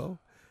 You know,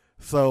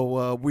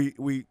 so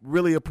we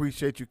really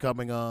appreciate you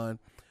coming on,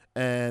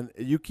 and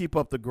you keep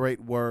up the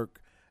great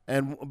work.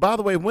 And by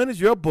the way, when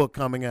is your book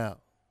coming out?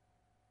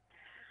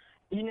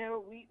 You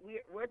know,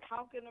 we're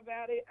talking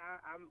about it.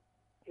 I'm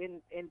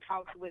in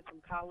talks with some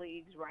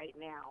colleagues right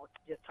now,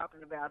 just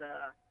talking about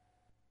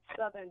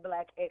Southern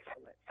Black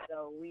excellence.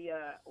 So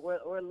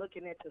we're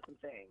looking into some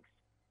things.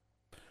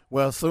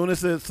 Well, as soon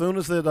as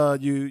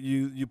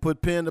you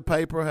put pen to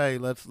paper, hey,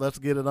 let's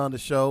get it on the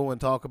show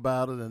and talk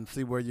about it and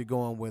see where you're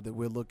going with it.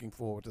 We're looking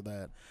forward to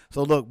that.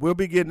 So look, we'll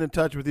be getting in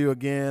touch with you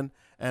again,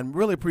 and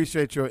really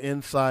appreciate your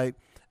insight.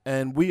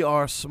 And we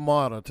are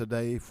smarter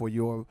today for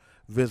your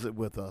visit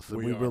with us, and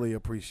we really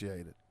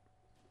appreciate it.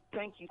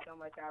 Thank you so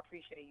much. I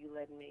appreciate you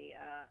letting me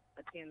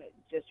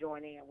just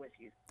join in with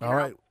you. All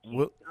right.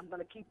 I'm going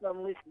to keep on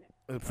listening.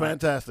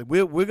 Fantastic.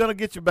 We're going to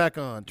get you back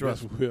on.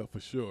 Trust me. Yes, we will, for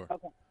sure.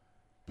 Okay.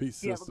 Peace,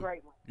 sister. You have a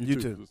great one.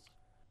 You too.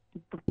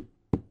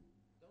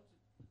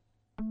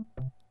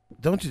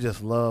 Don't you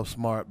just love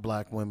smart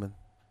black women?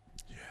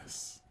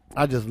 Yes.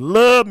 I just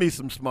love me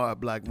some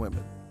smart black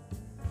women.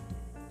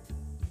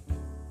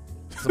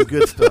 Some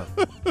good stuff.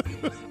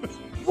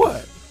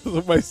 What?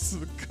 Somebody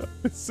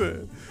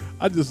said,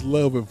 I just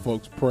love when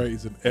folks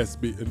praise an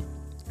HBCU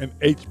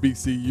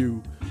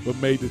but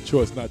made the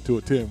choice not to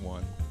attend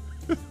one.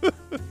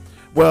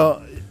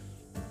 Well,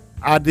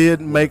 I did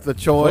make the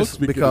choice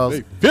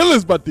because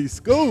feelings about these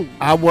schools.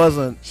 I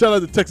wasn't. Shout out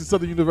to Texas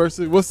Southern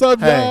University. What's up,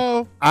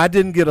 y'all? I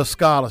didn't get a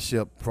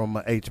scholarship from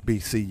a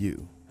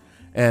HBCU,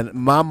 and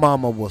my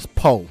mama was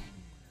poor.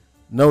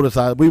 Notice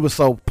we were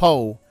so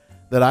poor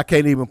that I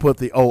can't even put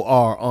the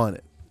OR on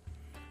it.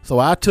 So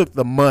I took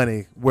the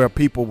money where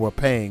people were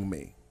paying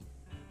me.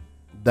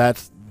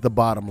 That's the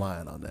bottom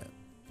line on that.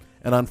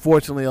 And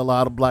unfortunately, a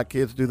lot of black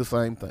kids do the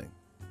same thing.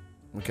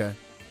 Okay?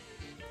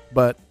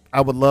 But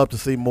I would love to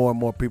see more and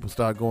more people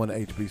start going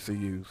to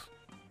HBCUs.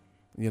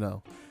 You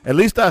know, at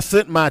least I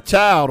sent my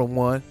child on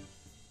one.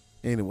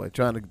 Anyway,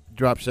 trying to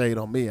drop shade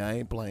on me. I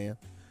ain't playing.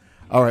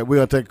 All right, we're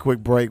going to take a quick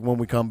break. When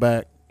we come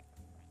back,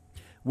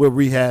 we'll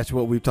rehash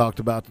what we've talked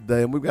about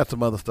today. And we've got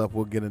some other stuff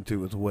we'll get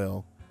into as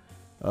well.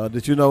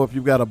 Did you know if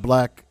you've got a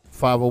black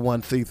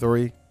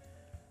 501c3,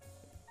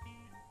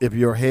 if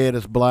your head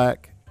is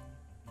black,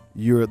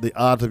 the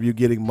odds of you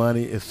getting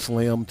money is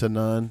slim to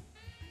none?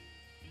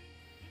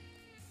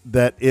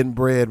 That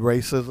inbred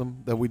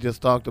racism that we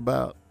just talked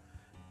about,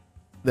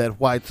 that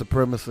white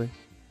supremacy,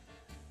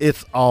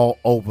 it's all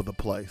over the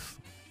place.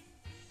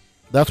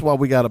 That's why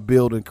we got to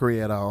build and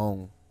create our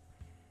own.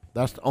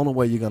 That's the only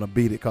way you're going to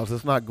beat it, because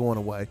it's not going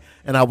away.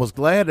 And I was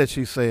glad that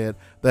she said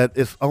that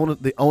it's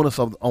the onus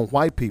on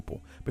white people.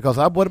 Because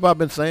what have I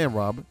been saying,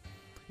 Robert?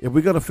 If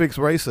we're going to fix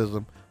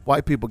racism,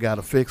 white people got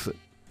to fix it.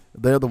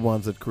 They're the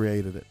ones that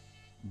created it.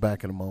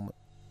 Back in a moment.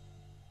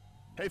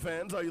 Hey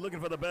fans, are you looking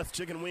for the best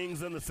chicken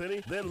wings in the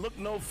city? Then look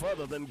no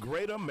further than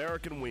Great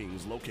American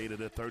Wings, located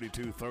at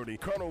 3230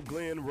 Colonel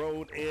Glenn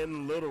Road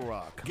in Little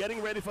Rock.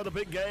 Getting ready for the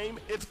big game?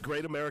 It's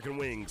Great American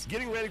Wings.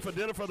 Getting ready for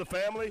dinner for the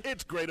family?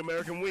 It's Great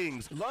American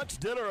Wings. Lunch,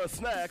 dinner, or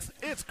snacks?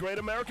 It's Great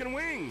American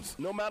Wings.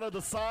 No matter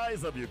the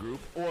size of your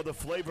group or the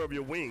flavor of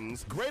your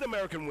wings, Great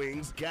American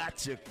Wings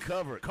got you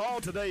covered.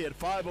 Call today at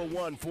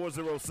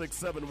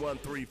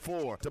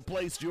 501-406-7134 to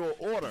place your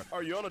order.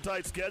 Are you on a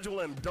tight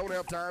schedule and don't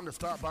have time to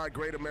stop by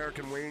Great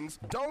American Wings?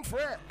 Don't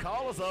fret.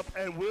 Call us up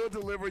and we'll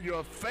deliver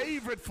your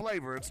favorite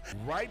flavors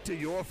right to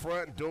your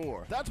front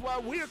door. That's why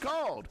we're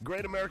called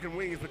Great American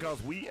Wings,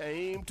 because we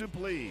aim to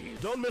please.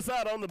 Don't miss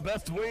out on the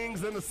best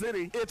wings in the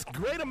city. It's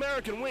Great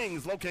American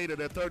Wings,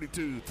 located at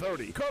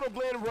 3230 Colonel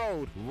Glenn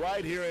Road,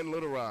 right here in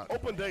Little Rock.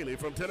 Open daily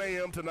from 10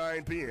 a.m. to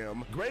 9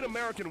 p.m. Great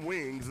American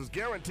Wings is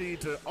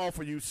guaranteed to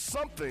offer you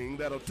something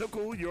that'll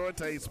tickle your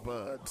taste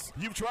buds.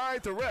 You've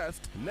tried the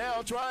rest,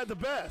 now try the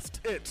best.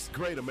 It's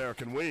Great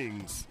American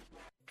Wings.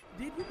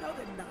 Did you know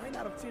that 9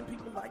 out of 10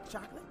 people like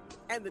chocolate?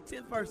 And the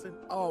 10th person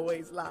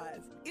always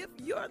lies. If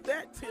you're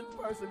that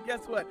 10th person,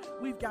 guess what?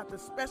 We've got the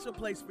special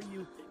place for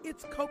you.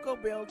 It's Cocoa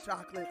Bell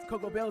Chocolates.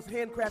 Cocoa Bell's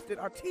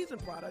handcrafted artisan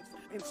products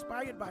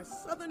inspired by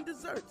Southern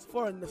desserts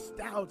for a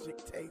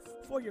nostalgic taste.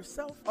 For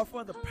yourself or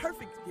for the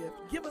perfect gift,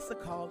 give us a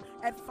call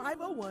at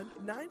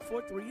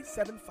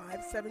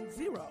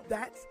 501-943-7570.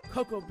 That's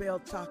Cocoa Bell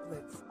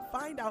Chocolates.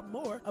 Find out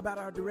more about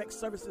our direct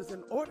services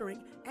and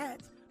ordering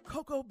at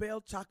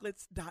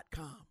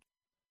CocoBellChocolates.com.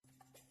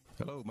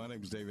 Hello, my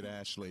name is David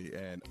Ashley,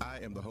 and I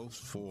am the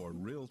host for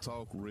Real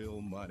Talk,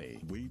 Real Money.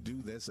 We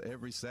do this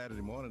every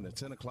Saturday morning at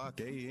 10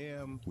 o'clock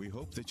a.m. We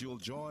hope that you'll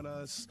join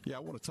us. Yeah, I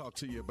want to talk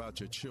to you about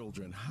your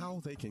children,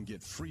 how they can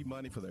get free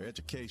money for their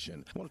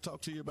education. I want to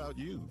talk to you about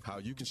you, how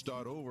you can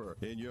start over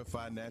in your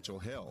financial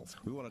health.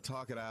 We want to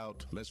talk it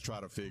out. Let's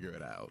try to figure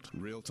it out.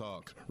 Real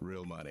Talk,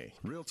 Real Money.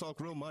 Real Talk,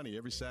 Real Money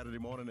every Saturday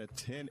morning at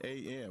 10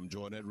 a.m.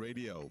 Join that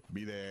radio.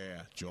 Be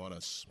there. Join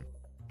us.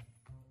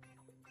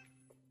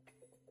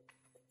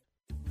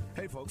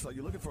 Hey folks, are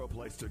you looking for a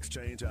place to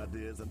exchange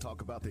ideas and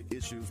talk about the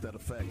issues that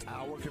affect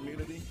our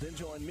community? Then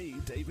join me,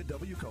 David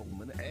W.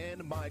 Coleman,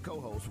 and my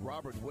co-host,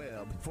 Robert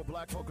Webb, for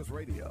Black Focus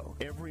Radio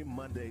every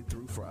Monday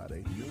through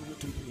Friday, noon to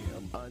 2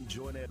 p.m. on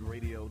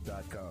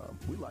joynetradio.com.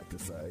 We like to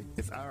say,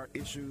 it's our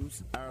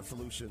issues, our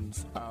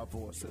solutions, our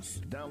voices.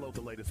 Download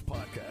the latest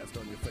podcast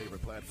on your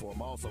favorite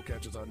platform. Also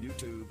catch us on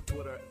YouTube,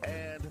 Twitter,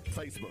 and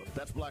Facebook.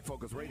 That's Black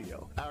Focus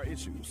Radio. Our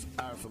issues,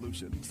 our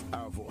solutions,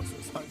 our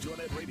voices on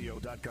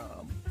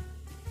joynetradio.com.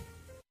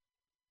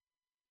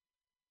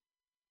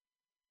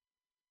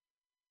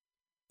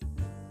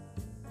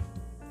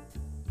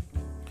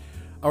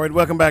 All right,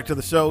 welcome back to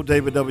the show.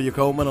 David W.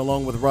 Coleman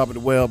along with Robert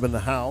Webb in the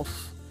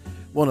house.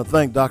 Want to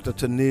thank Dr.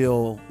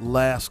 Tennille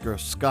Lasker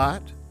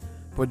Scott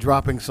for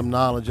dropping some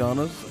knowledge on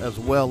us, as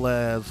well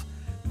as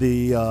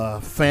the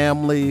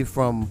family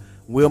from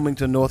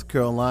Wilmington, North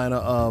Carolina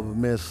of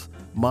Miss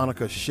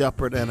Monica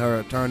Shepard and her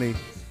attorney,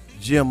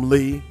 Jim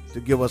Lee, to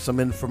give us some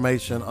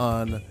information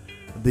on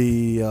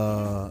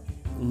the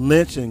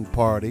lynching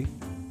party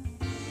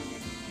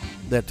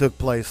that took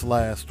place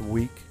last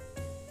week.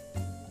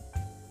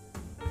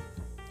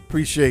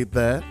 Appreciate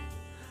that.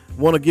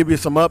 Want to give you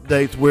some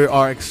updates. We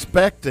are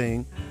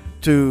expecting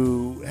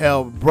to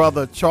have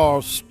Brother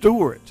Charles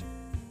Stewart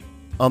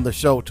on the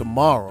show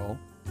tomorrow.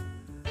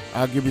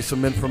 I'll give you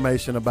some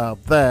information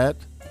about that.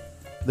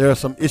 There are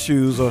some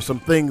issues or some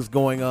things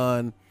going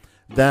on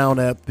down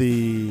at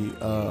the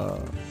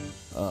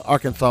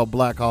Arkansas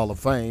Black Hall of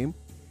Fame.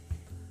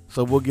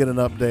 So we'll get an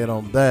update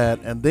on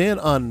that. And then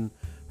on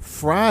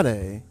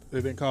Friday...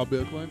 They didn't call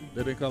Bill Clinton?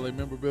 They didn't call a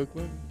member Bill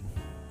Clinton?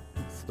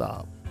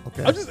 Stop.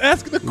 Okay. I'm just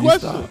asking the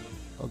question.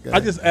 Okay. I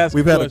just asked.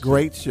 We've had a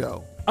great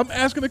show. I'm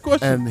asking the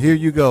question. And here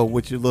you go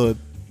with your little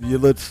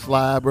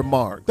slab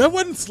remark. That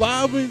wasn't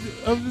slab. I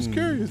was just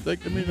curious.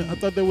 Like, I mean, I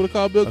thought they would have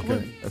called Bill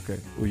Clinton. Okay.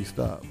 Will you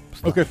stop?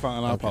 Okay,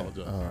 fine. I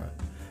apologize. All right.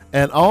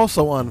 And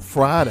also on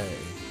Friday,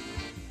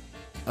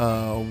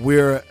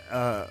 we're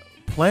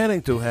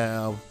planning to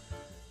have,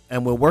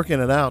 and we're working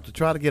it out to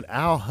try to get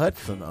Al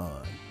Hudson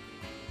on,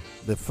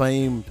 the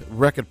famed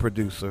record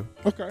producer.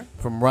 Okay.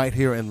 From right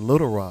here in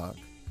Little Rock.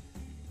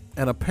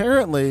 And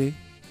apparently,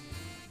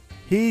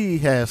 he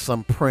has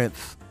some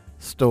Prince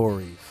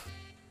stories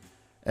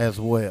as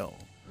well.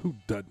 Who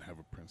doesn't have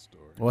a Prince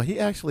story? Well, he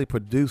actually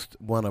produced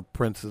one of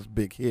Prince's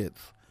big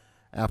hits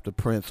after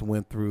Prince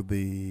went through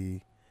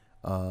the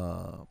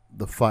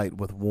fight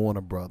with Warner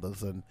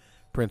Brothers, and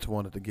Prince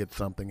wanted to get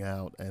something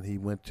out, and he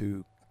went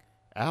to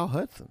Al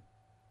Hudson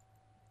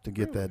to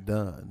get that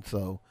done.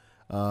 So,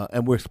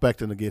 and we're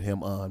expecting to get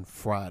him on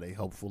Friday,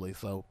 hopefully.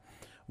 So.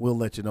 We'll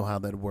let you know how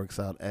that works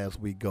out as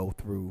we go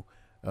through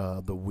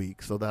the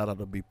week. So that ought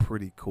to be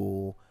pretty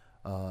cool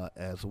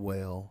as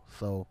well.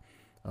 So,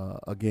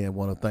 again,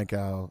 want to thank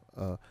our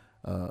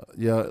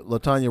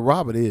LaTanya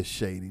Robert is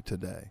shady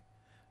today.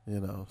 You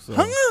know. So.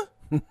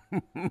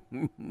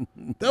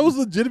 That was a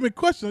legitimate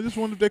question. I just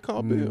wondered if they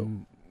called Bill.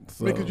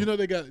 So. Because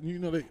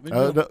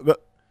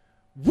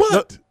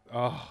what?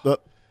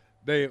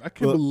 Dave, I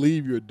can't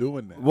believe you're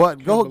doing that. What?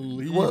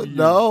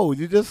 No,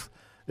 you just...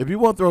 If you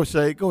want to throw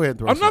shade, go ahead and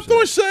throw shade. I'm not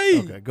throwing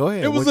shade. Okay, go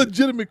ahead. It was a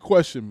legitimate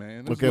question,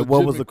 man. Okay,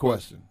 what was the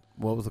question?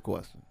 What was the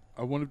question?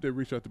 I wonder if they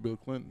reached out to Bill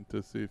Clinton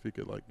to see if he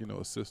could,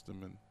 assist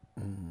him in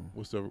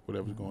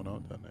whatever's going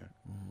on down there.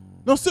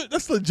 No, sir,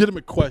 that's a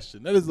legitimate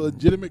question. That is a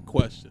legitimate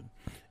question.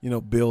 You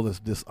know, Bill has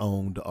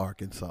disowned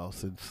Arkansas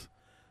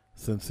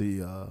since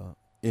he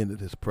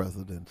ended his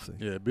presidency.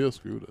 Yeah, Bill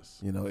screwed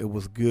us. You know, it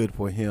was good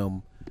for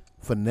him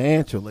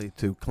financially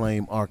to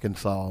claim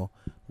Arkansas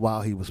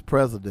while he was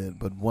president,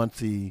 but once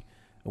he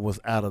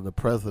was out of the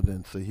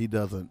presidency, he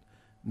doesn't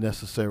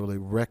necessarily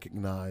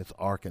recognize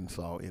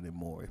Arkansas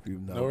anymore. If you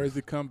know, nor has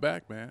he come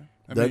back, man.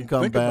 Doesn't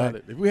come think back. About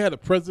it. If we had a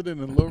president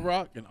in Little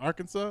Rock in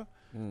Arkansas,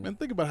 man,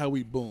 think about how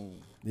we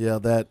boom. Yeah,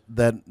 that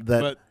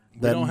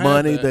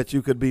money that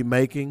you could be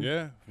making.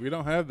 Yeah, we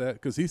don't have that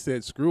because he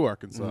said screw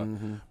Arkansas.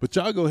 But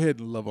y'all go ahead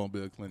and love on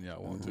Bill Clinton,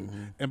 y'all want to.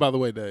 And by the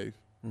way, Dave,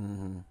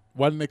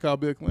 why didn't they call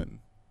Bill Clinton?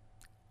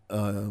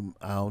 I don't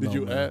know. Did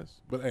you ask?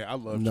 But hey, I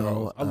love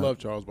Charles. I love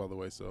Charles, by the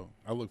way. So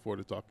I look forward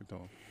to talking to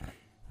him.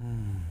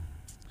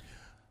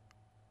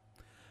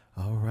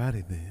 All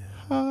righty then.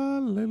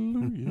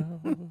 Hallelujah.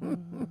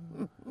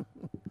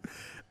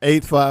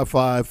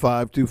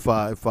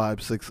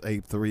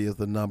 855-525-5683 is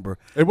the number.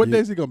 And what day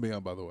is he gonna be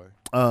on, by the way?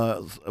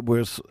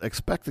 We're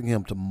expecting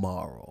him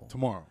tomorrow.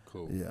 Tomorrow,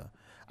 cool. Yeah,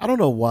 I don't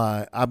know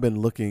why I've been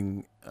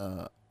looking.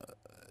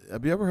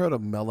 Have you ever heard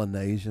of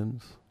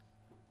Melanesians?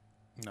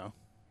 No.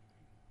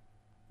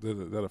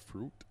 Is that a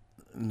fruit?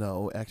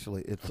 No,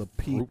 actually, it's a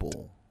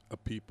people. A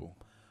people.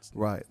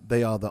 Right.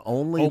 They are the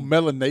only. Oh,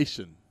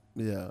 melanation.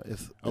 Yeah.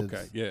 It's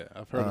okay. Yeah,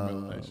 I've heard of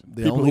melanation.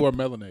 The People only, who are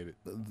melanated.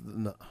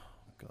 No,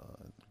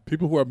 God.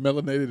 People who are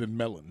melanated and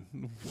melon.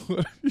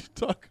 What are you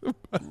talking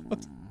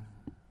about?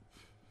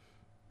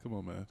 Come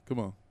on, man. Come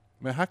on,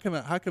 man. How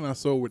can I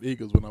soar with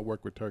eagles when I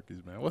work with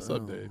turkeys, man? What's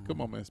up, Dave?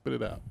 Come on, man. Spit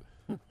it out.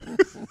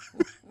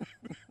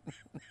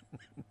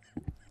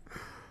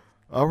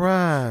 All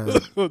right.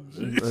 Oh,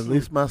 at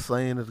least my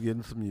saying is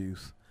getting some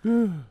use.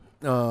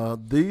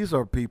 These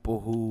are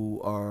people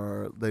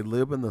who they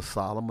live in the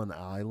Solomon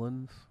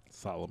Islands.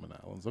 Solomon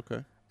Islands,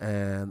 okay.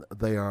 And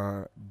they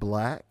are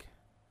black.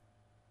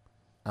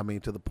 I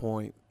mean, to the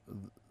point.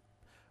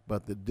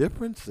 But the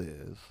difference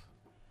is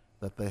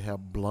that they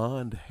have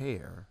blonde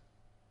hair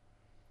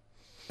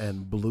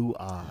and blue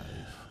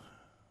eyes.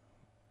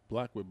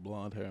 Black with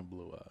blonde hair and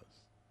blue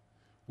eyes.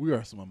 We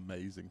are some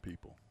amazing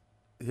people.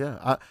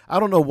 Yeah. I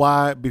don't know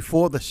why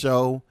before the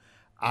show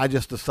I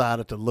just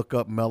decided to look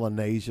up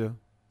Melanesia.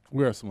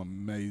 We are some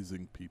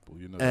amazing people,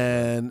 you know.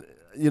 And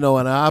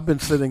and I've been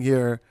sitting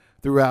here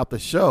throughout the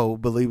show,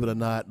 believe it or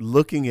not,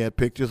 looking at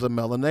pictures of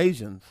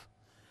Melanesians.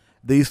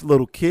 These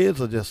little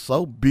kids are just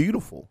so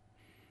beautiful.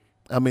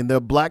 I mean, they're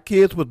black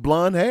kids with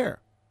blonde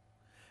hair.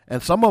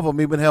 And some of them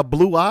even have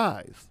blue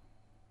eyes.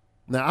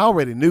 Now, I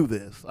already knew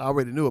this. I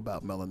already knew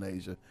about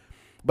Melanesia.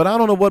 But I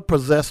don't know what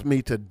possessed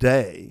me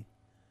today.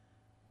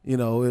 I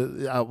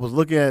was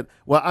looking at,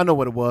 I know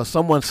what it was.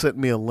 Someone sent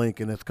me a link,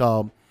 and it's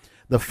called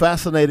The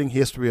Fascinating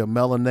History of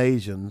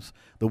Melanesians,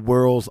 the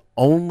World's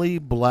Only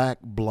Black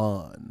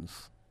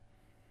Blondes.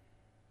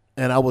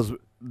 And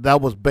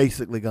that was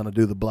basically going to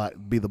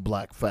be the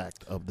black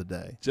fact of the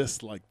day.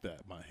 Just like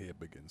that, my head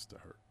begins to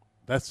hurt.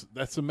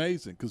 That's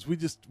amazing because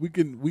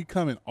we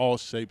come in all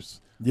shapes,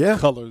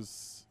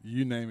 colors,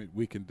 you name it,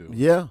 we can do it.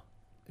 Yeah,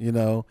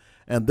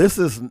 and this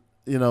is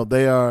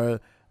they're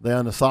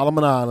in the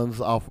Solomon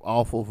Islands off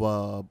of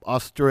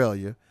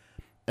Australia,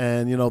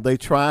 and they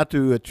try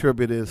to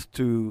attribute this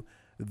to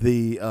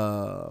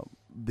the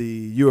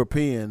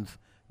Europeans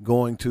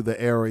going to the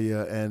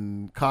area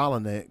and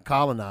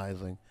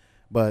colonizing.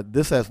 But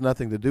this has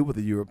nothing to do with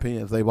the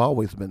Europeans. They've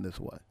always been this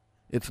way.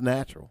 It's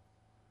natural,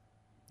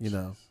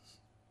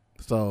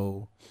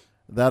 So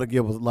that'll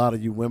give a lot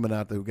of you women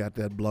out there who got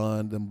that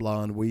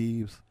blonde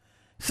weaves.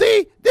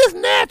 See, this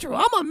natural.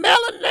 I'm a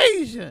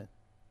Melanesian.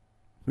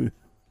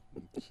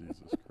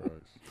 Jesus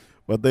Christ.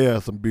 But they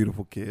are some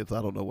beautiful kids.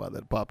 I don't know why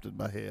that popped in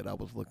my head. I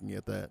was looking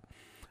at that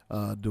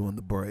during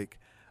the break.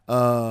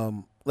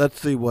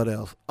 Let's see what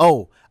else.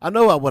 Oh, I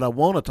know what I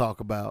want to talk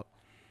about.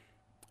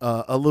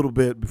 A little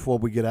bit before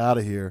we get out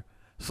of here.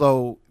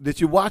 So,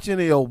 did you watch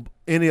any of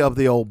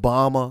the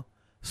Obama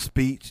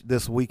speech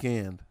this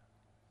weekend?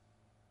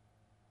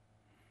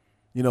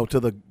 To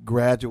the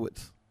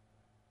graduates.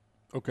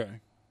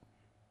 Okay.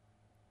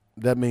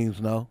 That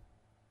means no.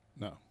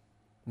 No.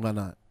 Why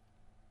not?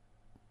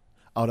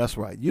 Oh, that's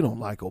right. You don't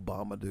like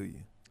Obama, do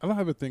you? I don't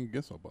have anything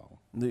against Obama.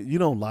 You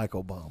don't like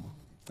Obama.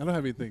 I don't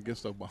have anything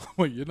against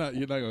Obama. You're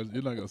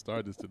not gonna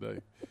start this today.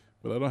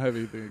 But I don't have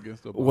anything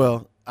against Obama.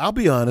 Well, I'll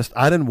be honest.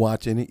 I didn't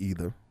watch any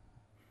either.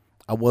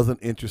 I wasn't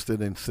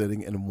interested in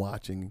sitting and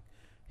watching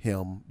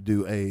him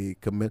do a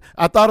commit.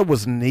 I thought it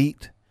was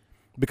neat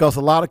because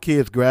a lot of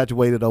kids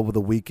graduated over the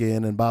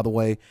weekend. And by the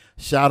way,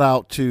 shout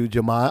out to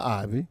Jemiah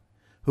Ivy,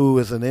 who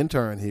is an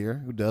intern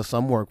here, who does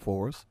some work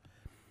for us.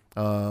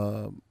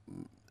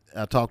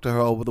 I talked to her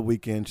over the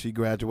weekend. She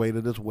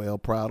graduated as well.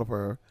 Proud of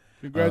her.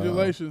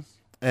 Congratulations.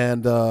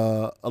 And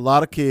a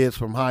lot of kids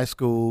from high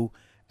school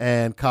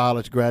and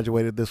college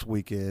graduated this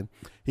weekend.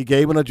 He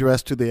gave an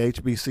address to the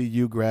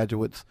HBCU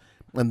graduates,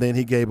 and then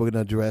he gave an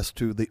address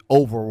to the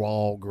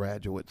overall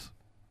graduates.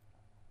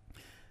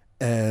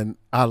 And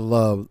I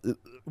love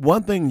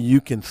one thing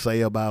you can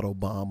say about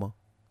Obama.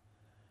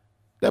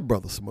 That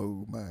brother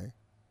smooth, man.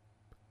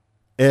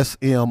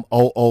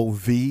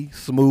 SMOOV,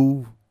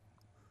 smooth.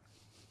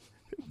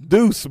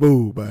 Dude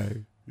smooth,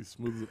 man. He's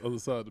smooth the other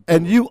side of the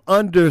And you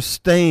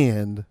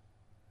understand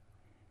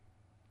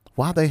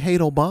why they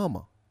hate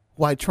Obama.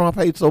 Why Trump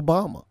hates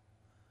Obama.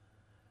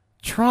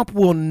 Trump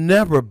will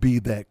never be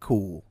that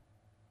cool.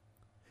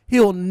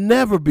 He'll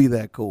never be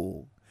that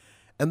cool.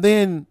 And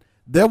then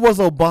there was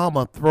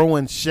Obama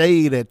throwing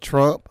shade at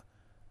Trump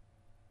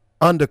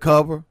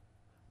undercover,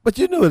 but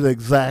you knew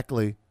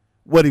exactly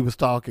what he was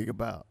talking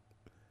about.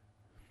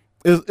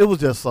 It was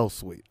just so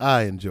sweet.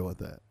 I enjoyed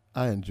that.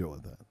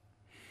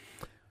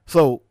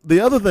 So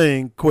the other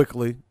thing,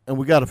 quickly, and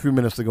we got a few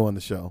minutes to go in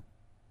the show.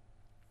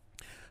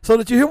 So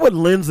did you hear what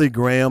Lindsey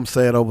Graham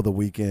said over the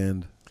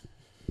weekend?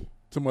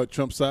 Talking about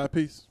Trump's side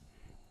piece?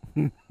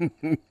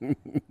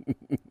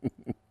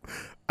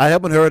 I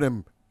haven't heard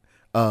him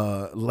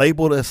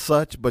labeled as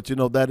such, but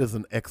that is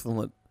an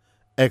excellent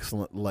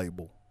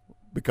label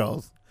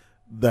because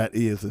that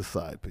is his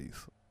side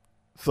piece.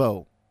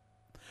 So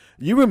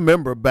you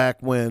remember back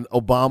when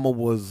Obama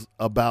was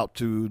about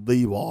to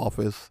leave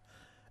office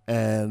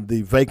and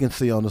the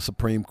vacancy on the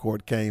Supreme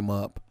Court came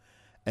up,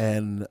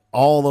 and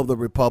all of the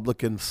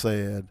Republicans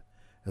said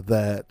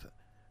that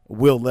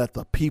we'll let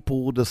the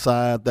people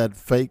decide that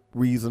fake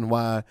reason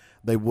why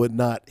they would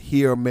not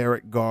hear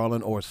Merrick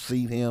Garland or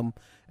seat him.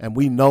 And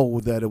we know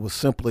that it was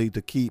simply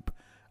to keep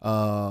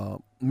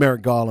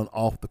Merrick Garland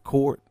off the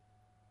court.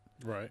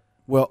 Right.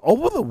 Well,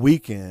 over the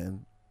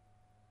weekend,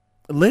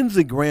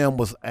 Lindsey Graham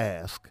was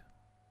asked,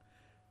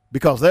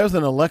 because there's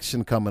an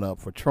election coming up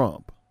for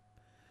Trump,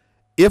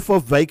 if a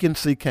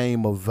vacancy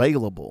came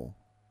available,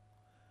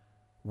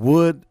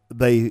 would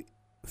they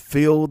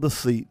fill the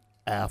seat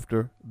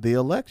after the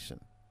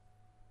election?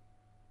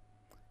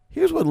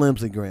 Here's what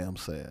Lindsey Graham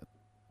said.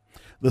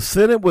 The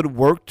Senate would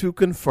work to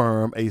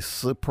confirm a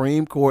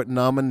Supreme Court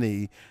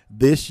nominee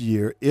this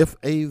year if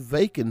a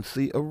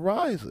vacancy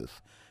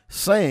arises,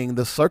 saying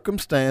the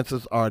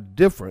circumstances are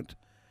different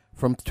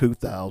from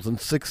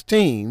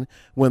 2016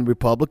 when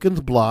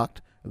Republicans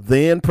blocked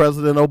then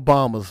President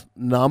Obama's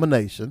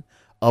nomination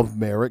of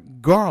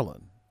Merrick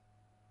Garland.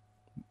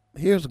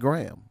 Here's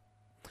Graham.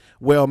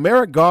 Well,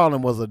 Merrick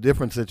Garland was a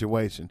different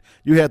situation.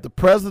 You had the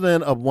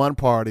president of one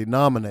party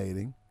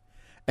nominating,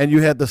 and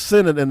you had the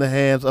Senate in the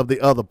hands of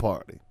the other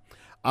party.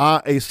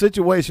 A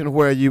situation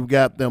where you've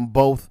got them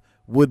both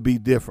would be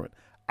different.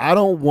 I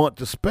don't want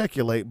to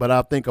speculate, but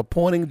I think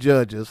appointing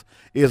judges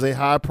is a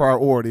high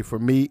priority for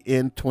me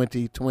in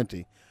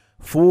 2020.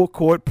 Full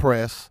court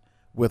press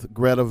with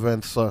Greta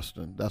Van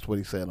Susteren. That's what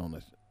he said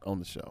on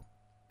the show.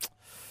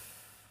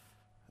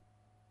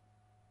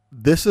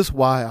 This is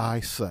why I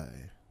say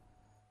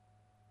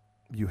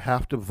you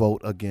have to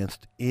vote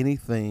against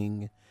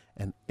anything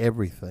and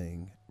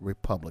everything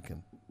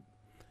Republican.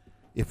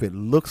 If it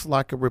looks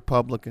like a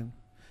Republican,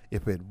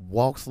 if it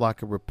walks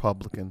like a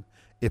Republican,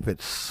 if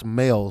it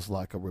smells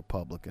like a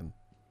Republican,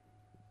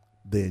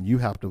 then you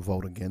have to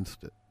vote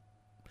against it.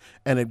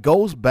 And it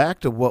goes back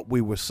to what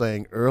we were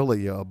saying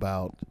earlier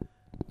about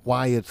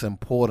why it's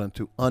important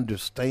to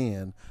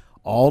understand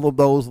all of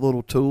those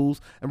little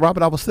tools. And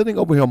Robert, I was sitting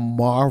over here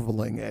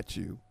marveling at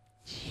you.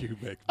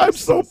 I'm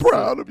so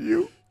proud of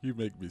you. You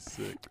make me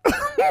sick.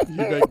 You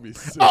make me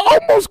sick. I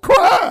almost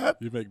cried.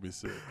 You make me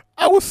sick.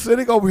 I was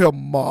sitting over here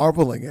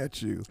marveling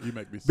at you. You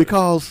make me sick.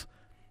 Because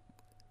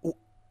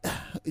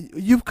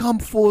you've come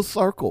full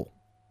circle.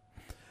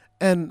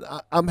 And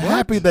I'm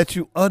happy that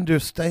you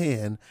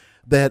understand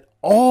that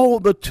all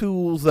the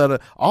tools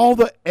all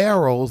the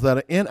arrows that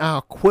are in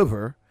our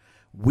quiver,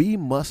 we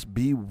must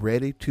be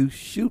ready to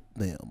shoot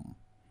them.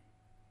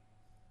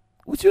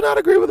 Would you not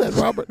agree with that,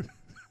 Robert?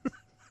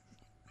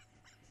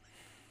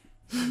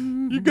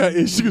 You got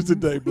issues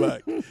today,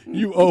 Black.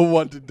 You owe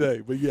one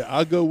today. But yeah,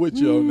 I'll go with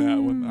you on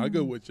that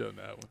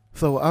one.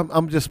 So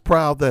I'm just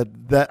proud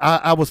that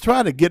I was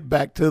trying to get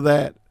back to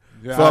that.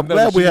 Yeah, so I'm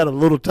glad we had a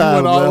little time.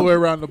 You went all the way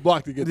around the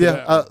block to get to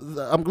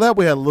that. I'm glad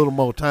we had a little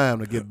more time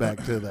to get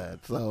back to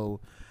that. So,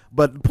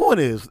 but the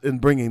point is, in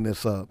bringing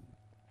this up,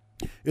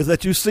 is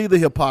that you see the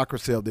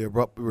hypocrisy of the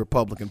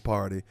Republican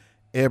Party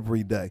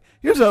every day.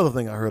 Here's the other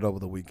thing I heard over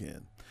the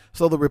weekend.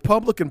 So the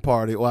Republican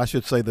Party, or I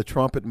should say the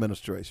Trump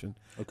administration,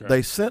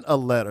 they sent a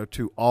letter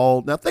to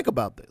all. Now think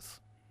about this.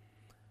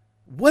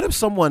 What if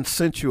someone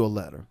sent you a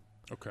letter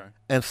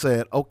and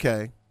said,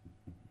 okay,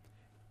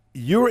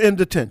 you're in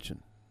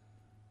detention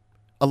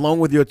along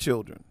with your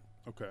children.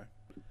 Okay.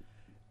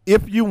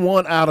 If you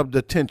want out of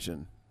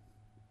detention,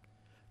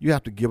 you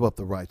have to give up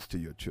the rights to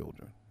your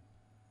children.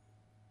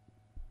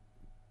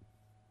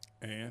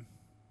 And?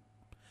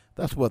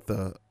 That's what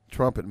the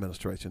Trump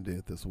administration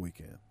did this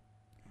weekend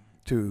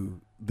to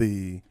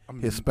the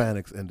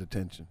Hispanics in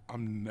detention.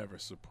 I'm never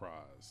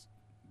surprised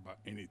by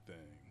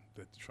anything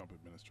that the Trump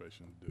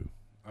administration do.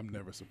 I'm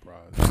never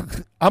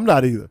surprised. I'm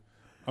not either.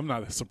 I'm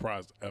not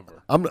surprised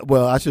ever.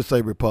 Well, I should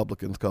say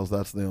Republicans because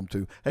that's them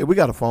too. Hey, we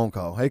got a phone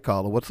call. Hey,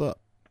 caller, what's up?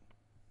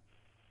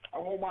 I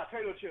want my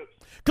potato chips.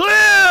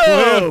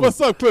 Cliff! What's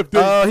up, Cliff?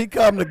 He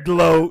come to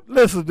gloat.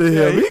 Listen to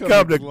him. He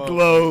come to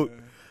gloat.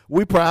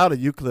 We proud of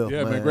you, Cliff.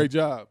 Yeah, man. Great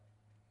job.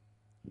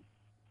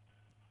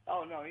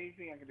 Oh, no,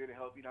 anything I can do to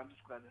help, I'm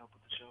just glad to help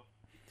with the show.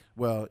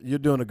 Well, you're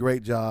doing a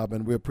great job,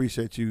 and we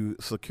appreciate you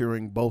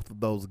securing both of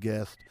those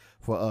guests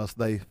for us.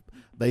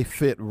 They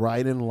fit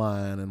right in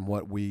line in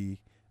what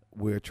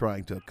we're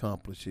trying to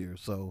accomplish here.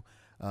 So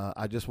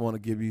I just want to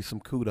give you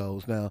some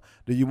kudos. Now,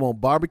 do you want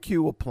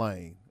barbecue or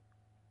plain?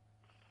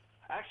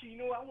 Actually, you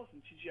know what? I want some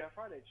TGI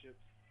Friday chips.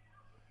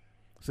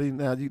 See,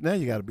 now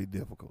you got to be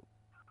difficult.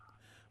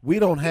 We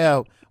don't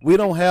have a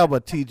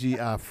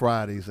TGI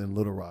Fridays in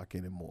Little Rock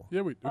anymore.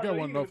 Yeah, we got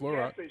one in North Little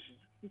Rock.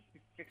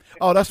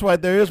 Oh, that's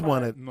right. There is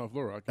one at North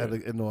Little Rock.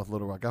 In North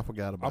Little Rock. I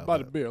forgot about that. I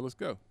bought a beer. Let's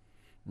go.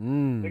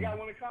 They got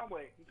one in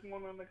Conway. There's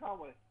one in the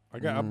Conway.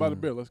 I bought a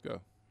beer. Let's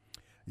go.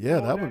 Yeah,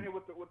 that was.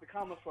 With the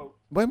common folk.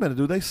 Wait a minute.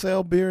 Do they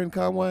sell beer in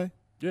Conway?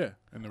 Yeah.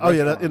 In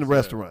the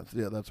restaurants.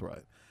 Yeah, that's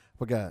right.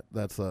 Forgot.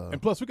 That's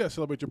And plus, we got to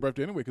celebrate your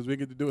birthday anyway because we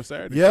get to do it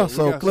Saturday. Yeah.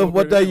 So Cliff,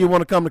 what day you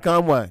want to come to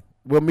Conway?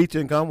 We'll meet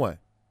you in Conway.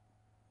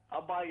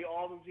 I'll buy you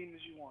all the Zimas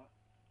you want.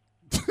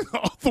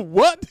 All the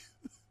what?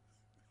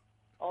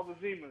 All the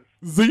Zimas.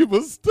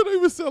 Zimas? They don't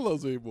even sell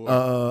those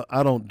anymore.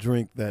 I don't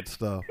drink that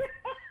stuff.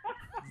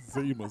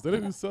 Zimas. They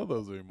don't even sell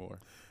those anymore.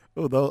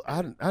 Oh, though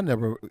I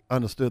never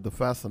understood the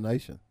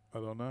fascination. I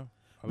don't know.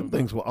 Them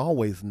things were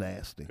always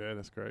nasty. Yeah,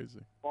 that's crazy.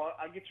 Well,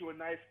 I'll get you a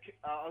nice.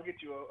 I'll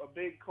get you a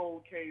big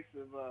cold case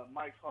of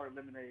Mike's Hard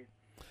Lemonade.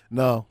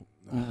 No,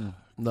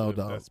 no,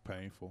 dog. That's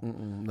painful.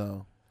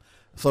 No.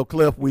 So,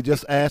 Cliff, we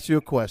just asked you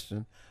a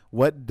question.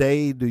 What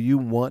day do you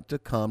want to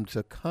come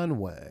to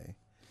Conway?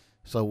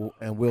 So,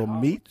 and we'll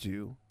meet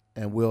you,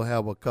 and we'll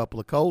have a couple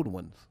of cold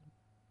ones.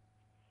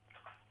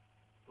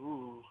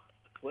 Ooh,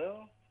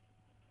 well.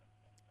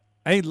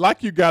 Ain't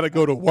like you got to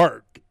go to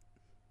work.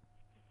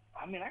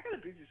 I mean, I got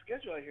a busy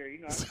schedule out here. You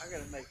know, I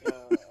got to make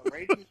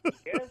arrangements for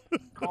guests,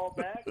 call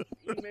back,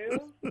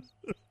 emails.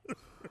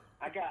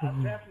 I got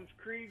Assassin's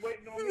Creed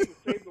waiting on me to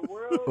save the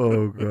world.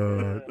 Oh,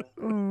 God.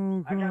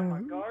 I got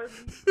my garden.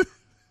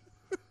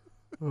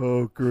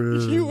 Oh,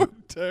 Chris. You were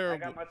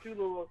terrible. I got my 2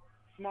 little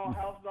small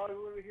house dogs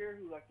over here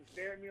who like to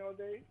stare at me all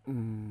day.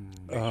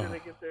 Make sure they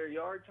get their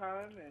yard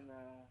time and.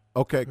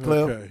 Okay,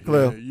 Cliff. Okay,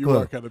 Cliff. yeah, you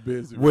Cliff. are kind of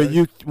busy. Will right?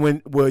 you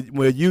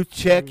will you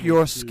check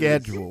your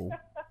schedule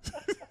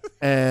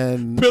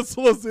and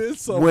pencil us in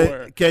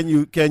somewhere? Can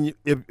you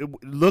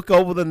look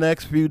over the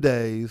next few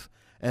days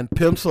and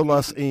pencil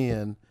us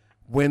in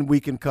when we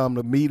can come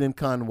to meet in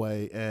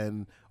Conway,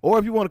 or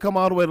if you want to come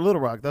all the way to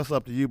Little Rock, that's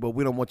up to you. But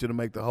we don't want you to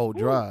make the whole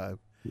drive.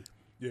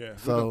 Yeah.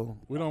 So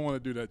we don't want to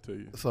do that to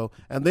you. So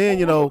and then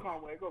go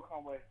Conway.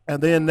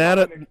 And then now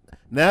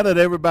that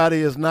everybody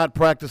is not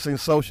practicing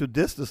social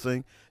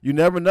distancing, you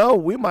never know.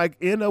 We might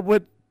end up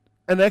with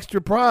an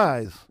extra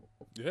prize.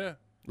 Yeah.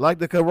 Like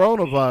the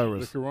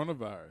coronavirus. The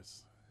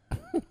coronavirus.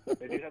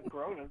 They did have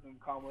coronas in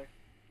Conway.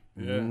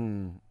 Yeah.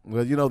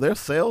 Well, their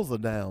sales are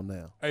down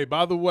now. Hey,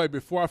 by the way,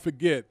 before I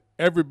forget,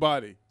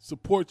 everybody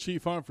support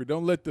Chief Humphrey.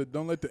 Don't let the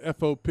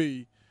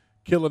FOP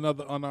kill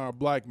another unarmed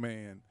black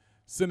man.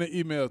 Send an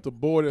email to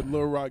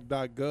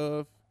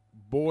board@littlerock.gov.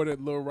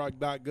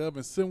 board@littlerock.gov,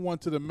 and send one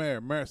to the mayor,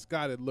 Mayor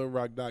Scott at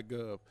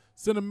littlerock.gov.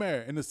 Send a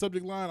mayor. In the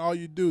subject line, all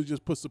you do is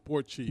just put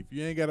support Chief.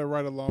 You ain't got to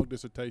write a long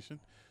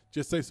dissertation.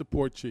 Just say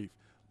support Chief.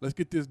 Let's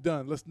get this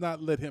done. Let's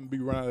not let him be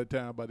run out of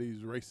town by these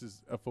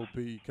racist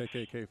FOP,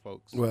 KKK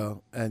folks.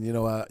 Well, and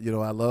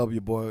I love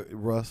your boy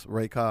Russ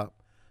Ray Cobb,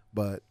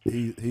 but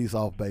he's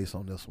off base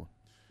on this one.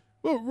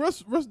 Well,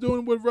 Russ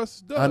doing what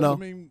Russ does. I know,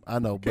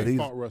 but but he's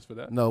fault Russ for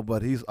that. No,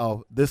 but he's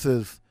off. This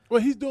is.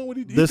 Well, he's doing what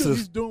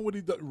he's doing what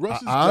he does.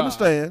 Russ's I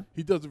understand. Job,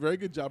 he does a very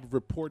good job of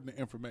reporting the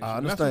information. I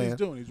understand. That's what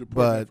he's doing. He's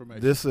reporting the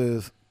information. This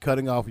is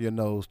cutting off your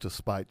nose to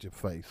spite your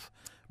face,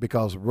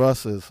 because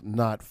Russ is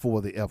not for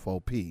the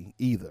FOP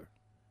either.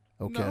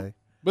 Okay. No.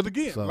 But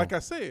again, like I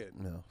said,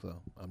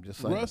 so I'm just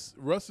saying.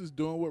 Russ is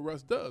doing what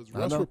Russ does.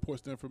 Russ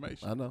reports the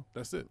information. I know.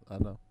 That's it. I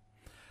know.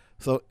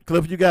 So,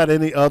 Cliff, you got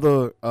any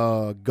other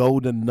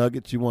golden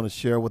nuggets you want to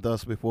share with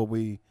us before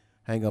we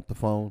hang up the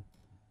phone?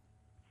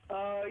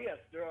 Yes,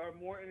 there are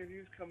more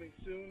interviews coming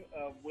soon.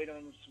 Wait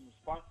on some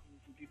responses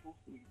from people.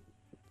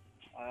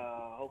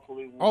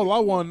 Hopefully. All I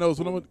want to know is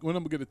when I'm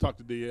going to get to talk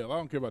to DL. I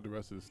don't care about the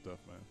rest of this stuff,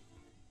 man.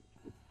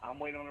 I'm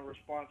waiting on a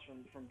response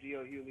from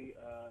D.L. Hewley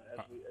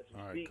as we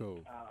speak.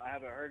 Cool. I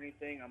haven't heard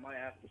anything. I might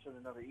have to send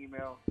another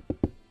email.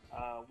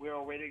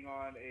 We're waiting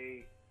on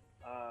a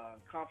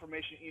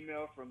confirmation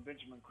email from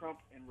Benjamin Crump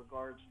in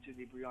regards to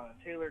the Breonna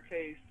Taylor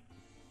case.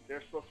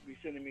 They're supposed to be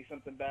sending me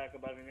something back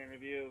about an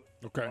interview.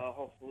 Okay.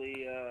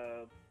 Hopefully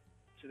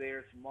today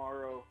or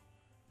tomorrow.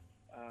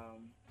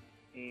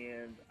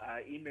 And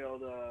I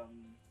emailed a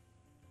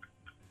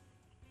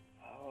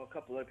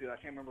couple of people. I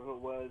can't remember who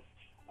it was.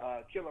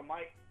 Killer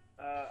Mike.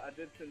 I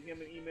did send him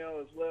an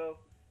email as well.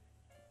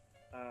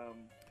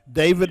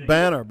 David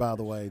Banner, by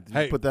the way.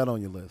 Hey, put that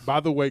on your list. By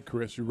the way,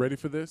 Chris, you ready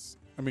for this?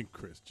 I mean,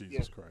 Chris,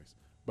 Jesus Christ.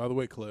 By the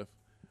way, Cliff,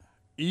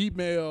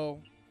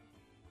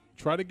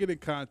 try to get in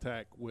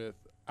contact with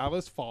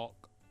Alice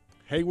Falk,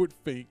 Hayward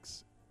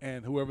Finks,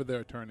 and whoever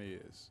their attorney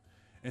is,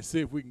 and see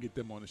if we can get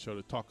them on the show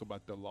to talk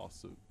about their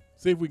lawsuit.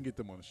 See if we can get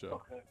them on the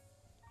show. Okay.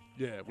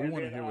 Yeah, we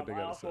want to hear what they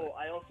got to say.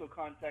 I also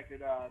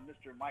contacted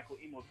Mr. Michael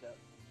Imhotep.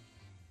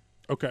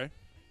 Okay.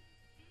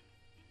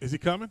 Is he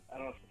coming? I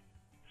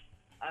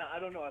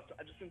don't know.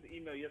 I just sent the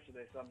email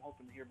yesterday, so I'm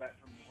hoping to hear back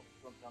from him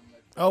sometime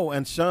next week. Oh,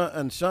 and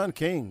Sean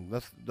King.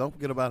 Don't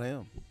forget about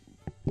him.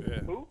 Yeah.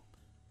 Who?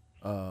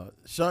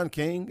 Sean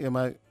King.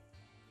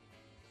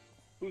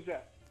 Who's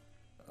that?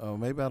 Oh,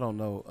 maybe I don't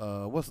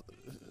know. What's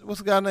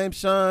the guy named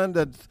Sean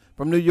that's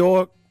from New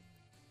York?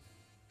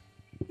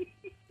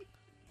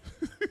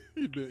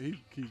 He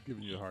keeps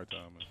giving you a hard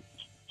time, man.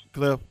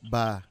 Cliff,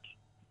 bye.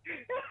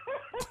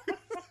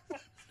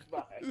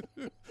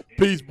 Bye.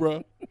 Peace,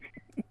 bro.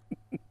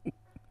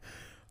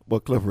 Well,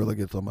 Cliff really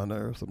gets on my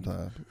nerves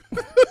sometimes.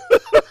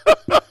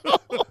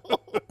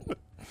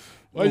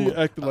 Why are you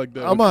acting like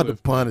that? I'm about to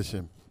punish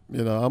him.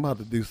 I'm about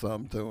to do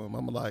something to him.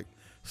 I'm like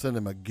send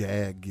him a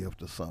gag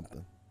gift or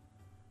something.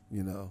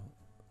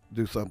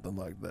 Do something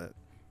like that.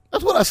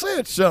 That's what I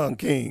said, Sean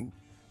King.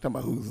 Talking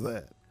about who's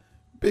that?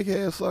 Big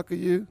head sucker,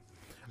 you.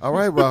 All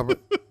right, Robert.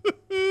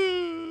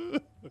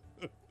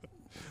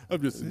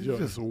 I'm just enjoying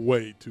this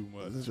way too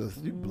much. It's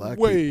just you black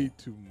way people.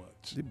 Too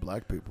much. You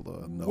black people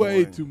are annoying.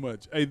 Way too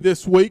much. Hey,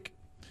 this week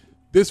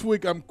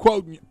I'm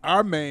quoting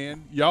our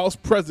man, y'all's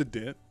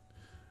president,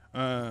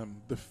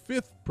 The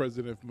fifth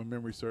president, if my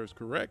memory serves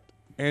correct,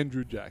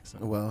 Andrew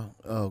Jackson. Well,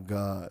 oh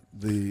God,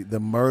 the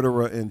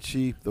murderer in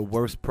chief, the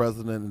worst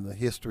president in the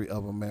history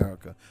of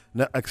America,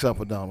 except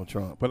for Donald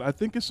Trump. But I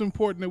think it's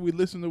important that we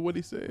listen to what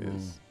he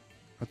says.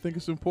 I think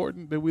it's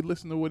important that we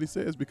listen to what he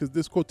says, because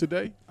this quote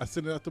today, I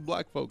sent it out to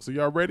black folks. Are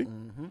y'all ready?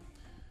 Mm-hmm.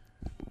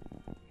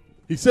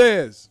 He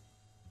says,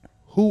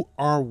 "Who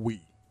are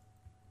we,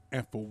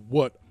 and for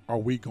what are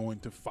we going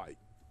to fight?"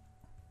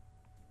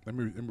 Let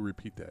me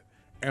repeat that.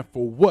 And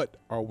for what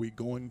are we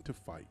going to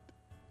fight?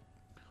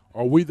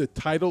 Are we the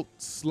titled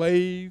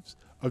slaves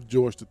of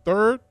George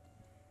III,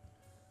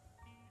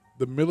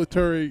 the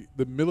military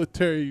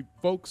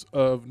folks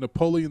of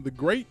Napoleon the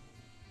Great,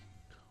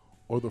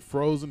 or the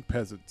frozen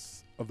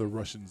peasants of the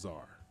Russian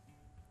Tsar?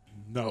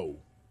 No.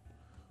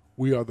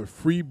 We are the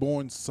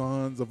freeborn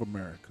sons of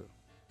America,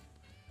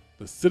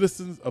 the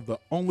citizens of the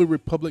only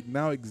republic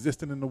now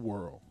existing in the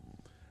world,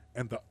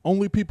 and the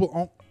only people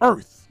on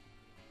earth,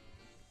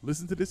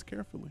 listen to this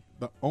carefully,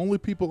 the only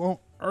people on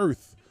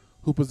earth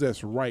who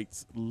possess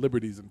rights,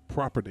 liberties, and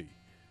property,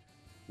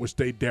 which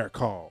they dare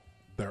call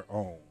their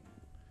own.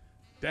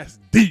 That's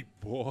deep,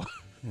 boy.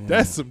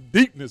 That's some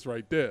deepness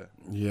right there.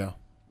 Yeah.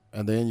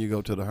 And then you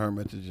go to the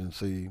Hermitage and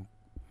see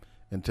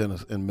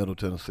in Middle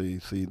Tennessee,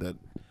 see that,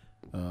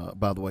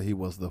 by the way, he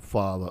was the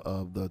father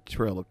of the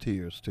Trail of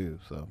Tears, too.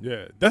 So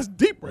yeah, that's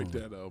deep right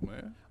there, though,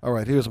 man. All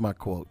right, here's my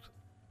quote.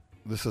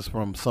 This is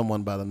from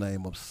someone by the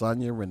name of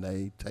Sonia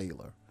Renee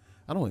Taylor.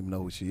 I don't even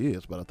know who she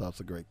is, but I thought it's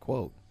a great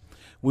quote.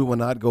 "We will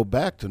not go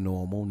back to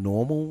normal.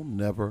 Normal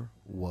never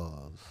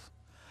was.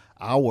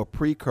 Our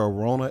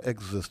pre-corona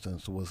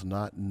existence was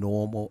not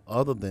normal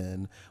other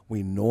than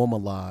we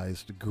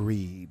normalized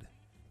greed,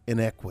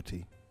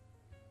 inequity,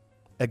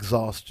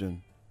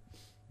 exhaustion,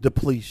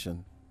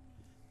 depletion,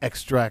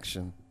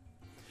 extraction.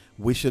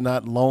 We should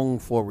not long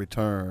for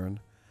return.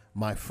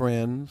 My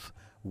friends,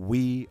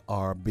 we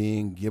are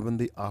being given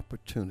the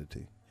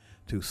opportunity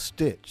to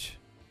stitch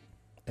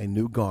a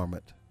new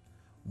garment,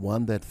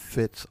 one that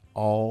fits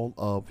all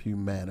of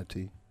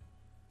humanity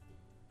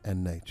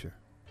and nature."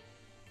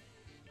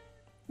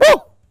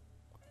 Woo!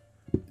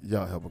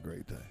 Y'all have a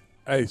great day.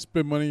 Hey,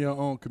 spend money in your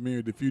own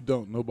community. If you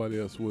don't, nobody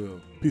else will.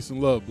 Peace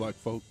and love, black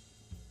folk.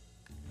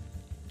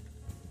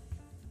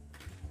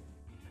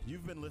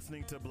 You've been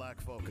listening to Black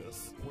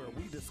Focus, where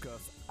we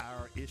discuss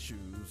our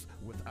issues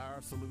with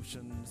our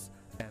solutions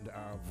and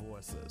our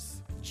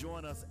voices.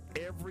 Join us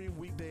every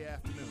weekday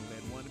afternoon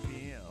at 1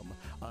 p.m.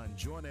 on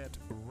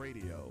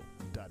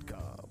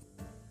JoinetRadio.com.